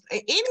supposed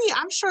to,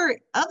 I'm sure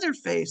other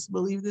faiths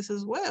believe this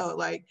as well.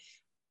 Like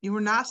you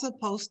were not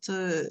supposed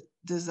to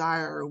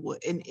desire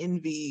what and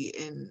envy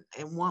and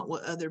want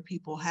what other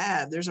people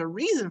have. There's a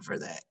reason for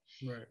that.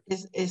 Right.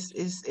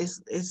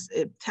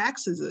 It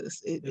taxes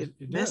us. It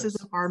messes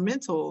up our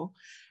mental,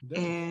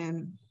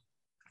 and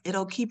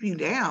it'll keep you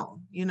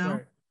down.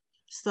 Right.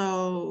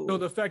 So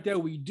the fact that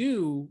we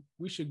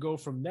should go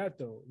from that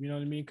though. You know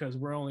what I mean? Because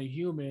we're only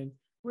human.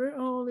 We're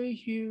only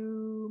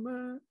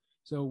human.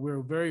 So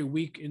we're very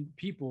weak in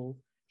people.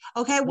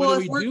 Okay. What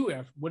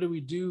do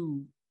we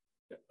do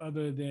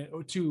other than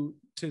or to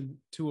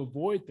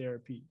avoid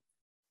therapy?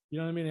 You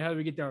know what I mean? How do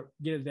we get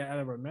that out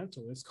of our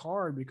mental? It's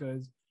hard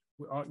because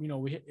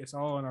it's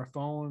all on our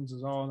phones,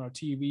 it's all on our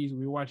TVs.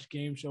 We watch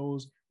game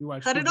shows. We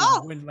watch cut it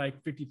off. Win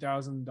like $50,000.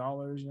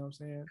 You know what I'm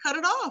saying? Cut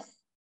it off.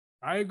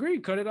 I agree.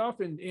 Cut it off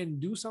and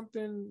do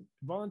something,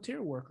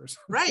 volunteer work or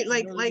something. Right,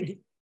 like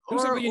do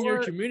something in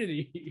your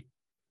community.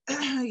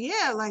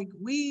 Yeah, like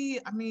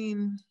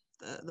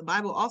the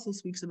Bible also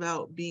speaks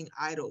about being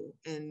idle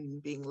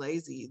and being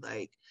lazy.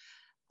 Like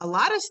a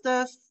lot of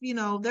stuff,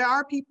 there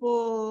are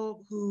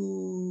people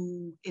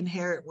who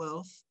inherit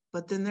wealth,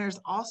 but then there's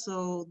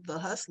also the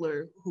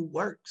hustler who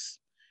works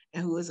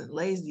and who isn't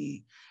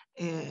lazy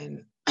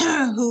and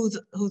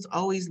who's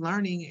always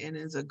learning and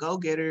is a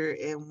go-getter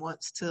and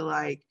wants to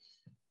like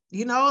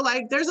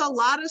there's a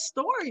lot of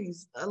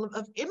stories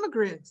of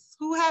immigrants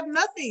who have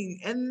nothing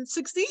and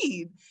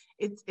succeed.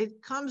 It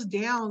comes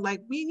down,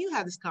 like me and you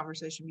had this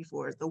conversation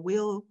before,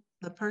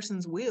 the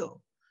person's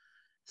will.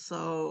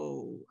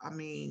 So,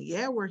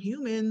 yeah, we're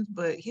humans,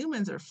 but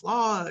humans are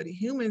flawed.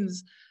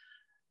 Humans,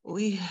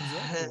 but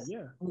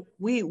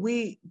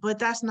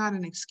that's not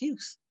an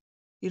excuse.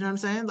 You know what I'm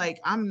saying? Like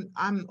I'm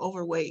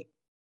overweight,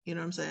 you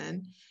know what I'm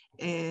saying?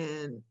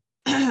 And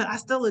I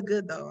still look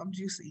good though. I'm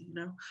juicy,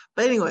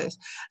 But anyways,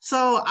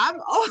 so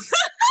I'm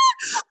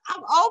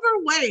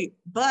overweight,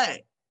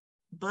 but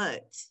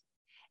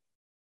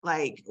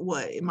like,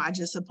 what am I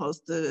just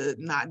supposed to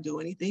not do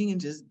anything and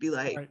just be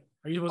like? Right.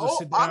 Are you supposed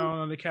to sit down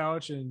on the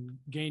couch and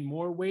gain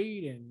more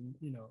weight and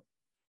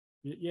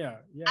Yeah.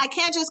 I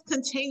can't just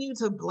continue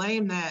to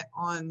blame that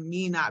on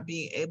me not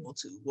being able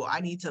to. Well,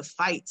 I need to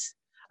fight.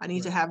 I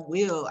need to have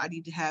will. I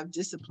need to have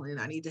discipline.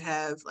 I need to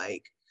have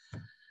like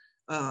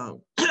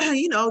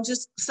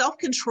just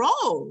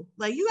self-control.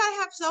 Like you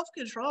gotta have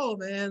self-control,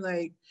 man.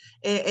 Like,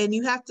 and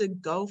you have to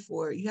go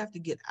for it. You have to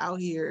get out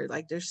here.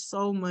 Like there's just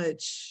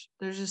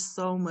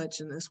so much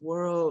in this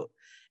world,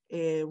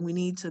 and we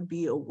need to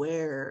be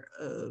aware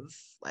of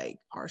like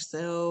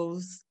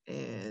ourselves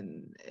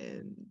and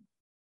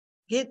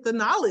get the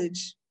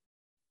knowledge.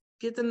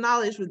 get the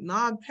knowledge with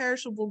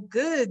non-perishable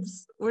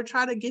goods. We're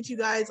trying to get you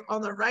guys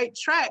on the right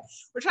track.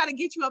 We're trying to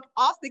get you up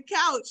off the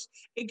couch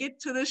and get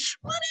to the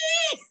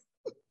money.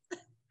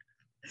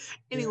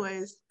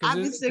 Anyways, I've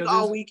been sick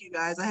all week, you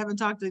guys. I haven't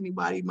talked to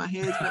anybody. My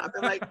head's been,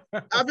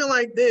 I've been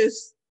like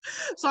this.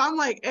 So I'm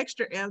like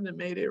extra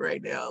animated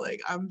right now.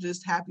 Like, I'm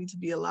just happy to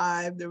be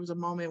alive. There was a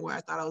moment where I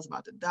thought I was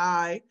about to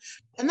die.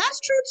 And that's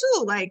true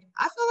too. Like,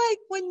 I feel like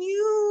when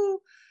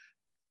you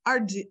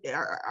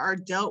are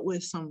dealt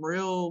with some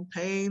real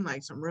pain,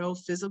 like some real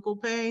physical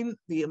pain,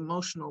 the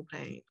emotional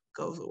pain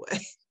goes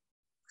away.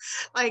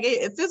 Like,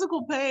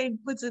 physical pain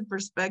puts in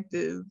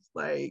perspective,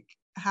 like,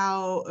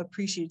 how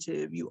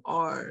appreciative you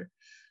are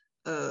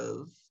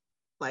of,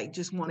 like,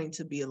 just wanting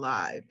to be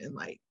alive and,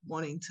 like,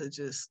 wanting to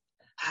just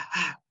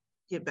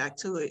get back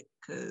to it,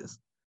 because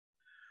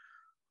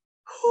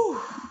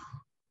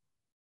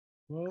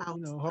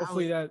well,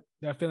 hopefully that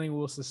feeling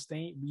will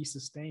be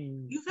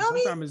sustained. You feel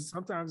me?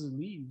 Sometimes it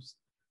leaves.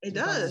 It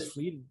sometimes does. It's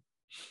fleeting.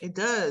 It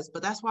does,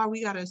 but that's why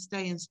we gotta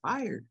stay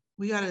inspired.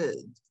 We gotta,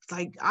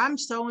 like, I'm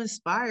so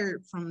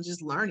inspired from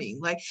just learning.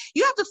 Like,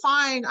 you have to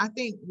find, I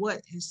think,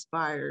 what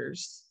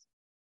inspires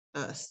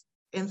us.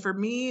 And for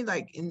me,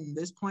 like, in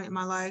this point in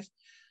my life,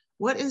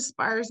 what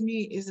inspires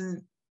me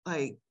isn't,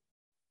 like,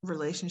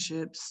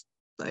 relationships,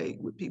 like,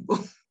 with people.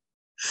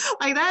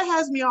 Like, that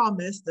has me all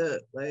messed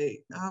up.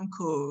 Like, I'm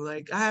cool.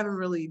 Like, I haven't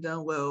really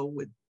done well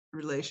with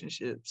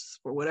relationships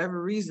for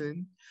whatever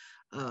reason.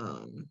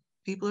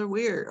 People are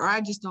weird, or I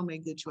just don't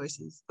make good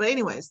choices. But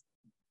anyways,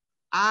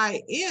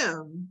 I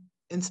am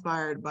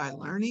inspired by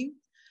learning.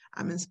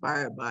 I'm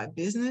inspired by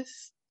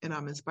business, and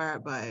I'm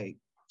inspired by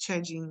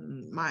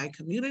changing my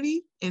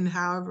community in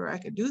however I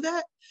could do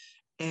that,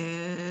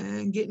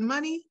 and getting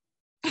money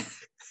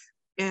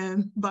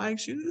and buying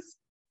shoes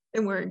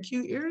and wearing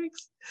cute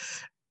earrings.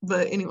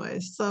 But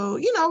anyways, so,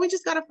 we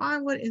just got to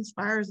find what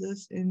inspires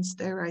us and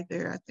stay right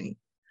there, I think.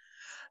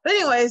 But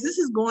anyways, this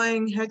is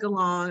going heck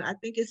along. I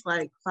think it's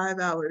like 5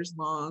 hours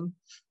long.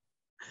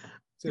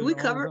 Did we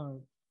cover?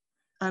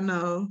 I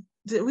know.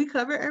 Did we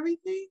cover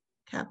everything?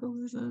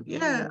 Capitalism?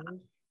 Yeah.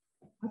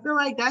 I feel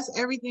like that's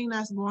everything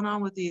that's going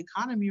on with the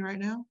economy right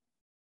now.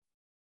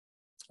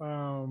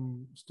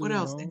 What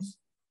else?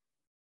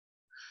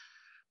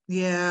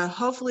 Yeah,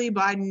 hopefully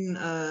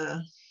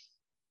Biden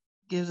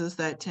gives us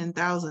that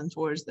 10,000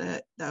 towards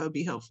that. That would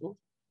be helpful.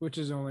 Which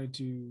is only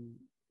to,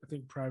 I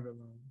think, private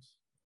loans.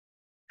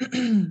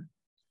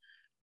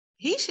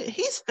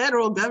 He's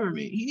federal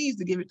government. He needs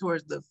to give it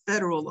towards the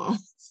federal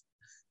loans.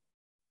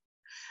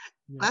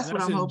 Yeah, that's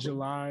what I'm hoping.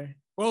 July.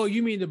 Oh,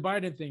 you mean the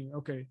Biden thing?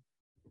 Okay.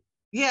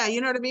 Yeah,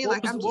 you know what I mean.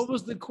 What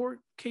was the court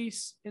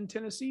case in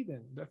Tennessee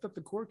then? I thought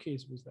the court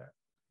case was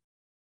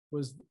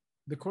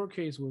the court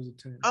case was a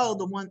Tennessee. Oh,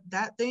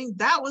 that thing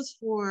that was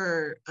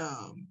for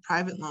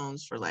private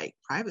loans for, like,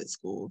 private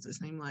schools. It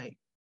seemed like.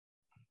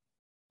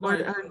 I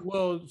don't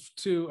want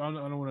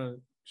to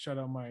shout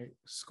out my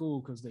school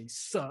because they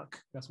suck.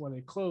 That's why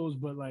they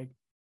closed. But, like,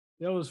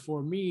 that was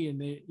for me,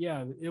 and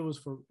it was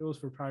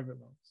for private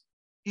loans.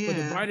 Yeah.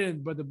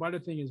 But the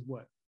Biden thing is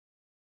what?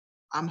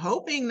 I'm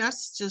hoping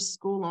that's just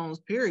school loans,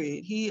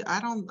 period.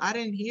 I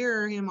didn't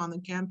hear him on the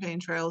campaign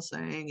trail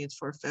saying it's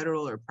for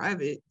federal or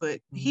private, but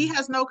he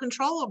has no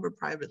control over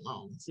private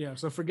loans. Yeah,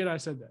 so forget I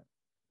said that.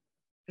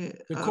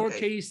 The court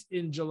case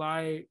in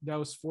July, that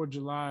was for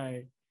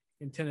July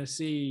in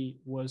Tennessee,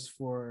 was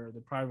for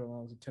the private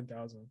loans of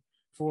 10,000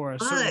 for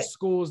certain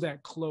schools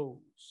that closed.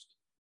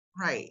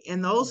 Right,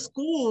 and those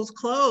schools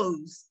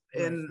closed.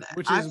 And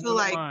I feel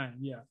like,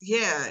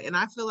 and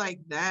I feel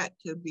like that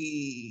could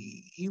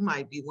be, you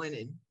might be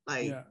winning,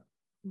 like,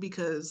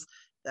 because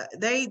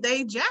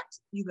they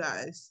jacked you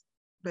guys.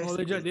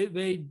 Basically.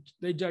 Oh,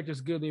 they jacked us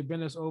good. They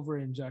bent us over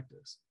and jacked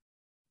us.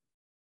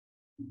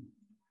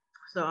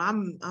 So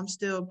I'm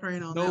still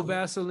praying on no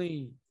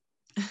Vaseline.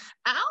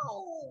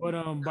 Ow! But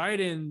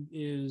Biden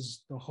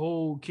is the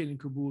whole kit and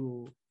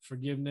caboodle,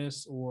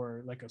 forgiveness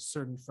or like a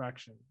certain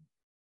fraction.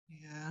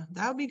 Yeah,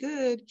 that would be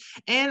good.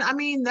 And I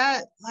mean,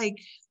 that, like,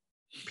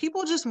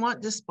 people just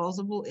want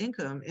disposable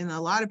income. And a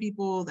lot of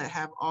people that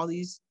have all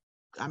these,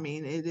 I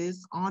mean, it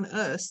is on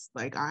us.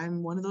 Like,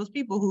 I'm one of those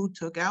people who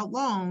took out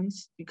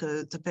loans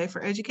to pay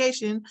for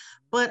education,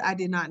 but I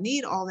did not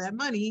need all that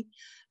money.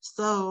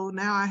 So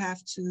now I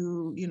have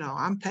to,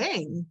 I'm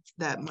paying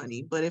that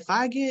money. But if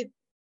I get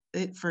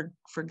it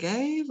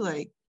forgave,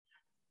 like,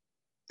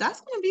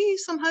 that's going to be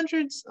some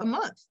hundreds a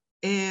month.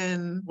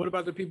 And what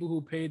about the people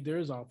who paid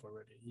theirs off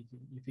already?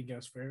 You think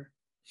that's fair?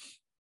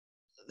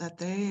 That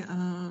they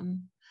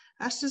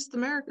that's just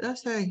America.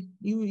 That's, hey,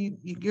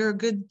 you're a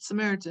good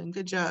Samaritan.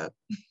 Good job.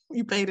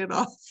 You paid it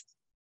off.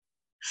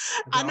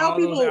 I know all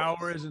people those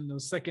hours and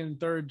those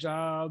second, third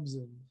jobs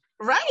and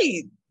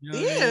right. I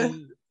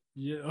mean?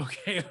 Yeah.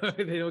 Okay.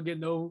 They don't get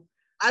no.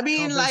 I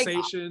mean,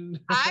 compensation.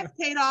 Like,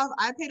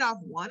 I paid off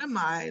one of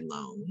my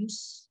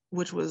loans,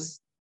 which was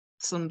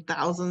some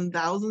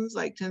thousands,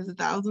 like tens of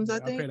thousands, I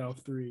think. I paid off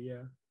 3,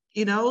 yeah.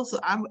 So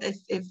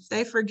if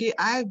they forget,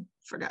 I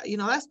forgot,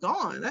 that's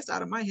gone. That's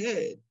out of my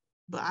head.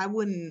 But I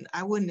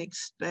wouldn't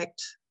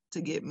expect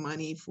to get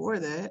money for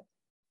that.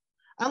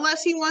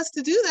 Unless he wants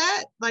to do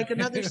that, like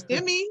another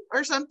STEMI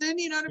or something,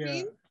 you know what I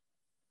mean?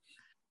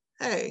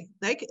 Hey,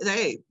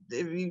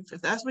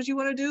 if that's what you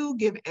want to do,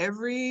 give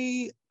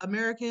every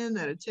American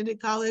that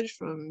attended college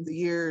from the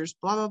years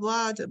blah, blah,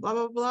 blah to blah,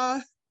 blah,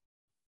 blah.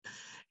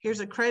 Here's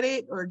a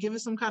credit, or give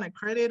us some kind of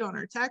credit on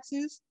our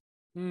taxes.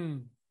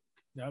 That'd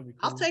be cool.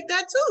 I'll take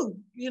that too,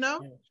 you know?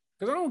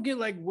 Because I don't get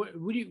like, what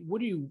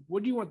do you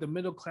want the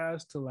middle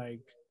class to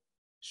like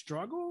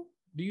struggle?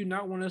 Do you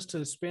not want us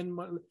to spend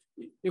money?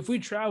 If we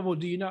travel,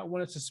 do you not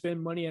want us to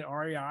spend money at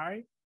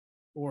REI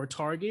or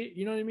Target?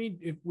 You know what I mean?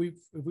 If we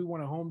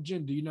want a home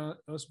gym, do you not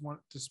us want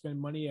to spend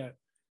money at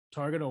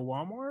Target or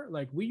Walmart?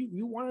 Like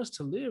you want us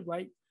to live.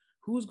 Like,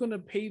 who's going to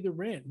pay the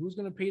rent? Who's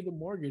going to pay the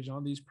mortgage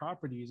on these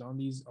properties, on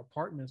these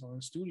apartments, on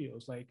the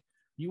studios? Like,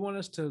 you want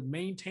us to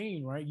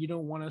maintain, right? You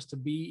don't want us to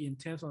be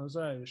intense on the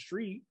side of the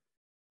street.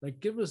 Like,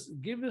 give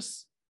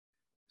us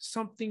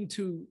something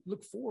to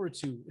look forward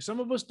to. Some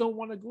of us don't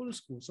want to go to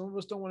school. Some of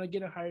us don't want to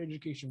get a higher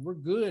education. We're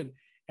good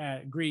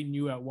at greeting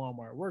you at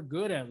Walmart. We're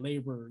good at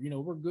labor. You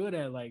know, we're good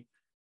at like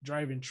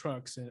driving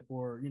trucks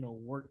or, you know,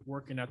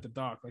 working at the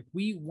dock. Like,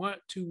 we want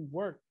to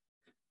work.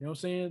 You know what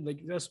I'm saying? Like,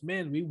 us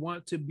men, we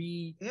want to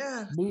be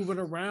moving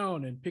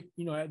around and pick,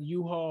 you know, at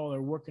U-Haul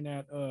or working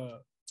at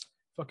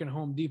fucking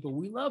Home Depot.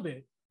 We love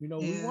it. You know,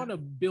 we want to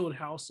build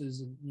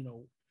houses and, you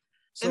know.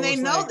 So and they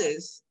know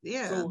this.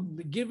 Yeah. So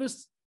give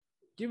us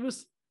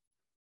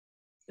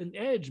an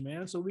edge,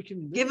 man, so we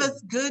can give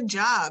us good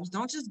jobs.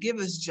 Don't just give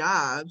us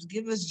jobs.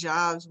 Give us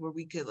jobs where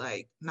we could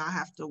like not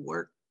have to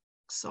work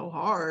so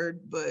hard,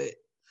 but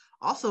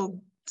also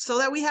so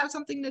that we have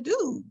something to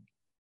do.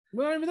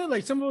 Well, I mean,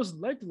 like some of us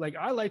like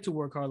I like to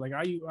work hard. Like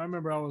I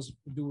remember I was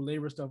doing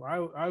labor stuff.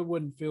 I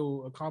wouldn't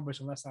feel accomplished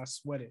unless I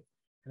sweated,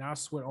 and I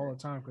sweat all the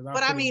time because.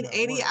 But I mean,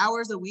 80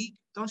 hours a week.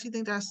 Don't you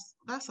think that's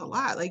a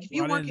lot? Like if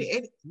you work at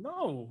 80.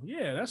 No,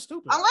 yeah, that's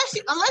stupid.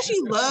 Unless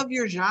you love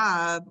your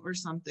job or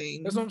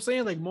something. That's what I'm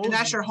saying. Like most. And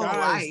that's your whole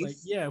life. Like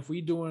if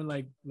we doing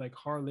like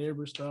hard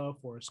labor stuff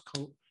or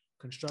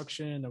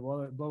construction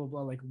or blah blah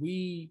blah. Like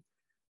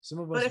some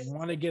of us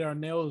want to get our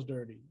nails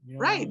dirty, you know?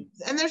 Right. I mean?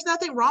 And there's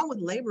nothing wrong with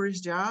laborers'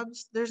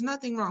 jobs. There's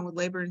nothing wrong with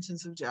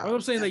labor-intensive jobs. What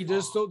I'm saying, like,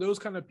 there's those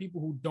kind of people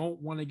who don't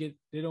want to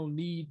they don't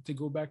need to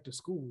go back to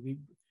school.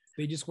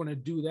 They just want to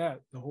do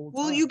that the whole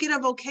time. Well, you get a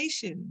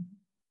vocation.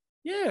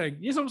 Yeah,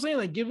 you know what I'm saying?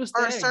 Like, give us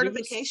a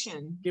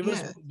certification. Give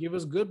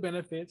us good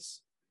benefits.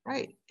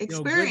 Right.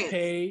 Experience. Good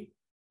pay.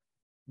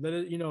 Let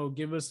it,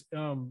 give us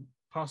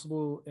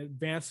possible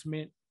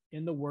advancement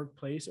in the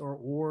workplace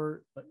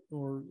or like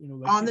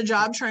on the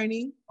job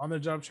training,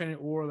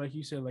 or like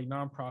you said, like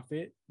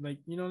nonprofit, like,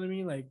 you know what I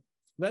mean? Like,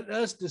 let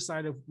us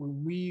decide if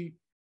when we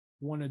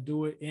want to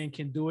do it and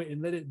can do it,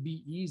 and let it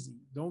be easy.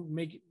 Don't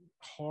make it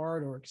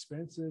hard or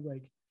expensive.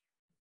 Like,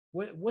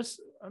 what's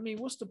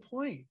the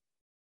point?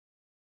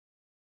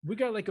 We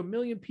got like 1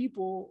 million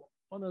people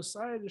on the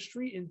side of the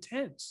street in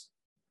tents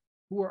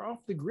who are off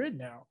the grid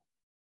now.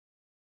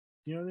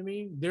 You know what I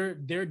mean?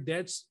 Their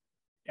debts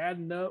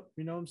adding up,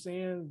 you know what I'm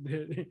saying?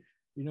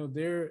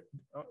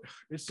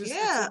 It's just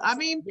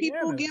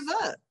people give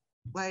up.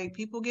 Like,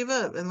 people give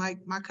up. And like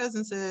my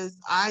cousin says,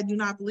 I do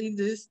not believe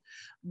this,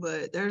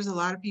 but there's a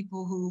lot of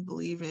people who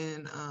believe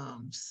in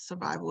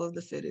survival of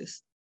the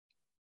fittest.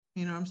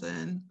 You know what I'm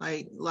saying?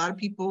 Like, a lot of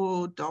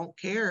people don't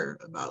care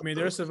about.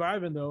 They're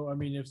surviving though.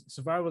 If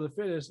survival of the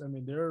fittest,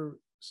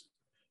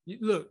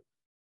 look,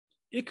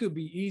 it could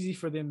be easy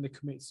for them to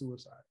commit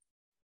suicide.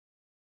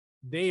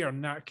 They are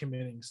not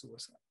committing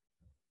suicide.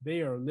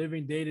 They are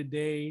living day to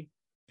day,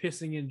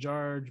 pissing in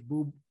jars,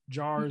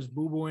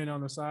 boo-booing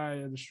on the side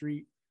of the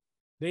street.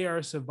 They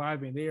are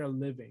surviving. They are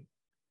living.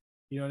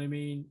 You know what I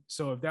mean?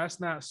 So if that's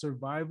not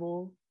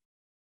survival,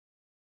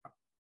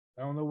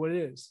 I don't know what it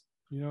is.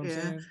 You know what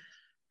I'm saying?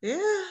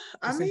 Yeah.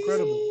 It's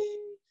incredible.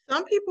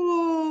 Some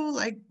people,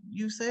 like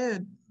you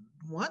said,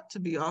 want to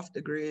be off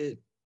the grid.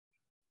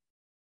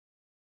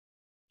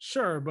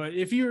 Sure, but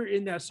if you're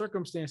in that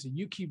circumstance and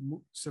you keep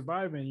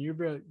surviving, you're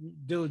very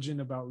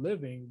diligent about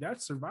living,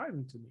 that's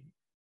surviving to me.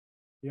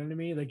 You know what I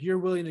mean? Like, you're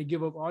willing to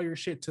give up all your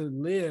shit to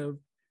live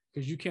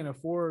because you can't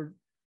afford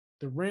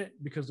the rent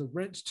because the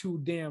rent's too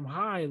damn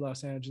high in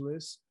Los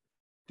Angeles,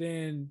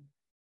 then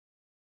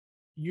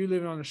you're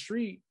living on the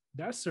street.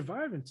 That's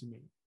surviving to me.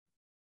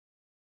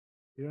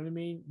 You know what I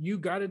mean? You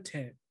got a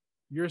tent.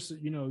 You're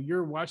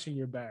watching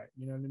your back.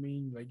 You know what I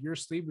mean? Like, you're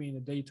sleeping in the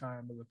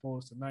daytime as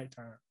opposed to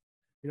nighttime.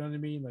 You know what I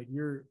mean? Like,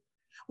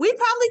 we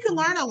probably could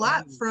learn a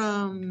lot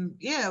from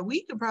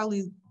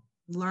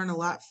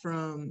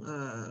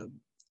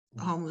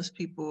homeless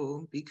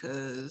people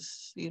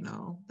because,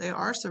 they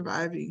are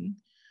surviving.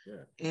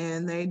 Yeah.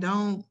 And they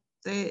don't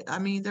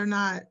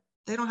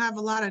have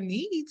a lot of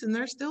needs and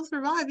they're still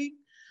surviving.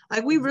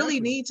 Like, we really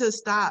need to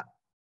stop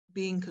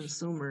being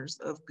consumers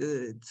of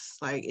goods.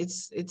 Like,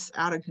 it's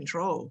out of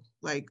control.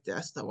 Like,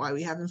 that's why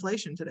we have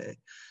inflation today.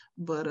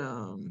 But,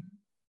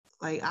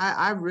 like,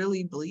 I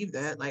really believe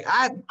that. Like,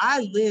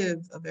 I live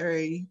a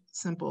very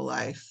simple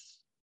life,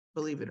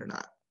 believe it or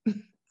not.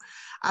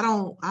 I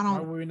don't. Why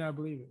would we not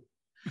believe it?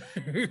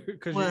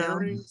 Because Well,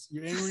 your earrings,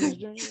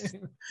 Jane?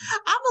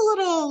 I'm a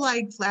little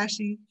like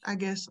flashy, I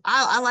guess.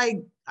 I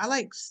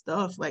like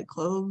stuff like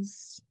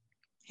clothes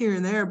here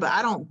and there, but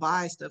I don't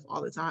buy stuff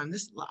all the time.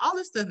 All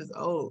this stuff is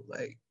old,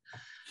 like,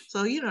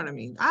 so you know what I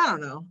mean. I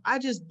don't know. I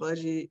just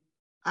budget.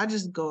 I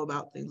just go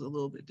about things a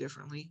little bit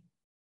differently.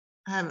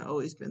 I haven't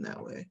always been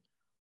that way,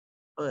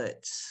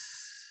 but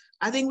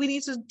I think we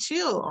need to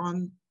chill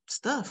on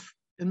stuff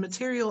and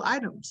material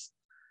items.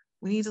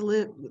 We need to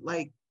live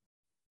like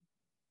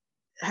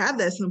have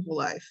that simple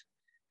life.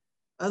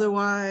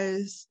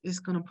 Otherwise, it's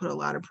gonna put a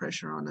lot of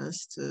pressure on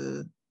us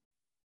to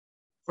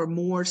for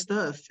more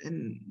stuff,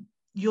 and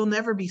you'll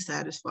never be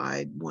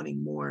satisfied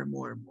wanting more and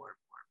more and more and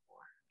more and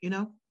more. You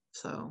know,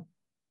 so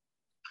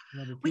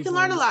we can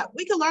learn a lot.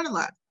 We can learn a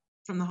lot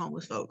from the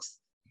homeless folks.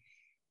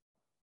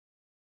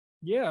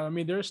 Yeah, I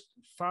mean, there's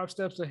 5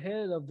 steps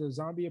ahead of the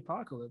zombie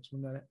apocalypse.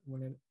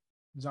 When it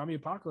zombie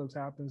apocalypse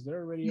happens,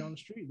 they're already on the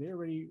street. They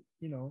already,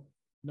 know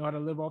how to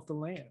live off the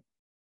land,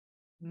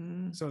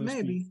 so to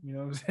Maybe. speak. You know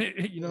what I'm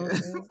saying? You know what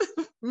I'm saying?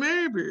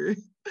 Maybe.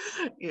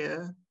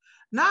 Yeah.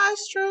 Nah,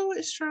 it's true.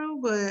 It's true.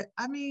 But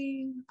I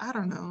mean, I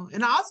don't know.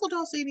 And I also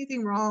don't see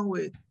anything wrong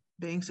with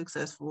being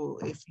successful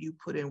if you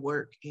put in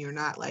work and you're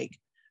not like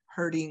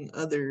hurting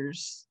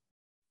others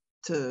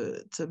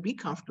to be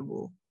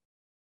comfortable.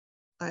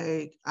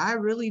 Like, I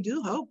really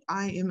do hope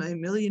I am a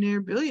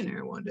millionaire,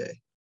 billionaire one day,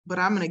 but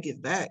I'm gonna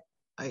give back.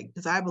 Like,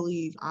 because I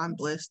believe I'm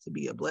blessed to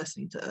be a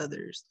blessing to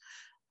others.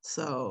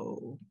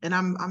 So, and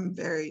I'm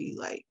very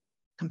like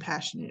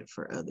compassionate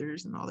for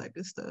others and all that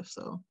good stuff.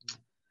 So,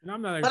 And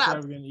I'm not but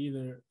extravagant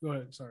either. Go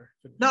ahead. Sorry.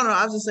 no,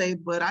 I was just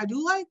saying, but I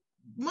do like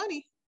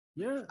money.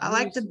 Yeah, I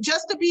like to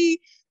just to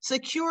be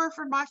secure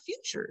for my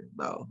future,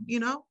 though.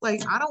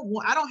 Like I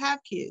don't have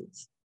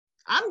kids.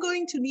 I'm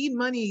going to need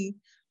money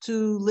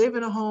to live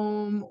in a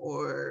home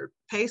or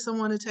pay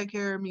someone to take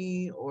care of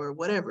me or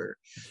whatever.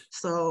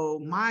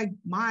 So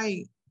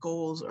my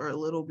goals are a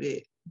little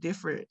bit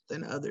different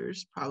than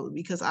others, probably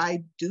because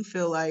I do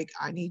feel like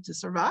I need to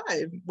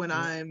survive when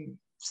I'm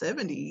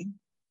 70,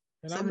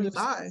 and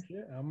 75.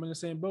 I'm in the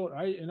same boat.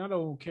 I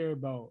don't care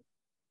about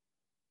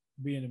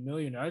being a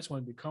millionaire. I just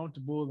want to be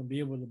comfortable and be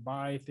able to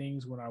buy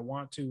things when I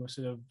want to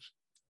instead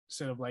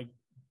of like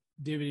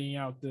divvying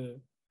out the,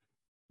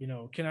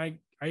 can I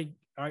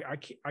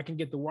can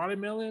get the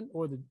watermelon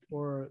or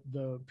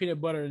the peanut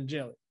butter and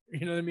jelly.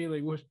 You know what I mean?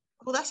 Like which,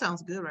 well, that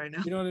sounds good right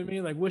now. You know what I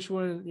mean? Like which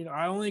one,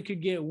 I only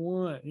could get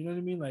one. You know what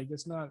I mean? Like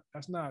that's not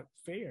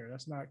fair.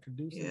 That's not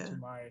conducive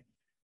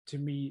to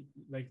me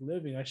like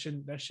living. That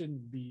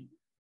shouldn't be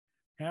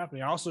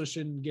happening. I also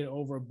shouldn't get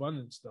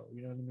overabundance though.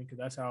 You know what I mean? Because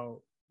that's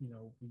how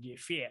we get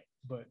fat.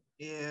 But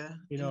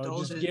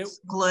just get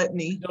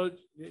gluttony.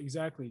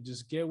 Exactly.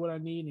 Just get what I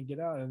need and get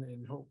out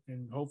and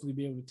hopefully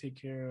be able to take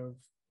care of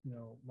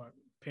my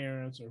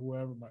parents or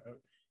whoever,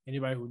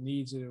 anybody who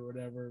needs it or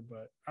whatever.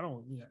 But I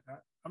don't.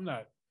 I'm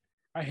not.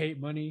 I hate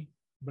money,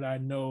 but I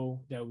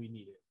know that we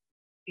need it.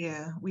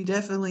 Yeah, we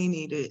definitely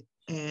need it,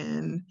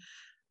 and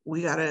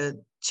we gotta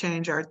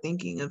change our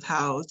thinking of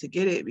how to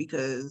get it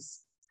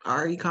because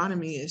our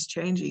economy is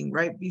changing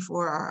right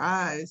before our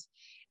eyes,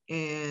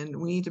 and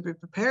we need to be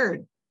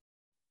prepared.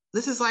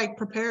 This is like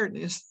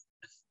preparedness.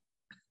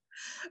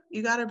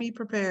 You got to be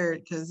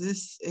prepared because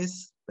this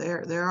is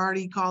they're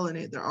already calling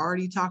it. They're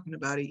already talking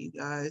about it, you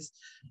guys.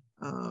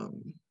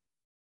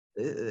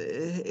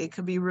 It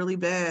could be really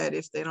bad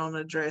if they don't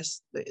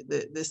address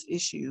this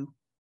issue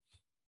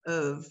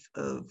of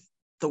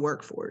the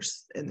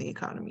workforce and the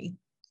economy.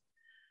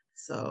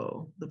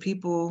 So the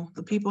people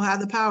have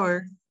the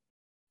power.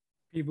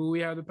 We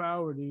have the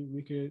power, dude.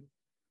 We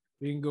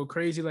can go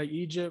crazy like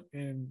Egypt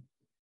and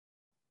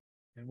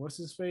what's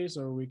his face,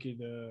 or we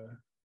could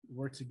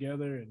work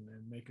together and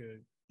make a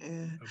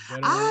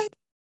better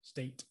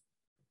state.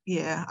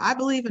 Yeah, I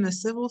believe in a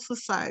civil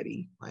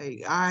society.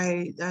 Like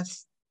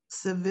that's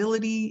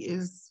civility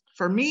is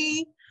for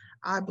me.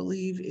 I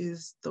believe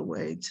is the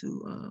way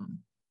to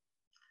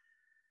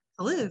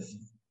live.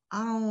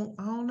 I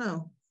don't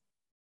know.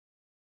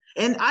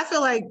 And I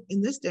feel like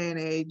in this day and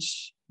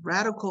age,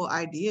 radical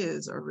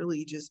ideas are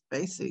really just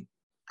basic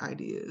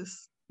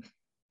ideas.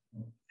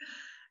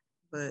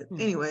 But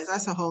anyways,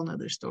 that's a whole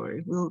nother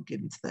story. We'll get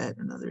into that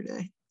another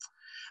day.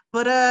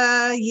 But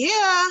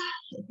yeah,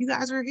 if you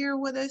guys are here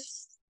with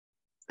us,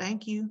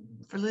 thank you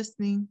for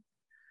listening.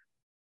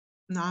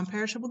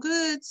 Non-perishable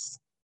goods.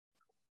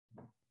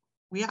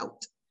 We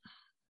out.